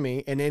in front of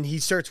me, and then he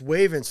starts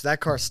waving, so that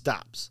car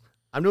stops.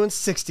 I'm doing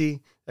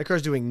 60. That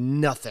car's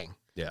doing nothing.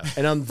 Yeah.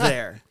 And I'm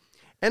there.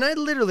 And I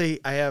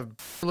have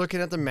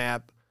looking at the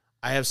map.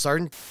 I have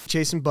Sergeant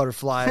chasing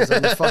butterflies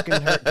on the fucking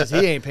because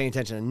he ain't paying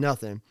attention to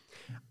nothing.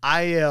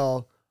 I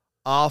yell,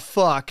 "Oh,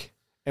 fuck."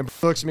 And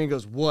looks at me and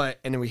goes, "What?"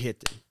 And then we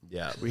hit it.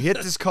 Yeah. We hit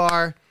this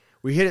car.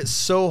 We hit it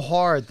so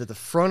hard that the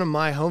front of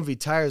my Humvee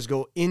tires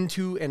go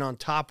into and on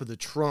top of the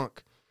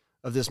trunk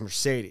of this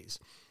Mercedes.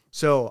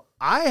 So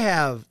I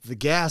have the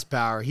gas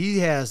power. He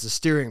has the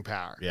steering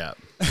power. Yeah.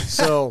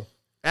 So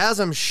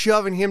as I'm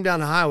shoving him down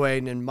the highway,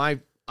 and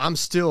then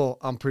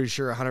I'm pretty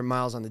sure 100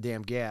 miles on the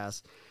damn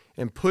gas,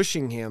 and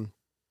pushing him,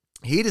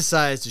 he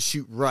decides to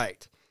shoot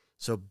right.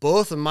 So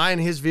both of mine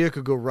and his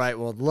vehicle go right.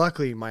 Well,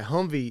 luckily, my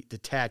Humvee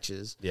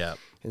detaches. Yeah.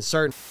 And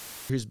Sergeant,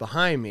 who's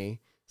behind me,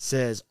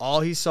 says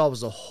all he saw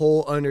was a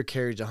whole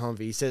undercarriage of Humvee.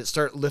 He said it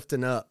started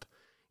lifting up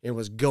and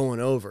was going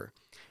over.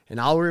 And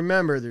I'll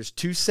remember there's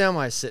 2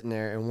 semis sitting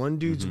there, and one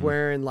dude's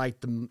wearing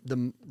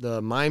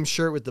the mime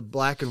shirt with the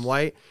black and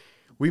white.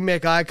 We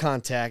make eye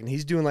contact, and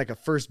he's doing a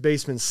first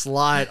baseman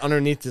slide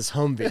underneath this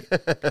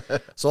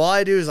Humvee. So all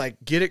I do is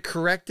get it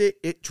corrected.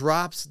 It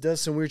drops,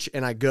 does some weird shit,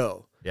 and I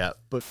go. Yeah.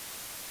 But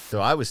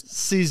so I was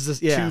sees this.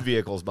 2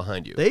 vehicles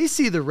behind you. They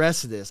see the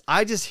rest of this.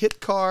 I just hit the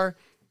car,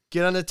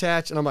 get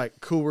unattached, and I'm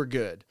like, cool, we're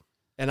good.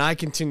 And I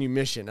continue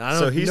mission. I don't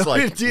so he's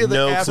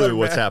no clue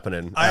what's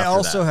happening. I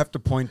also have to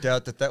point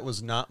out that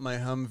was not my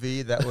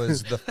Humvee. That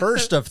was the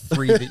first of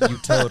 3 that you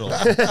totaled.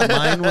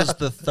 Mine was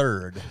the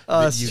third.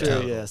 That's true.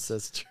 Totaled. Yes,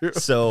 that's true.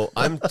 So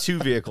I'm 2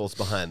 vehicles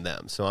behind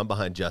them. So I'm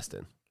behind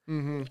Justin.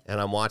 And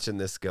I'm watching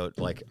this go.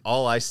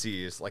 All I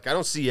see is I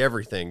don't see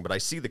everything, but I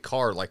see the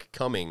car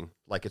coming,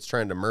 it's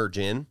trying to merge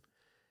in.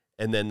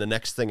 And then the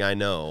next thing I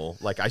know,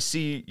 I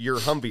see your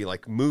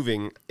Humvee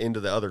moving into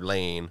the other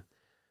lane.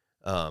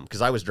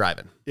 Because I was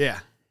driving. Yeah.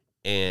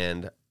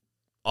 And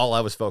all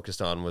I was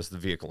focused on was the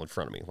vehicle in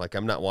front of me.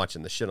 I'm not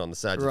watching the shit on the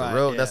sides of the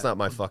road. Yeah. That's not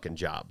my fucking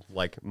job.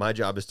 My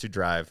job is to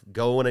drive,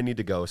 go when I need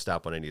to go,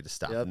 stop when I need to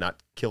stop,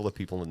 not kill the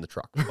people in the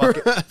truck.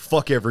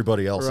 Fuck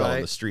everybody else out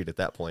on the street at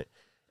that point.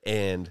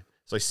 And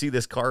so I see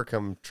this car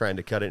come trying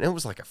to cut in. And it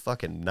was a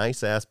fucking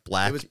nice ass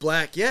black. It was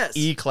black, yes.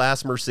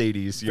 E-class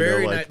Mercedes.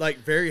 Very nice,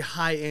 very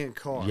high end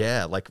car.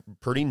 Yeah,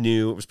 pretty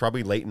new. It was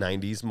probably late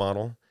 90s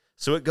model.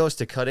 So it goes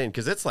to cut in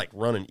because it's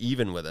running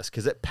even with us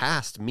because it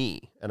passed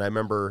me. And I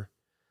remember.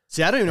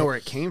 See, I don't even know where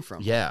it came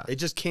from. Yeah. It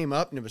just came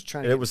up and it was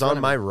trying to get in front of me. It was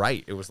on my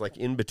right. It was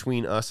in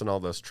between us and all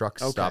those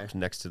trucks stopped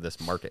next to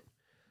this market.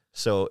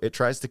 So it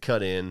tries to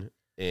cut in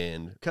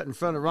and. Cut in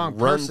front of the wrong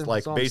runs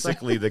person.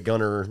 basically the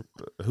gunner,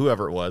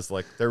 whoever it was,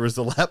 there was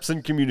a lapse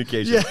in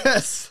communication.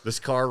 Yes. This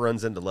car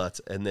runs into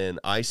Lutz and then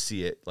I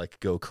see it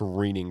go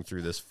careening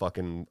through this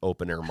fucking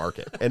open air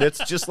market. And it's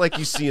just like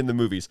you see in the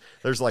movies.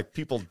 There's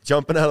people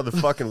jumping out of the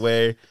fucking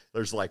way.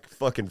 There's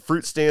fucking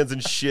fruit stands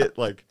and shit.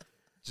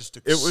 Just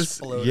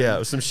exploding. It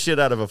was some shit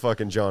out of a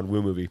fucking John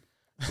Woo movie.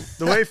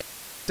 The way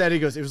that he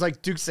goes, it was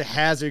like Dukes of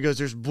Hazzard. He goes,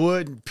 there's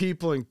wood and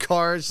people and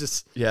cars.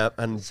 Just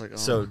and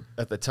so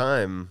at the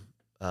time,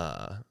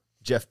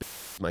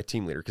 Jeff, my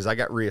team leader, because I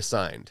got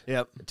reassigned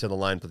to the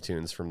line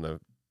platoons from the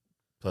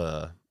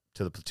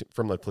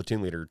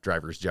platoon leader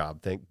driver's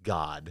job. Thank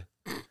God.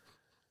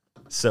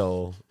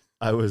 So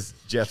I was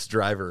Jeff's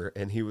driver,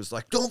 and he was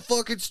like, "Don't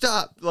fucking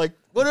stop!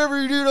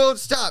 Whatever you do, don't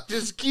stop.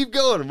 Just keep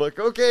going." I'm like,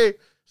 "Okay."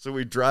 So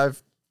we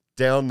drive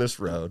down this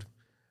road,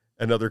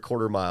 another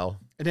quarter mile,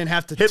 and then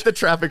have to hit the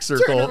traffic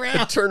circle,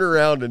 and turn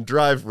around, and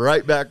drive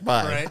right back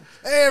by. Right.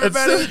 Hey,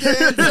 everybody!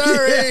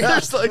 Sorry.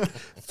 There's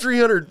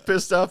 300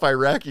 pissed off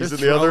Iraqis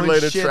in the other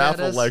lane of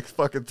traffic,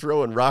 fucking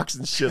throwing rocks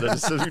and shit at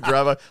us as we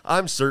drive by.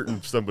 I'm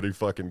certain somebody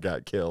fucking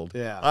got killed.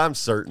 Yeah. I'm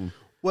certain.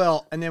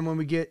 Well, and then when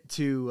we get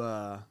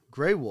to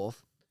Gray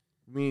Wolf,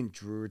 me and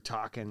Drew were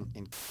talking,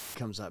 and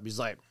comes up. He's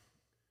like,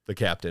 the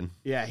captain.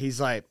 Yeah,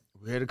 he's like,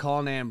 we had to call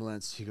an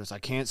ambulance. He goes, I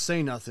can't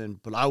say nothing,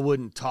 but I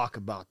wouldn't talk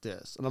about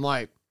this. And I'm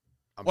like,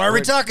 why are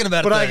we talking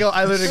about it? But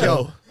I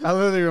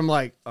literally am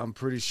like, I'm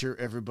pretty sure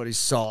everybody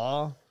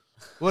saw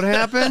what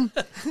happened.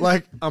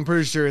 Like, I'm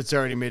pretty sure it's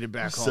already made it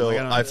back home. So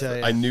like,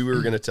 I knew we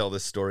were going to tell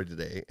this story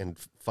today, and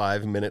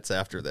 5 minutes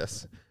after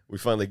this, we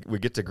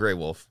get to Gray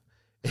Wolf,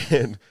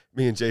 and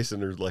me and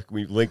Jason are like,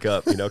 we link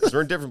up, because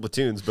we're in different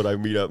platoons, but I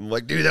meet up. I'm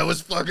like, dude, that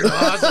was fucking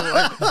awesome.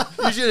 Like,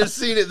 you should have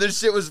seen it. This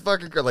shit was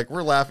fucking great. Like,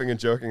 we're laughing and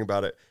joking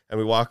about it, and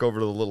we walk over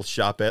to the little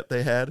shopette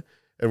they had,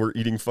 and we're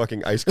eating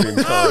fucking ice cream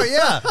cones. Oh,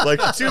 yeah.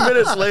 Like 2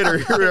 minutes later,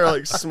 we were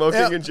like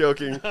smoking and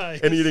joking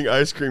and eating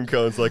ice cream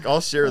cones. Like,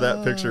 I'll share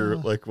that picture.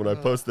 Like, when I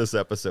post this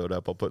episode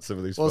up, I'll put some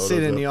of these photos see,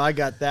 then, up. I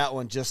got that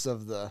one just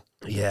of the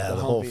the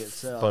whole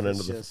front end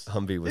of the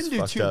Humvee was didn't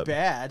fucked do too up.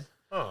 bad.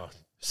 Oh,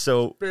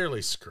 So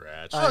barely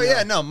scratched. Oh,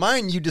 yeah, no,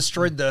 mine, you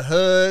destroyed the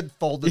hood,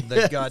 folded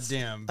the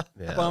goddamn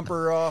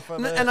bumper off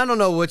of it. And I don't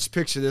know which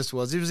picture this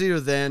was. It was either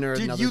then or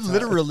Dude, another you time.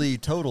 literally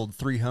totaled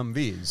 3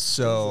 Humvees,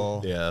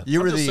 so you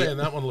I'm were just the... saying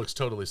that one looks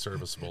totally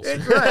serviceable.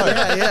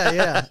 Right,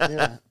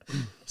 yeah.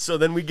 So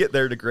then we get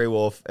there to Gray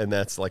Wolf, and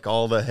that's like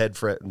all the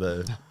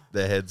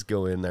the heads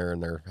go in there,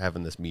 and they're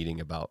having this meeting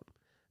about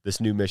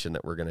this new mission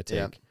that we're going to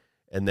take.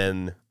 And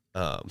then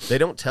they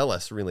don't tell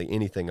us really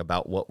anything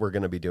about what we're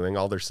going to be doing.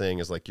 All they're saying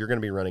is like, you're going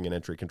to be running an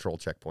entry control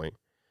checkpoint,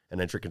 an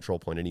entry control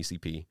point, an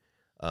ECP.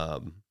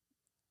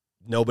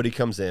 Nobody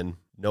comes in,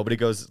 nobody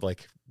goes,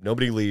 like,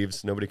 nobody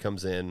leaves, nobody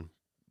comes in.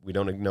 We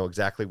don't know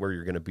exactly where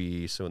you're going to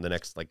be. So in the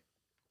next like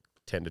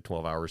 10 to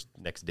 12 hours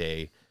next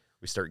day,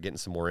 we start getting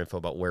some more info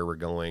about where we're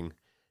going,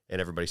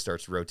 and everybody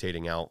starts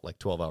rotating out like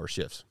 12-hour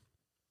shifts.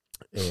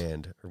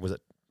 Or was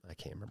it? I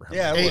can't remember how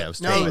many. Eight. It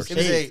was No, 12 it was hours.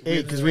 eight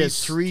because we had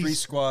three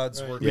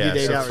squads. Right. Working. Yeah,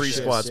 did so 8-hour three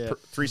shifts, squads, yeah.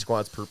 three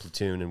squads per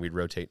platoon, and we'd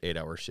rotate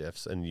 8-hour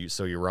shifts. And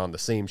so you're on the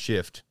same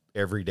shift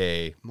every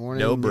day, Morning,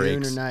 no noon,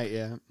 breaks, or night,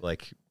 yeah.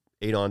 like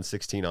 8 on,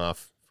 16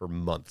 off for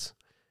months.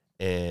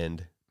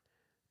 And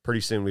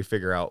pretty soon we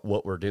figure out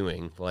what we're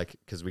doing, like,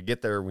 because we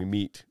get there, we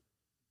meet,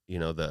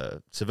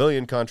 the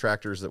civilian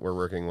contractors that were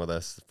working with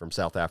us from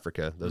South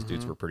Africa. Those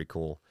dudes were pretty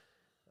cool.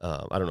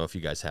 I don't know if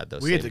you guys had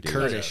those. We had same the dudes.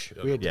 Kurdish.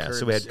 Yeah, We had the Yeah, Kurds.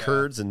 so we had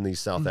Kurds and these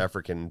South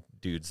African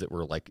dudes that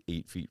were like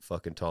 8 feet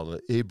fucking tall.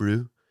 Like, hey,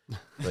 bro,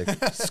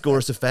 like, score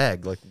us a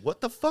fag. Like, what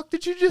the fuck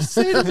did you just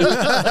say to me?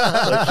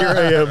 Like, here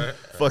I am,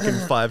 fucking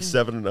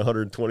 5'7" and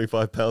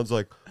 125 pounds.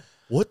 Like,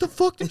 what the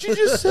fuck did you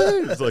just say?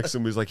 It's like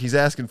somebody's like, he's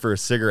asking for a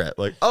cigarette.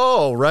 Like,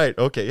 oh, right,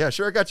 okay, yeah,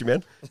 sure, I got you,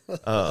 man.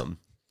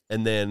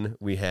 And then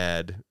we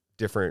had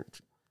different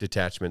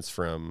detachments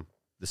from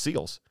the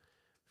SEALs,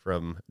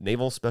 from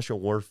Naval Special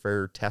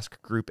Warfare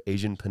Task Group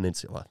Asian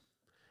Peninsula.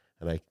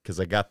 And because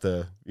I got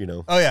the,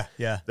 Oh,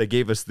 yeah. they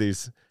gave us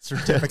these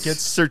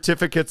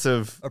Certificates.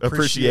 of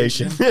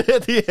appreciation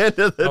at the end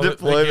of the They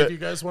deployment. gave you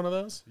guys one of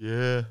those?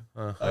 Yeah.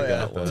 I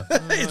got one.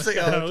 It's like,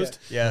 okay.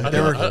 Yeah,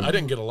 I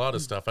didn't get a lot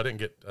of stuff. I didn't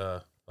get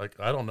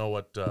I don't know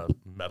what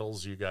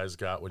medals you guys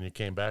got when you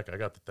came back. I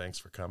got the thanks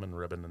for coming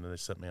ribbon, and then they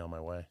sent me on my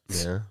way.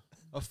 Yeah.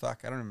 Oh,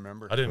 fuck, I don't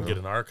remember. I didn't get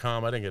an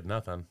ARCOM. I didn't get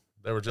nothing.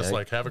 They were just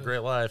like, have a great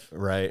life.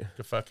 Right.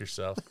 Go fuck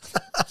yourself.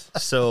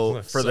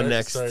 So for the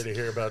next, Sorry to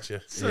hear about you.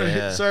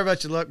 Sorry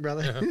about your luck,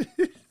 brother.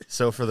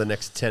 so for the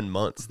next 10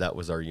 months, that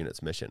was our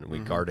unit's mission. We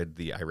guarded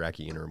the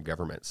Iraqi interim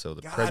government. So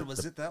the God,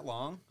 was it that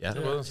long? Yeah,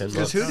 It was. 10 Because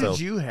months. who So did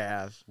you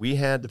have? we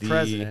had The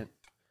president.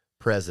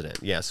 President.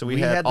 Yeah. So we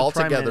We had had the all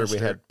prime together. We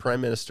minister. had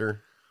prime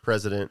minister,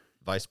 president,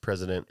 vice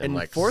president, and And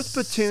like 4th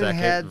platoon second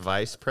had-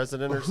 vice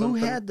president or Who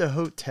something. had the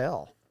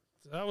hotel?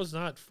 That was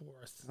not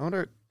fourth. I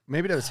wonder.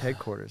 Maybe that was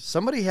headquarters.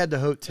 Somebody had the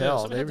hotel.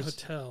 Yeah, somebody had They the were-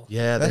 hotel.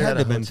 Yeah, That they had had to a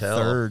have been hotel.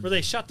 third. Where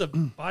they shot the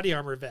body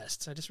armor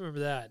vests. I just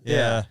remember that.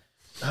 Yeah.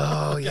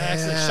 Oh The guy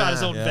accidentally shot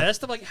his own Yeah.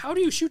 vest. I'm like, how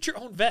do you shoot your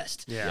own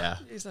vest? Yeah.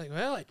 He's like,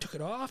 well, I took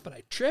it off, but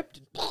I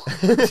tripped.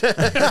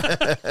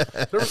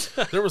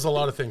 There was a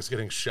lot of things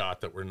getting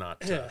shot that were not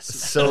Yes.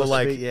 So Supposed to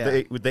like be,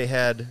 yeah. they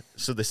had,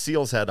 so the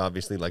SEALs had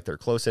obviously like their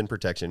close in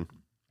protection,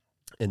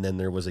 and then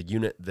there was a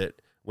unit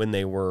that when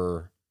they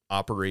were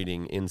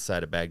operating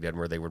inside of Baghdad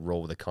where they would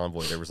roll with a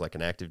convoy, there was like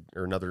an active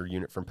or another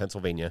unit from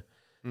Pennsylvania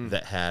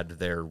that had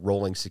their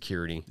rolling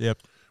security. Yep.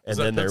 And Was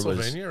then that there was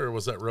Pennsylvania or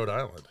was that Rhode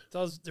Island? That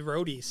was the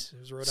roadies. It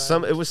was Rhode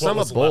some. Island. It was What some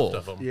was of left both.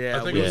 of them. Yeah,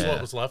 I think it was yeah.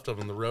 what was left of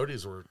them. The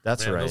roadies were.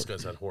 That's man, right. Those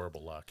guys had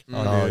horrible luck.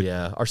 Oh dude.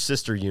 yeah, our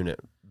sister unit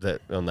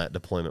that on that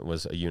deployment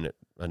was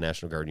a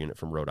National Guard unit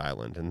from Rhode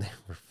Island, and they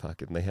were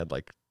fucking. They had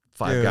like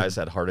 5 Dude. guys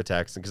had heart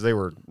attacks because they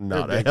were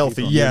not They're a big healthy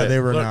people. unit. Yeah, they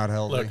were Look, not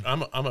healthy. Look,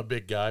 I'm a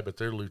big guy, but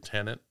their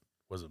lieutenant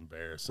was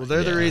embarrassing. Well,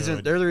 they're the Yeah.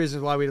 reason. They're the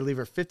reason why we had to leave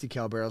our 50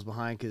 cal barrels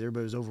behind because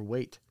everybody was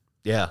overweight.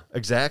 Yeah,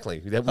 exactly.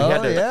 That we Oh,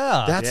 had to,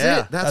 yeah. That's Yeah.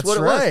 it. That's That's what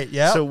it right, was.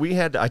 yeah. So we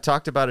had. I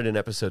talked about it in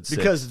episode 6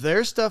 Because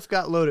their stuff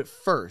got loaded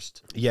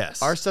first.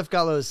 yes, Our stuff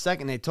got loaded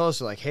second. They told us,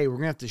 they're like, hey, we're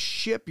going to have to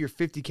ship your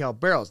 50 cal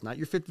barrels, not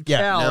your 50 Yeah.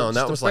 cal. no, and just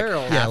that the was like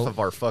barrels. half of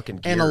our fucking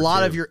gear And a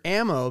lot too. of your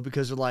ammo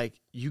because they're like,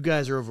 you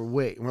guys are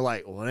overweight. And we're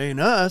like, well, it ain't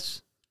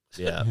us.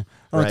 Yeah.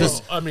 Right.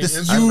 This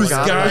used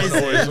guys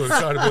always would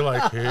try to be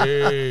like,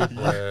 hey,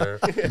 Blair.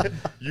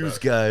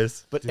 Used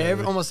guys. But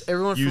almost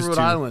everyone from Rhode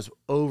Island was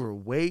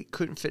overweight,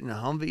 couldn't fit in a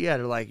Humvee. Yeah,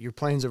 they're like, your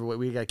plane's overweight.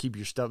 We got to keep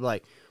your stuff.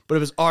 Like, but it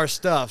was our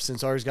stuff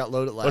since ours got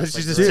loaded last. Why don't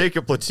you just take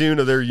a platoon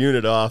of their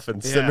unit off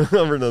and send them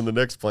over on the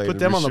next plane? Put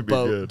them on the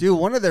boat. Dude,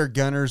 one of their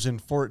gunners in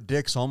Fort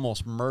Dix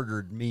almost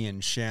murdered me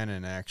and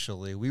Shannon,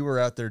 actually. We were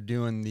out there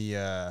doing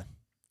the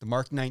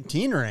Mark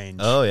 19 range.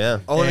 Oh, yeah.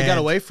 Oh, they got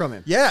away from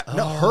him. Yeah,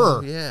 no,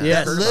 her. Yeah.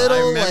 Yes, Little, I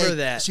remember like,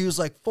 that. She was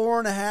like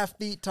 4.5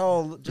 feet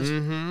tall. Just,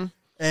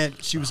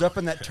 and she was up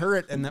in that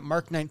turret, and that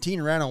Mark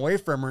 19 ran away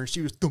from her, and she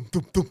was thump,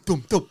 thump, thump,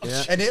 thump, thump.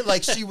 Yeah. And it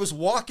like she was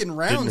walking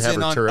rounds have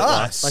in her on turret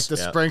us. Like the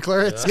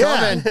sprinkler, it's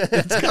Yeah. coming.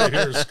 It's coming.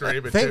 Hear her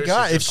screaming, Thank too.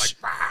 God. She's If just she,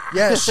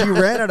 yeah, she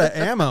ran out of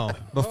ammo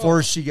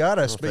before she got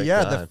us. But thank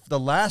yeah, God. the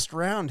last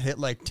round hit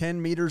like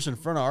 10 meters in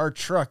front of our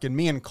truck, and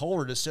me and Cole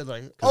were just sitting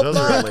like, Those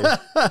fuck.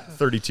 are only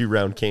 32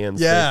 round cans,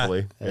 Yeah.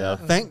 thankfully. Yeah.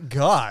 Thank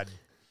God.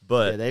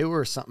 But Yeah, they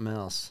were something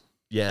else.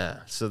 yeah,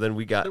 so then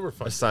we got They were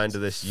fun assigned to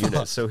this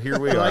unit. So here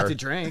we They like are. to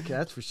drink,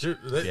 that's for sure.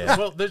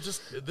 Well,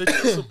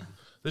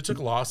 they took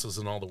losses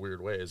in all the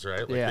weird ways,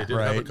 right? Like Yeah. they did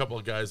have a Right. couple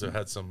of guys that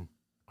had some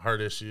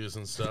heart issues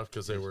and stuff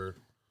because they were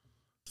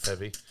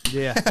heavy,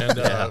 Yeah.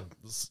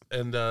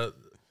 and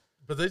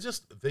but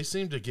they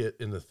seemed to get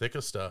in the thick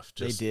of stuff.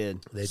 They Just did.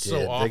 They did.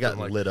 so often, They got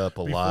like, lit up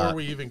a before lot.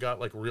 we even got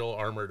like real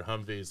armored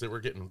Humvees. They were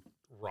getting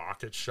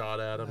rockets shot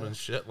at them and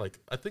shit. Like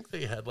I think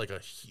they had like a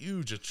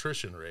huge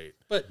attrition rate.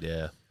 But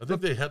Yeah. I think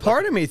they had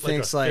part like, of me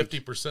thinks, like-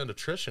 50%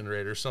 attrition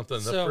rate or something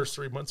the So- first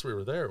 3 months we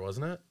were there,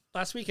 wasn't it?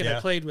 last weekend Yeah.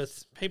 I played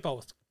with paintball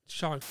with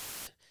Sean.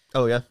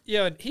 Oh, yeah?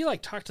 Yeah, and he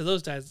like talked to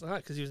those guys a lot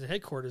because he was in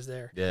headquarters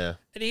there. Yeah.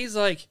 And he's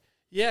like,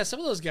 yeah, some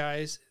of those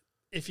guys,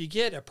 if you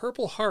get a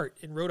Purple Heart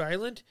in Rhode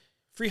Island,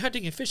 free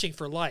hunting and fishing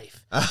for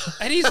life.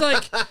 And he's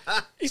like,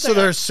 So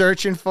they're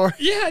searching for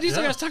yeah, and he's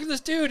like, I was talking to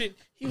this dude, and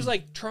he was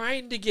like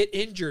trying to get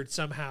injured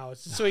somehow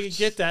so he could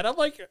get that. I'm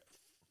like,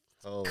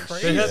 Oh,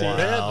 Crazy. They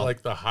had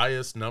like the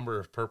highest number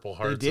of Purple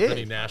Hearts of did.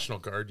 any National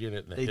Guard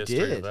unit in the They history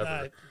did. of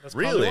ever. that's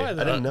really? probably why, I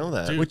though. didn't know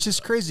that. Dude. Which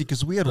is crazy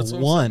because we had That's what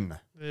I'm one.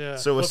 Yeah.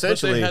 So But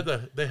essentially,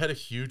 they had a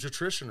huge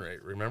attrition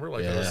rate. Remember,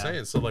 like I was Yeah.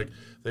 saying, so like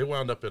they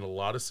wound up in a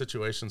lot of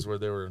situations where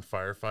they were in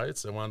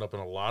firefights. They wound up in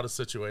a lot of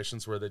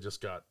situations where they just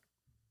got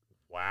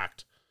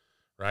whacked,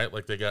 right?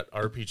 Like they got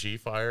RPG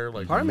fire.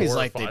 Like part of me is 4 or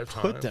like they 5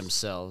 put times.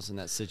 themselves in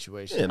that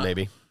situation. yeah,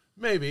 maybe.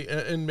 Maybe,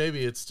 and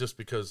maybe it's just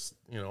because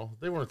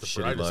they weren't the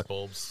Shitty brightest luck.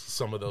 bulbs.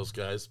 Some of those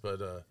guys, but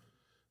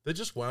they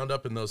just wound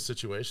up in those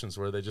situations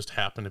where they just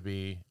happened to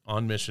be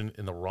on mission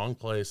in the wrong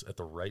place at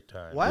the right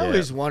time. Well, I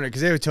always wondered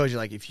because they would tell you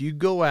like if you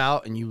go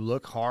out and you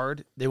look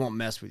hard, they won't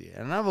mess with you.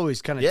 And I've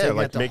always kind of Yeah, taken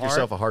like that to make heart.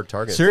 yourself a hard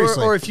target.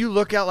 Seriously. Or if you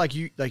look out like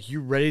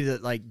you're ready to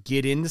like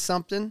get into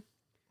something,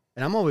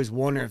 and I'm always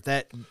wondering if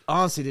that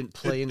honestly didn't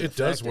play into. It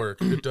does work.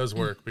 It does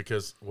work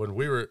because when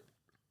we were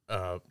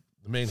the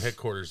main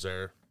headquarters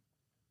there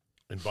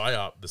in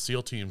BIOP, the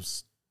SEAL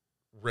teams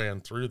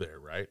ran through there,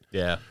 right?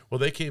 Yeah. Well,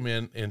 they came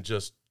in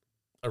just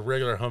a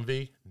regular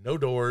Humvee, no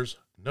doors,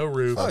 no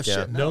roof, Oh,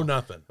 shit, no no.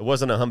 nothing. It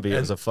wasn't a Humvee. It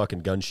was a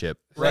fucking gunship.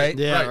 Right?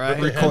 Yeah, But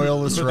right. they had-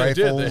 Recoilless but they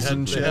did. rifles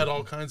and They shit. had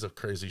all kinds of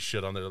crazy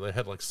shit on there. They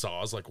had like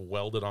saws like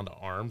welded onto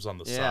arms on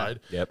the Yeah. side.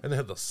 Yep. And they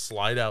had the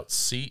slide out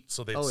seat.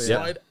 So they'd Oh, yeah.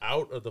 slide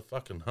out of the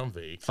fucking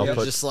Humvee I'll Yeah,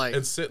 put- just like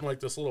and sit in like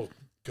this little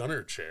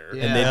gunner chair.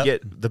 Yeah. And they'd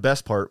get the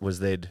best part was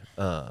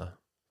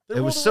They it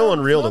was rolled so around with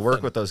unreal to work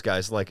nothing. with those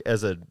guys. Like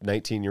as a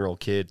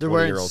 19-year-old kid, they're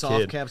wearing 20-year-old soft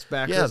kid. caps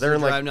backwards. Yeah, they're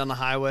in, like- driving down the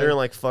highway. They're in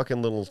like fucking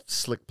little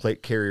slick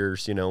plate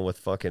carriers, with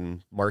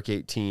fucking Mark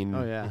 18.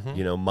 Oh,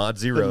 yeah. Mod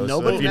Zeros. So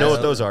nobody if you know what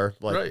messed those are,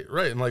 like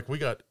right. And like we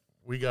got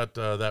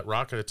that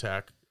rocket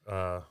attack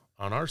on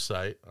our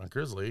site on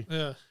Grizzly.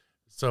 Yeah.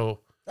 So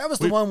That was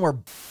the one where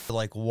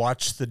like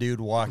watched the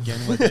dude walk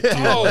in with it too,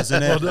 Oh,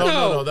 wasn't it?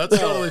 no, that's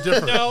totally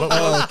different. No,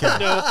 But-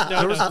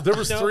 no, There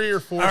was no. 3 or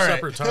 4 All right.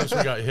 separate times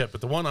we got hit, but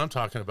the one I'm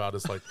talking about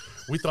is like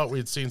we thought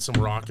we'd seen some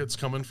rockets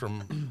coming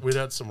from. We'd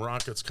had some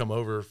rockets come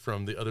over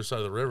from the other side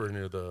of the river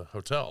near the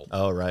hotel,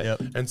 oh right.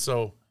 Yep. and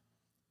so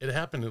it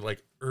happened at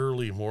like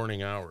early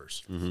morning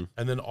hours, and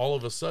then all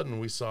of a sudden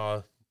we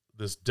saw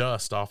this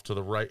dust off to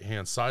the right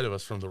hand side of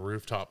us from the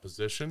rooftop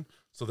position.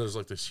 So there's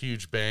like this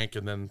huge bank,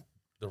 and then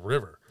the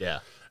river. Yeah.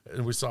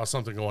 And we saw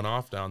something going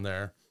off down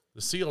there.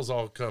 The SEALs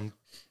all come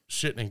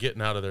shitting and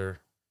getting out of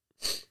their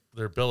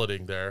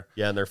billeting there.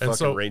 Yeah, and their And fucking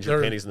so ranger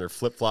they're- panties and their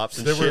flip flops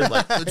and They shit. were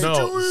Like, let's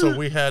no, do it. so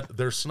we had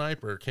their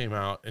sniper came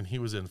out and he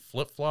was in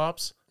flip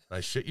flops. I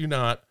shit you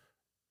not,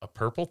 a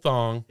purple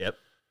thong. Yep.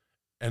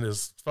 And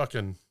his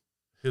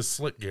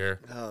slick gear.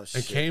 Oh, and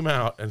shit. came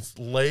out and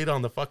laid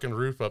on the fucking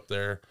roof up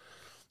there.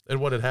 And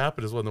what had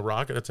happened is when the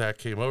rocket attack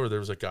came over, there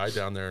was a guy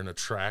down there in a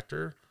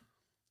tractor,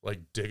 like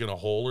digging a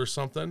hole or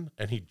something,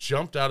 and he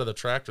jumped out of the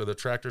tractor. The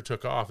tractor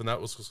took off, and that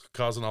was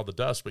causing all the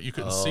dust, but you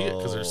couldn't see it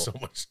because there's so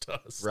much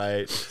dust.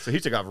 Right. So he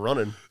took off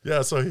running.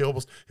 Yeah, so he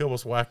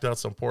almost whacked out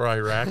some poor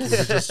Iraqi who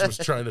just was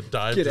trying to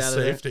dive Get to out of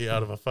there. safety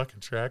out of a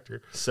fucking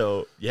tractor.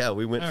 So yeah,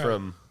 we went All right.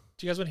 from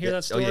Do you guys want to hear that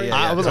Oh, story? yeah,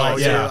 I would yeah. like Oh,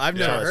 to. yeah. I've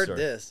Yeah. never heard Sorry.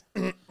 this.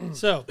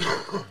 So,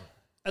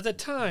 at the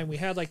time, we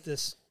had like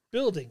this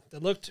building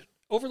that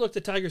overlooked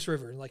the Tigris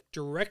River, and like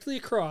directly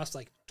across,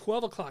 like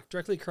 12 o'clock,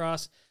 directly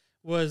across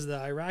was the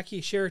Iraqi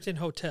Sheraton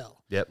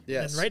Hotel. Yep.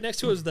 Yes. And right next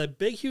to it was the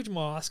big, huge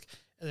mosque.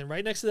 And then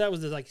right next to that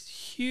was this like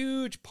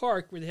huge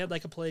park where they had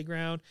like a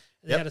playground.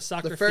 And they had a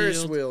soccer the Ferris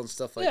field. wheel and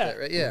stuff like that,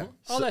 right? Yeah.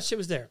 All that shit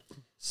was there.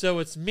 So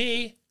it's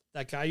me,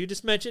 that guy you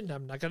just mentioned.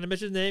 I'm not going to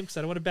mention his name because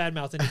I don't want to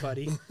badmouth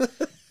anybody.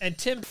 And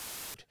Tim,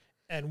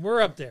 and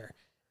we're up there.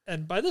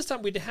 And by this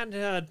time, we hadn't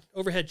had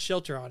overhead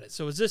shelter on it.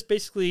 So it was just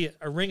basically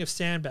a ring of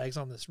sandbags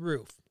on this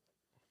roof.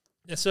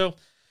 And so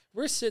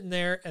we're sitting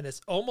there, and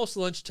it's almost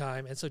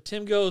lunchtime. And so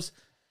Tim goes,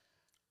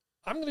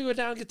 I'm going to go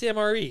down and get the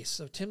MREs.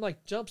 So Tim,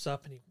 like, jumps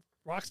up, and he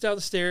walks down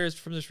the stairs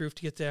from this roof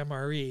to get the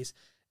MREs.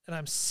 And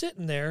I'm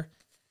sitting there,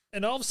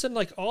 and all of a sudden,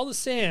 like, all the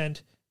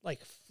sand,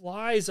 like,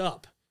 flies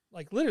up.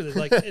 Like, literally,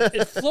 like,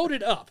 it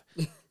floated up.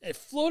 It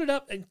floated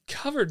up and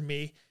covered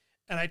me.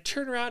 And I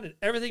turn around, and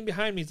everything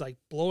behind me is, like,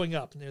 blowing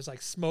up. And there's,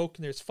 like, smoke,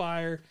 and there's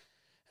fire.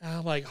 And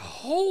I'm like,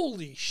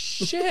 holy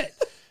shit.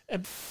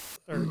 And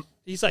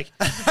he's like,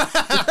 that's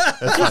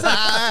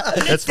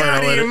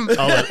fine.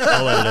 I'll edit it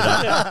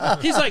out.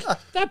 Yeah. He's like,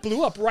 that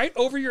blew up right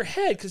over your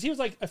head, because he was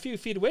like a few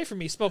feet away from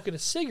me smoking a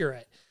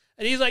cigarette.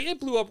 And he's like, it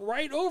blew up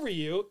right over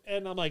you.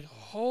 And I'm like,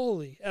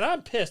 holy. And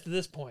I'm pissed at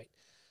this point.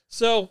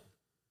 So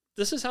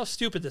this is how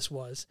stupid this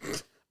was.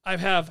 I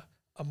have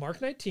a Mark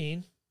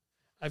 19.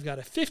 I've got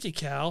a 50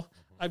 cal.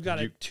 I've got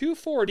a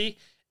 240.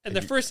 And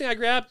the first thing I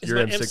grab is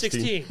my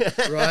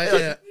M16. Right?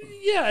 Yeah.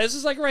 Yeah, this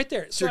is like right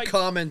there. It's your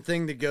common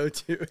thing to go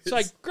to. So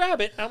I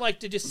grab it, and I'm like,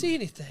 did you see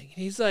anything?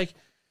 And he's like,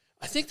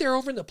 I think they're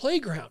over in the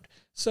playground.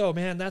 So,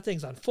 man, that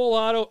thing's on full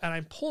auto, and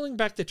I'm pulling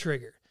back the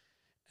trigger.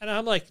 And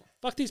I'm like,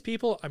 fuck these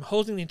people. I'm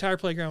holding the entire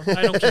playground.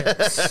 I don't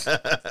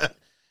care.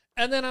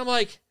 And then I'm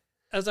like,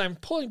 as I'm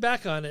pulling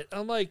back on it,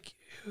 I'm like,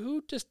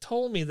 who just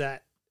told me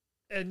that?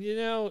 And, you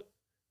know,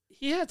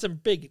 he had some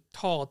big,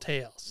 tall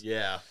tails.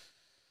 Yeah.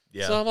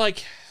 Yeah. So I'm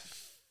like,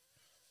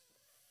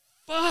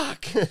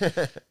 fuck.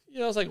 You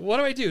know, I was like, what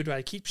do I do? Do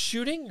I keep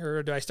shooting,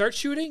 or do I start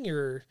shooting,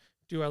 or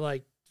do I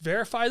like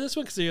verify this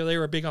one? Because they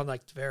were big on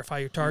like verify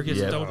your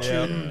targets, don't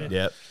shoot.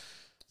 Yep.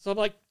 So I'm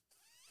like,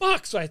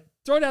 fuck. So I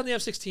throw down the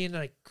M16 and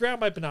I grab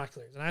my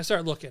binoculars and I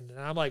start looking, and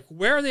I'm like,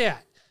 where are they at?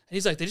 And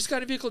he's like, they just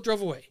got a vehicle,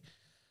 drove away.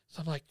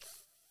 So I'm like,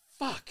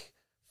 fuck.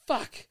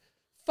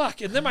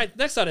 And then my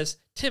next thought is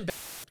Tim,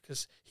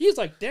 because he's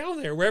like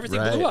down there where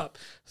everything blew up.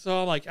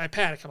 So I'm like, I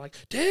panic. I'm like,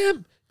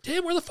 Tim,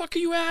 where the fuck are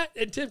you at?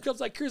 And Tim comes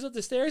like cruising up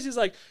the stairs. He's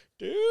like,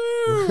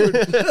 dude.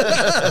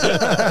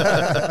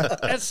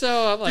 And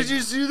so I'm like, did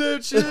you see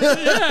that shit?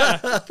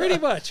 Yeah, pretty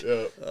much.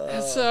 Yeah.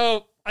 And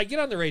so I get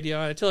on the radio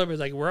and I tell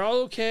everybody, like, we're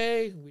all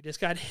okay. We just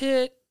got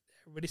hit.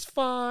 Everybody's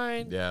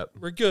fine. Yeah.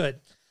 We're good.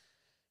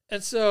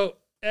 And so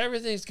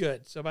everything's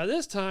good. So by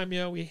this time, you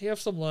know, we have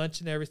some lunch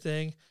and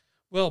everything.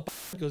 Well,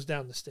 goes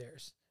down the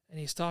stairs and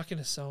he's talking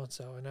to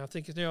so-and-so. And I'm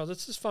thinking, you know,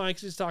 this is fine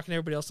because he's talking to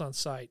everybody else on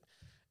site.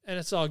 And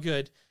it's all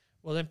good.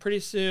 Well, then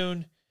pretty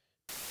soon,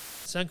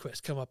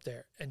 Sunquist come up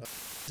there, and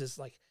is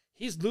like,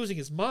 he's losing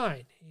his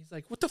mind. He's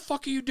like, what the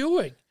fuck are you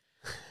doing?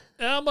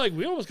 And I'm like,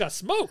 we almost got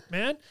smoked,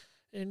 man.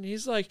 And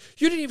he's like,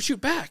 you didn't even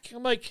shoot back.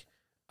 I'm like,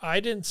 I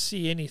didn't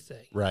see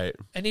anything. Right.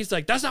 And he's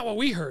like, that's not what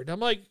we heard. I'm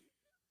like,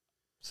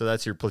 so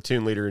that's your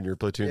platoon leader and your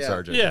platoon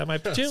sergeant. Yeah, my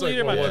platoon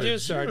leader, my platoon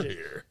sergeant.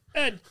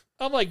 And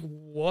I'm like,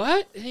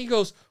 what? And he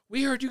goes,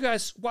 we heard you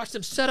guys watch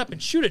them set up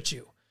and shoot at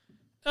you.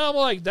 And I'm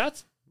like,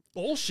 that's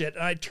bullshit.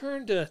 And I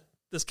turned to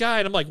this guy,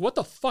 and I'm like, what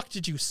the fuck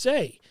did you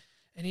say?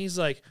 And he's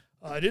like,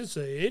 I didn't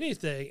say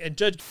anything. And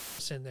Judge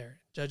is in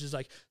there. Judge is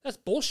like, that's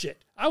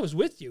bullshit. I was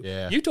with you.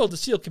 Yeah. You told the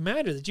SEAL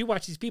commander that you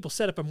watched these people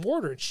set up a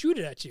mortar and shoot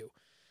it at you.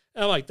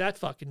 And I'm like, that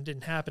fucking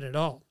didn't happen at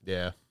all.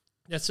 Yeah.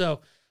 And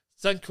so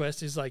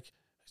Sunquist is like,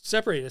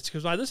 separate us,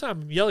 because by this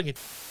time I'm yelling at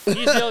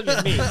he's yelling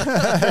at me. And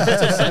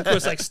so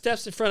Sunquist like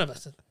steps in front of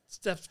us and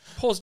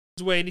pulls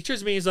his way, and he turns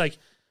to me and he's like,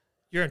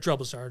 you're in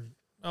trouble, Sergeant.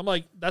 I'm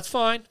like, that's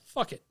fine.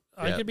 Fuck it.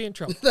 I could be in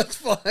trouble. That's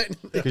fine.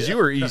 Because you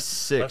were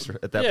E6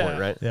 at that point,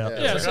 right?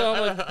 Yeah. So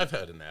I'm like, I've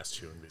had an ass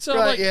chewing. So I'm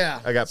like,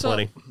 I got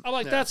plenty. I'm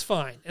like, that's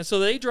fine. And so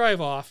they drive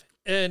off,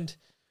 and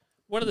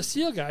one of the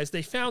SEAL guys,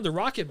 they found the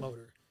rocket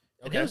motor.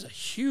 And it was a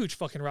huge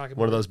fucking rocket motor.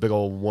 One of those big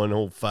old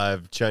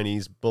 105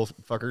 Chinese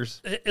fuckers.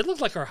 It looked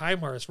like our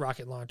HIMARS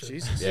rocket launcher.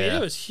 Jesus. I mean,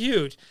 it was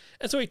huge.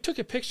 And so he took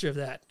a picture of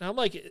that. And I'm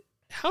like,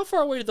 how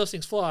far away did those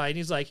things fly? And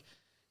he's like,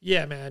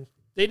 yeah, man,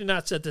 they did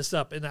not set this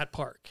up in that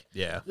park.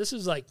 Yeah. This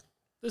is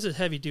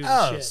heavy duty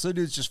shit. So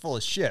dude's just full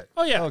of shit.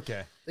 Oh, yeah.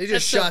 Okay. They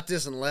just shot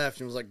this and left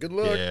and was like, good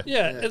luck.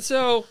 Yeah. And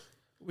so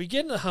we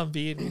get in the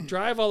Humvee and we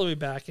drive all the way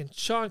back, and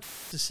Sean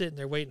is sitting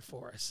there waiting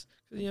for us.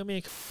 You know, me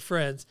and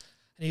friends.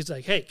 And he's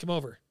like, hey, come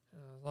over.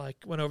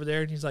 Went over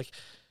there, and he's like,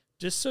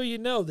 just so you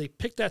know, they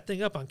picked that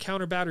thing up on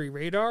counter battery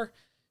radar.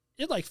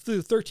 It like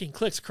flew 13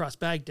 clicks across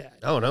Baghdad.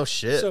 Oh, no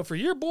shit. So for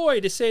your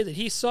boy to say that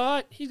he saw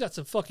it, he's got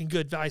some fucking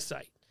good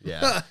eyesight.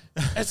 Yeah.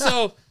 And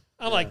so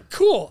I'm like,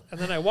 cool. And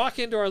then I walk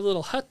into our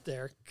little hut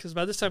there, because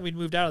by this time we'd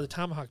moved out of the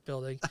Tomahawk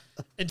building,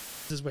 and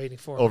is waiting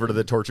for me. Over to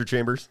the torture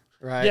chambers.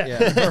 Right.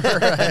 Yeah.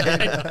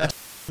 Right. And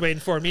waiting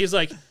for me. He's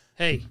like,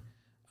 hey,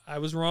 I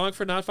was wrong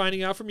for not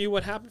finding out from you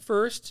what happened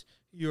first.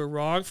 You were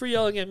wrong for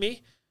yelling at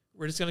me.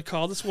 We're just going to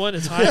call this one.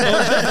 It's high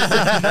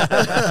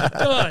emotion.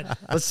 Done.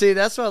 Let's see.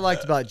 That's what I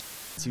liked about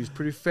he was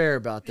pretty fair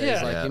about that. Yeah.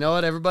 He's like, Yeah. you know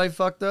what? Everybody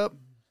fucked up.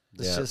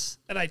 It's Yeah. just...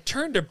 And I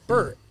turned to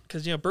Bert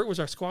because, Bert was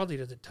our squad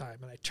leader at the time.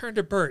 And I turned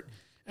to Bert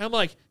and I'm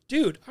like,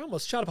 dude, I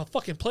almost shot up a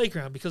fucking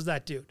playground because of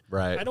that dude.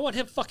 Right. I don't want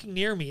him fucking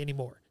near me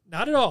anymore.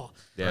 Not at all.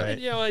 Yeah.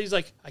 And, he's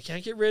like, I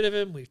can't get rid of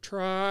him. We've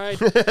tried.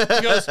 He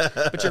goes,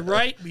 but you're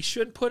right. We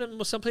shouldn't put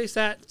him someplace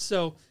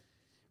so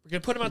we're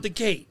going to put him out the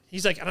gate.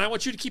 He's like, and I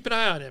want you to keep an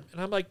eye on him.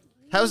 And I'm like,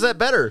 How's that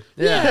better?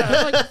 yeah.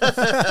 I'm like,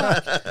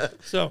 fuck.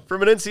 So,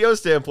 From an NCO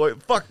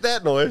standpoint, fuck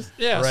that noise.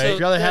 yeah. Right. So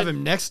I'd rather then- have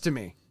him next to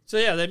me. So,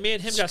 yeah, then me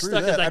and him got Screw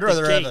stuck that. at like I'd the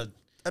rather gate.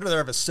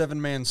 have a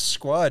 7-man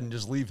squad and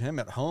just leave him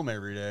at home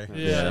every day.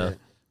 Yeah.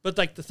 But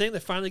like the thing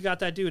that finally got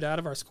that dude out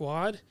of our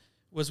squad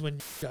was when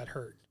got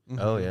hurt.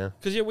 Oh, yeah.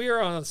 Because we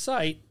were on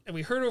site and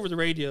we heard over the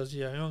radios,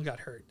 Aaron got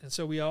hurt. And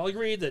so we all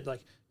agreed that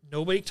like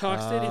nobody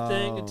talks to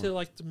anything until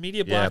like the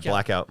media Yeah,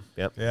 blackout.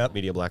 blackout. Yep.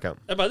 Media blackout.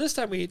 And by this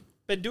time we'd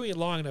been doing it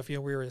long enough, we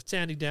were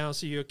standing down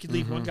so you could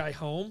leave one guy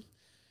home.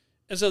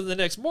 And so the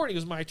next morning it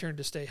was my turn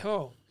to stay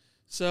home.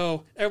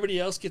 So everybody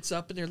else gets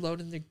up and they're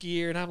loading their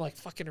gear and I'm like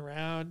fucking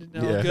around and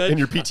all good. And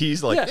your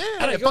PT's like, yeah.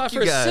 And I go fuck out you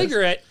for a guys.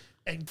 cigarette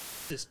and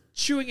just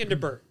chewing into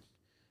Bert.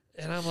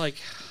 And I'm like,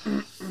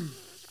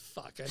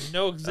 fuck, I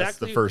know exactly. That's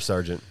the first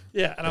sergeant.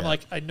 Yeah, and I'm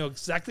like, I know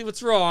exactly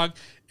what's wrong.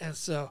 And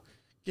so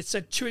gets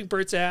sent chewing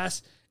Bert's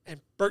ass, and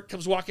Bert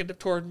comes walking up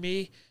toward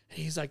me, and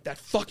he's like, that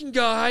fucking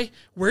guy,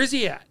 where's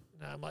he at?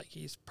 And I'm like,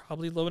 he's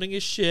probably loading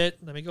his shit.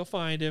 Let me go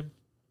find him.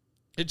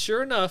 And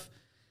sure enough,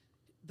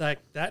 like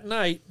that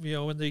night,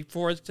 when they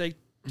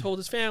told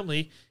his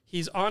family,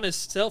 he's on his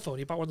cell phone.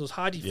 He bought one of those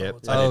Haji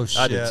Yep. phones.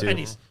 Oh, I did shit. too. And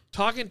he's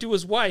talking to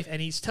his wife,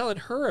 and he's telling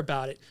her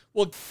about it.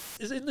 Well,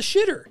 is in the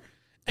shitter.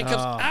 And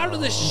comes out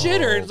of the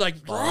shitter and is like,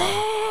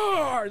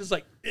 roar! And it's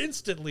like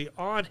instantly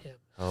on him.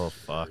 Oh,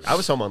 fuck. I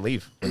was home on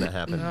leave when that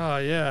happened. Oh,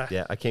 yeah.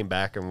 Yeah, I came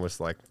back and was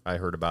like, I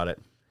heard about it.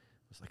 I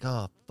was like,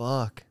 oh,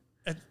 fuck.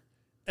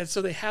 And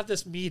so they have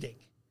this meeting.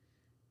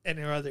 And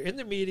they're in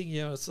the meeting,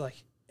 it's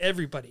like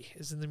everybody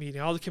is in the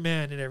meeting, all the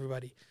command and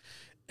everybody.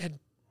 And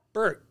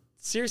Bert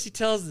seriously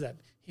tells them,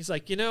 he's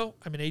like,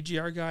 I'm an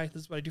AGR guy.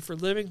 This is what I do for a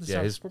living. This is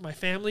how I support my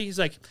family. He's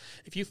like,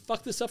 if you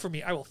fuck this up for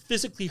me, I will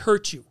physically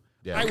hurt you.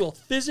 Yeah. I will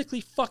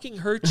physically fucking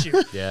hurt you.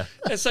 Yeah.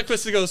 And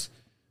Suckwiston goes,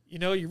 you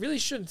really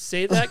shouldn't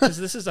say that because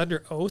this is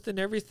under oath and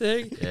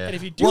everything. Yeah. And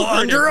if you do hurt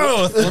under him,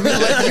 oath, let me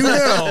let you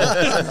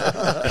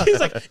know. he's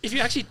like, if you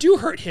actually do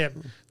hurt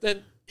him,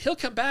 then he'll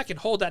come back and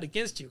hold that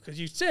against you because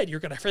you said you're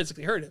going to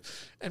physically hurt him.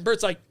 And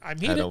Bert's like, I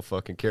mean I it. don't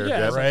fucking care. Yeah,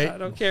 Jeff. he's like, Right. I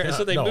don't care. And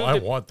so they no, moved I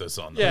him. want this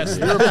on. Yes.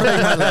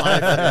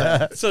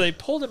 Them. So they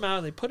pulled him out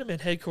and they put him in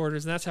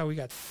headquarters, and that's how we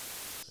got.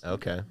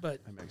 Okay.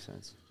 But That makes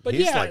sense.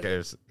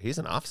 He's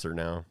an officer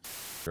now,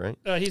 right?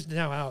 he's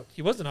now out.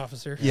 He was an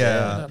officer.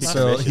 Yeah. Not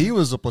So much. he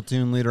was a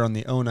platoon leader on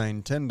the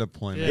 0910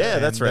 deployment. Yeah,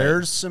 that's and right.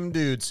 There's some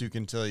dudes who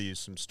can tell you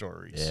some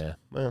stories. Yeah.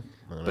 Well,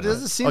 I don't But know. it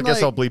doesn't seem I guess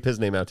like- I'll bleep his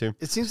name out too.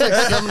 It seems like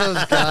some of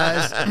those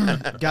guys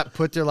got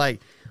put there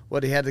like,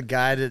 he had the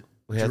guy that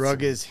had drug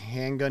some- his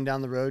handgun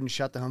down the road and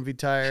shot the Humvee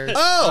tires.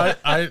 Oh,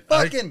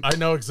 I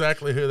know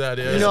exactly who that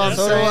is. You know what I'm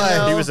So do saying? I.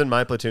 though? He was in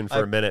my platoon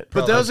for a minute.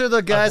 But those are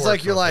the guys I've like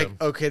worked you're with like,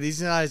 them. okay,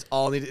 these guys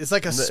all need. It's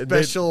like a They'd-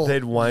 special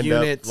They'd wind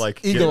unit. up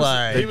like Eagle get-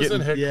 Eye. They He was get,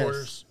 in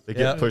headquarters. they Yeah.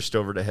 get pushed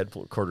over to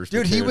headquarters.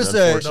 Dude, he platoon, was a-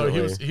 No,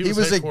 unfortunately. he was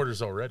was a-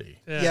 headquarters already.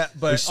 yeah,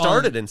 but We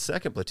started in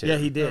second platoon. Yeah,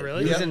 he did. Oh,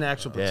 really? He was Yeah. in the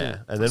actual platoon. Yeah,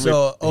 and then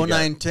so he got-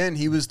 0910,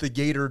 he was the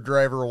Gator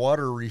driver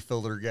water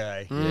refiller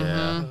guy.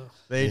 Yeah.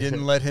 They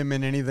didn't let him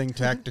in anything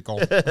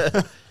tactical.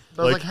 But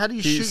I was like, how do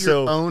you shoot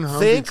so your own Humvee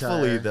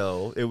Thankfully, tire?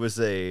 though, it was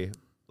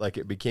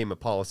it became a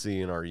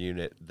policy in our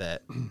unit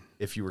that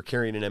if you were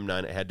carrying an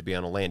M9, it had to be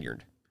on a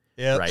lanyard,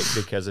 Yeah, right?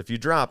 Because if you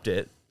dropped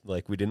it,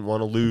 like we didn't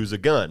want to lose a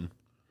gun.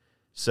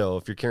 So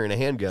if you're carrying a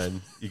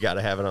handgun, you got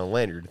to have it on a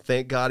lanyard.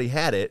 Thank God he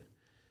had it.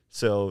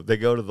 So they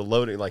go to the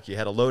loading, like you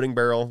had a loading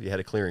barrel, you had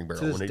a clearing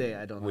barrel. To this When day,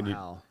 I don't know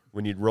how.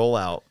 When you'd roll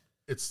out,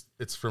 It's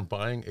from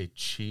buying a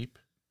cheap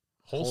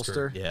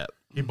holster. Holster? yeah.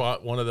 He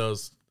bought one of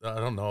those. I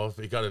don't know if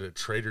he got it at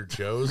Trader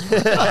Joe's.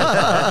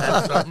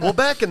 Well,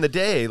 back in the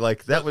day,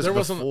 like that was there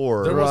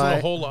before. There wasn't a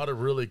Right. whole lot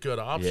of really good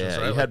options. yeah,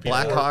 right? you Like had people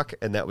were- Blackhawk,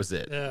 and that was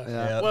it. Yeah.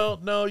 Yeah. Well,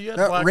 no, you had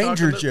Ranger Blackhawk.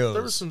 and Joe's.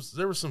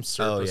 There was some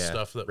surface yeah,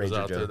 stuff that Ranger was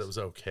out there Joe's. that was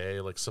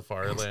okay. Like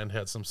Safari Land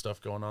had some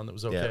stuff going on that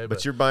was okay. Yeah,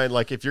 but you're buying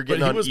like if you're but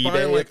getting he on was eBay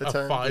buying like at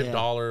the a time.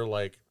 $5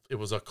 like it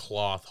was a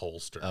cloth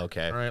holster.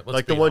 Okay, right.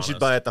 like the ones you'd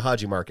buy at the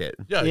Haji Market.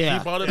 Yeah, Yeah.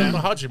 he bought it on the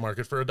Haji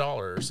Market for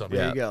 $1 or something.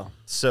 There you go.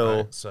 So,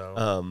 Right,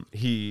 so-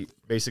 he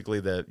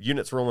basically the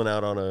unit's rolling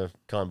out on a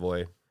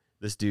convoy.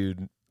 This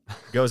dude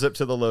goes up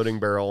to the loading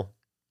barrel,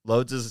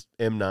 loads his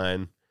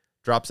M9,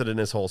 drops it in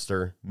his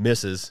holster,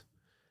 misses,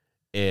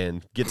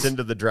 and gets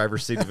into the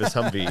driver's seat of his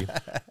Humvee.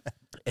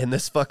 And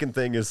this fucking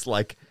thing is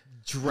like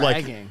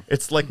Dragging.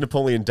 it's like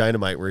Napoleon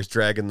Dynamite, where he's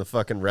dragging the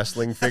fucking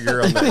wrestling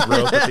figure on the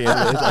rope at the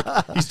end.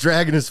 Like, he's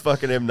dragging his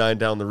fucking M9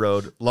 down the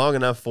road long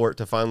enough for it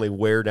to finally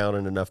wear down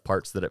in enough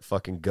parts that it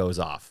fucking goes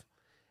off.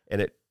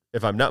 And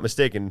if I'm not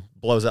mistaken,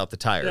 blows out the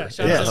tire.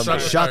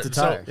 Shot the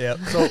tire.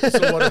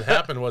 So what had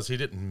happened was he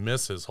didn't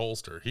miss his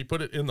holster. He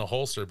put it in the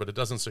holster, but it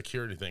doesn't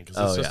secure anything because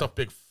it's just a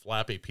big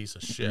flappy piece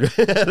of shit.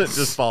 It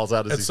just falls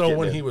out. And so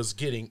when he was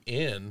getting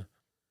in,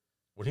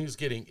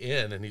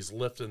 and he's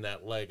lifting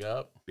that leg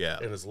up,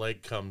 and his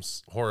leg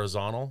comes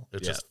horizontal,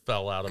 it just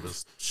fell out of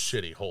his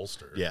shitty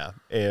holster. Yeah,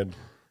 and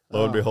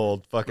lo and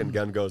behold, fucking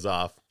gun goes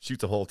off,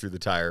 shoots a hole through the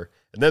tire,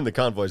 and then the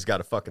convoy's got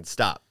to fucking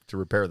stop to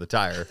repair the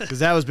tire. Because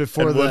that was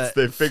before and once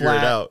they figure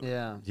it out.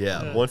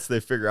 Yeah. Once they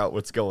figure out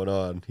what's going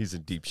on, he's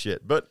in deep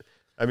shit. But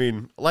I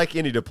mean, like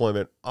any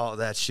deployment, all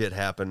that shit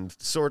happened.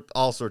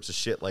 All sorts of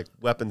shit, like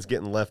weapons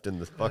getting left in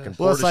the fucking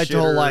Well, it's like the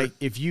whole, shitter. like,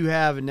 if you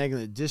have a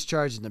negative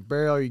discharge in the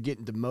barrel, you're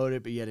getting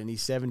demoted, but you had an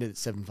E7, did it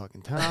 7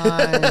 fucking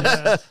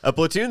times. A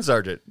platoon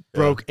sergeant.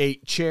 Broke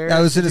 8 chairs.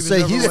 I was going to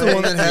say, he's the overweight.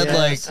 one that had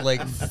Yes.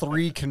 like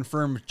 3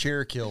 confirmed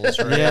chair kills,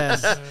 right?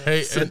 Yes.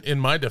 Hey,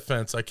 in my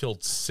defense, I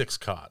killed 6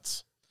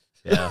 cots.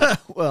 Yeah.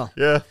 Well.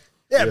 Yeah.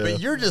 Yeah, but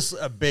you're just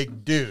a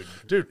big dude.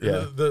 Dude,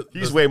 Yeah.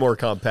 He's way more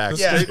compact.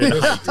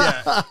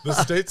 The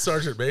state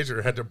sergeant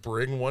major had to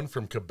bring one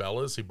from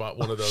Cabela's. He bought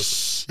one of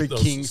those Big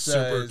those king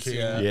super size, king.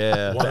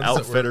 Yeah. ones The that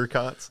outfitter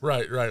cots.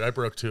 Right. I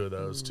broke 2 of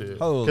those too.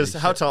 Because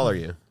how tall are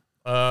you?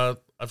 I've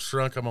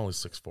shrunk. I'm only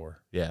 6'4".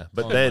 Yeah.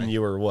 But then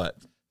you were what?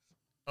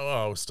 Oh,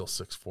 I was still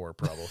 6'4",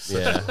 probably.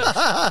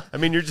 Yeah. I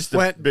mean, you're just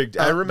a big.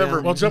 I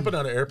remember. Well, jumping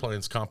out of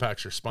airplanes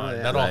compacts your spine.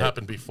 That all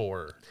happened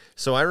before.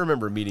 So I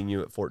remember meeting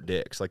you at Fort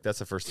Dix. Like, that's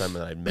the first time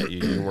that I met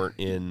you. You weren't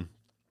in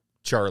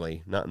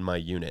Charlie, not in my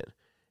unit.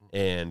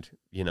 And,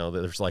 you know,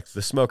 there's like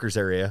the smokers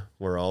area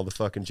where all the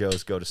fucking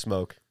Joes go to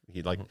smoke.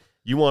 You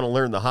want to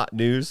learn the hot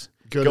news?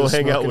 Go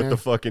hang out with the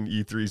fucking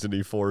E3s and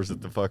E4s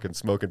at the fucking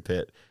smoking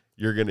pit.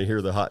 You're going to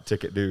hear the hot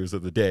ticket news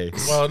of the day.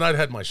 Well, and I'd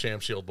had my sham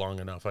shield long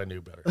enough. I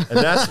knew better. And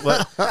that's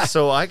what,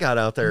 so I got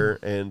out there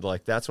and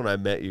like, that's when I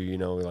met you, you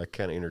know, we like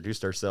kind of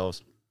introduced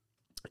ourselves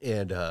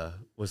and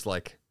was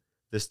like,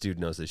 this dude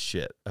knows his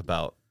shit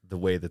about the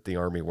way that the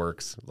Army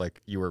works.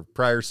 Like, you were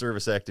prior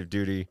service active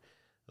duty.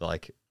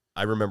 Like,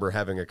 I remember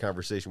having a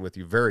conversation with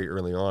you very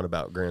early on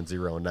about Ground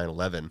Zero and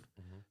 9/11,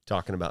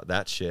 talking about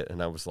that shit.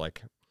 And I was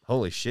like,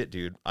 holy shit,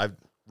 dude, I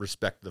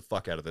respect the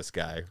fuck out of this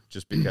guy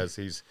just because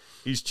he's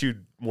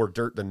chewed more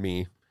dirt than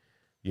me,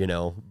 you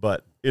know.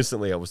 But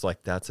instantly I was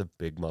like, that's a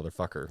big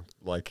motherfucker.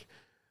 Like,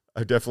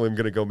 I definitely am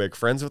going to go make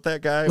friends with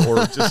that guy or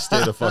just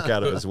stay the fuck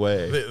out of his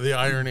way. The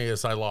irony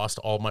is I lost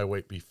all my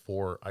weight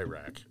before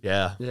Iraq.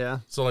 Yeah. Yeah.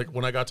 So, like,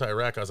 when I got to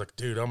Iraq, I was like,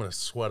 dude, I'm going to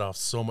sweat off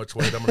so much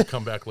weight. I'm going to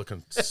come back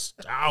looking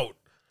stout.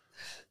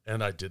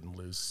 And I didn't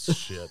lose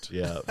shit.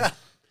 Yeah.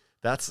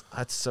 That's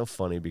so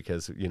funny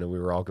because, you know, we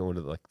were all going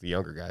to, like, the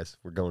younger guys.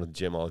 We're going to the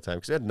gym all the time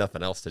because we had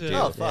nothing else to do.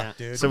 Oh, fuck,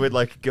 dude. So we'd,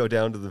 like, go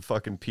down to the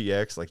fucking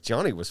PX. Like,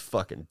 Johnny was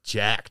fucking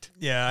jacked.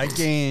 Yeah, I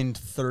gained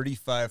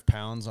 35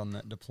 pounds on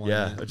that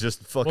deployment. Yeah,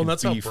 just fucking Well,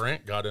 that's beef. how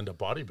Brant got into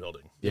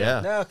bodybuilding.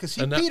 Yeah. No, because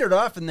he And that- petered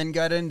off and then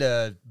got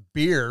into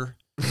beer,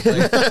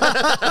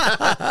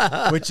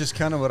 which is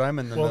kind of what I'm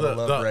in the middle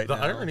of right the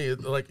now. irony is,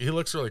 like, he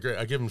looks really great.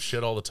 I give him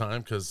shit all the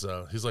time because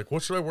he's like,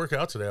 what should I work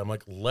out today? I'm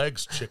like,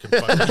 legs, chicken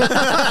fight.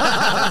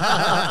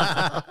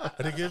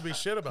 And he gave me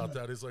shit about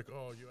that. He's like,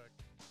 oh, you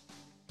act.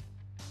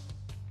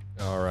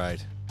 All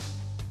right.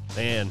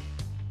 Man,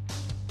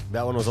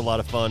 that one was a lot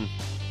of fun.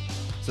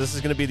 So this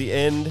is going to be the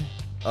end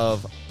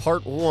of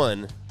part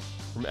 1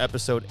 from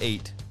episode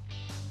 8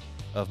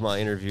 of my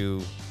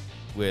interview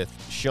with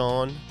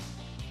Sean,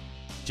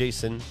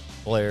 Jason,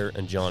 Blair,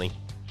 and Johnny.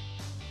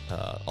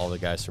 All the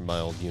guys from my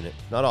old unit.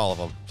 Not all of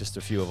them, just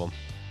a few of them.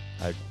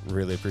 I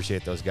really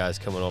appreciate those guys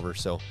coming over.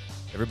 So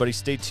everybody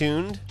stay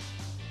tuned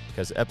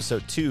because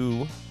episode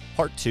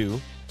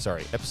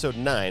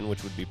 9,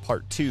 which would be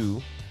part 2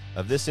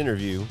 of this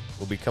interview,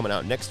 will be coming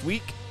out next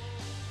week.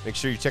 Make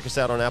sure you check us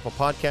out on Apple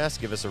Podcasts.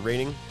 Give us a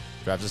rating.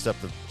 Drives us up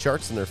the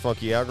charts in their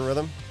funky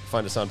algorithm.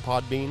 Find us on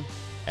Podbean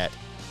at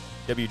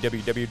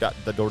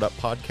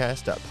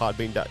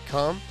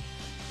www.thedooreduppodcast.podbean.com.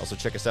 Also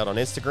check us out on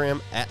Instagram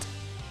at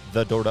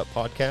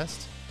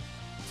thedooreduppodcast.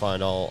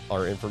 Find all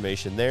our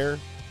information there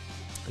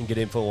and get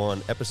info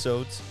on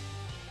episodes.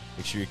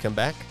 Make sure you come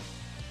back.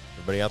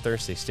 Everybody out there,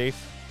 stay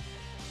safe,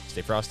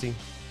 stay frosty.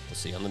 We'll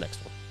see you on the next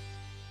one.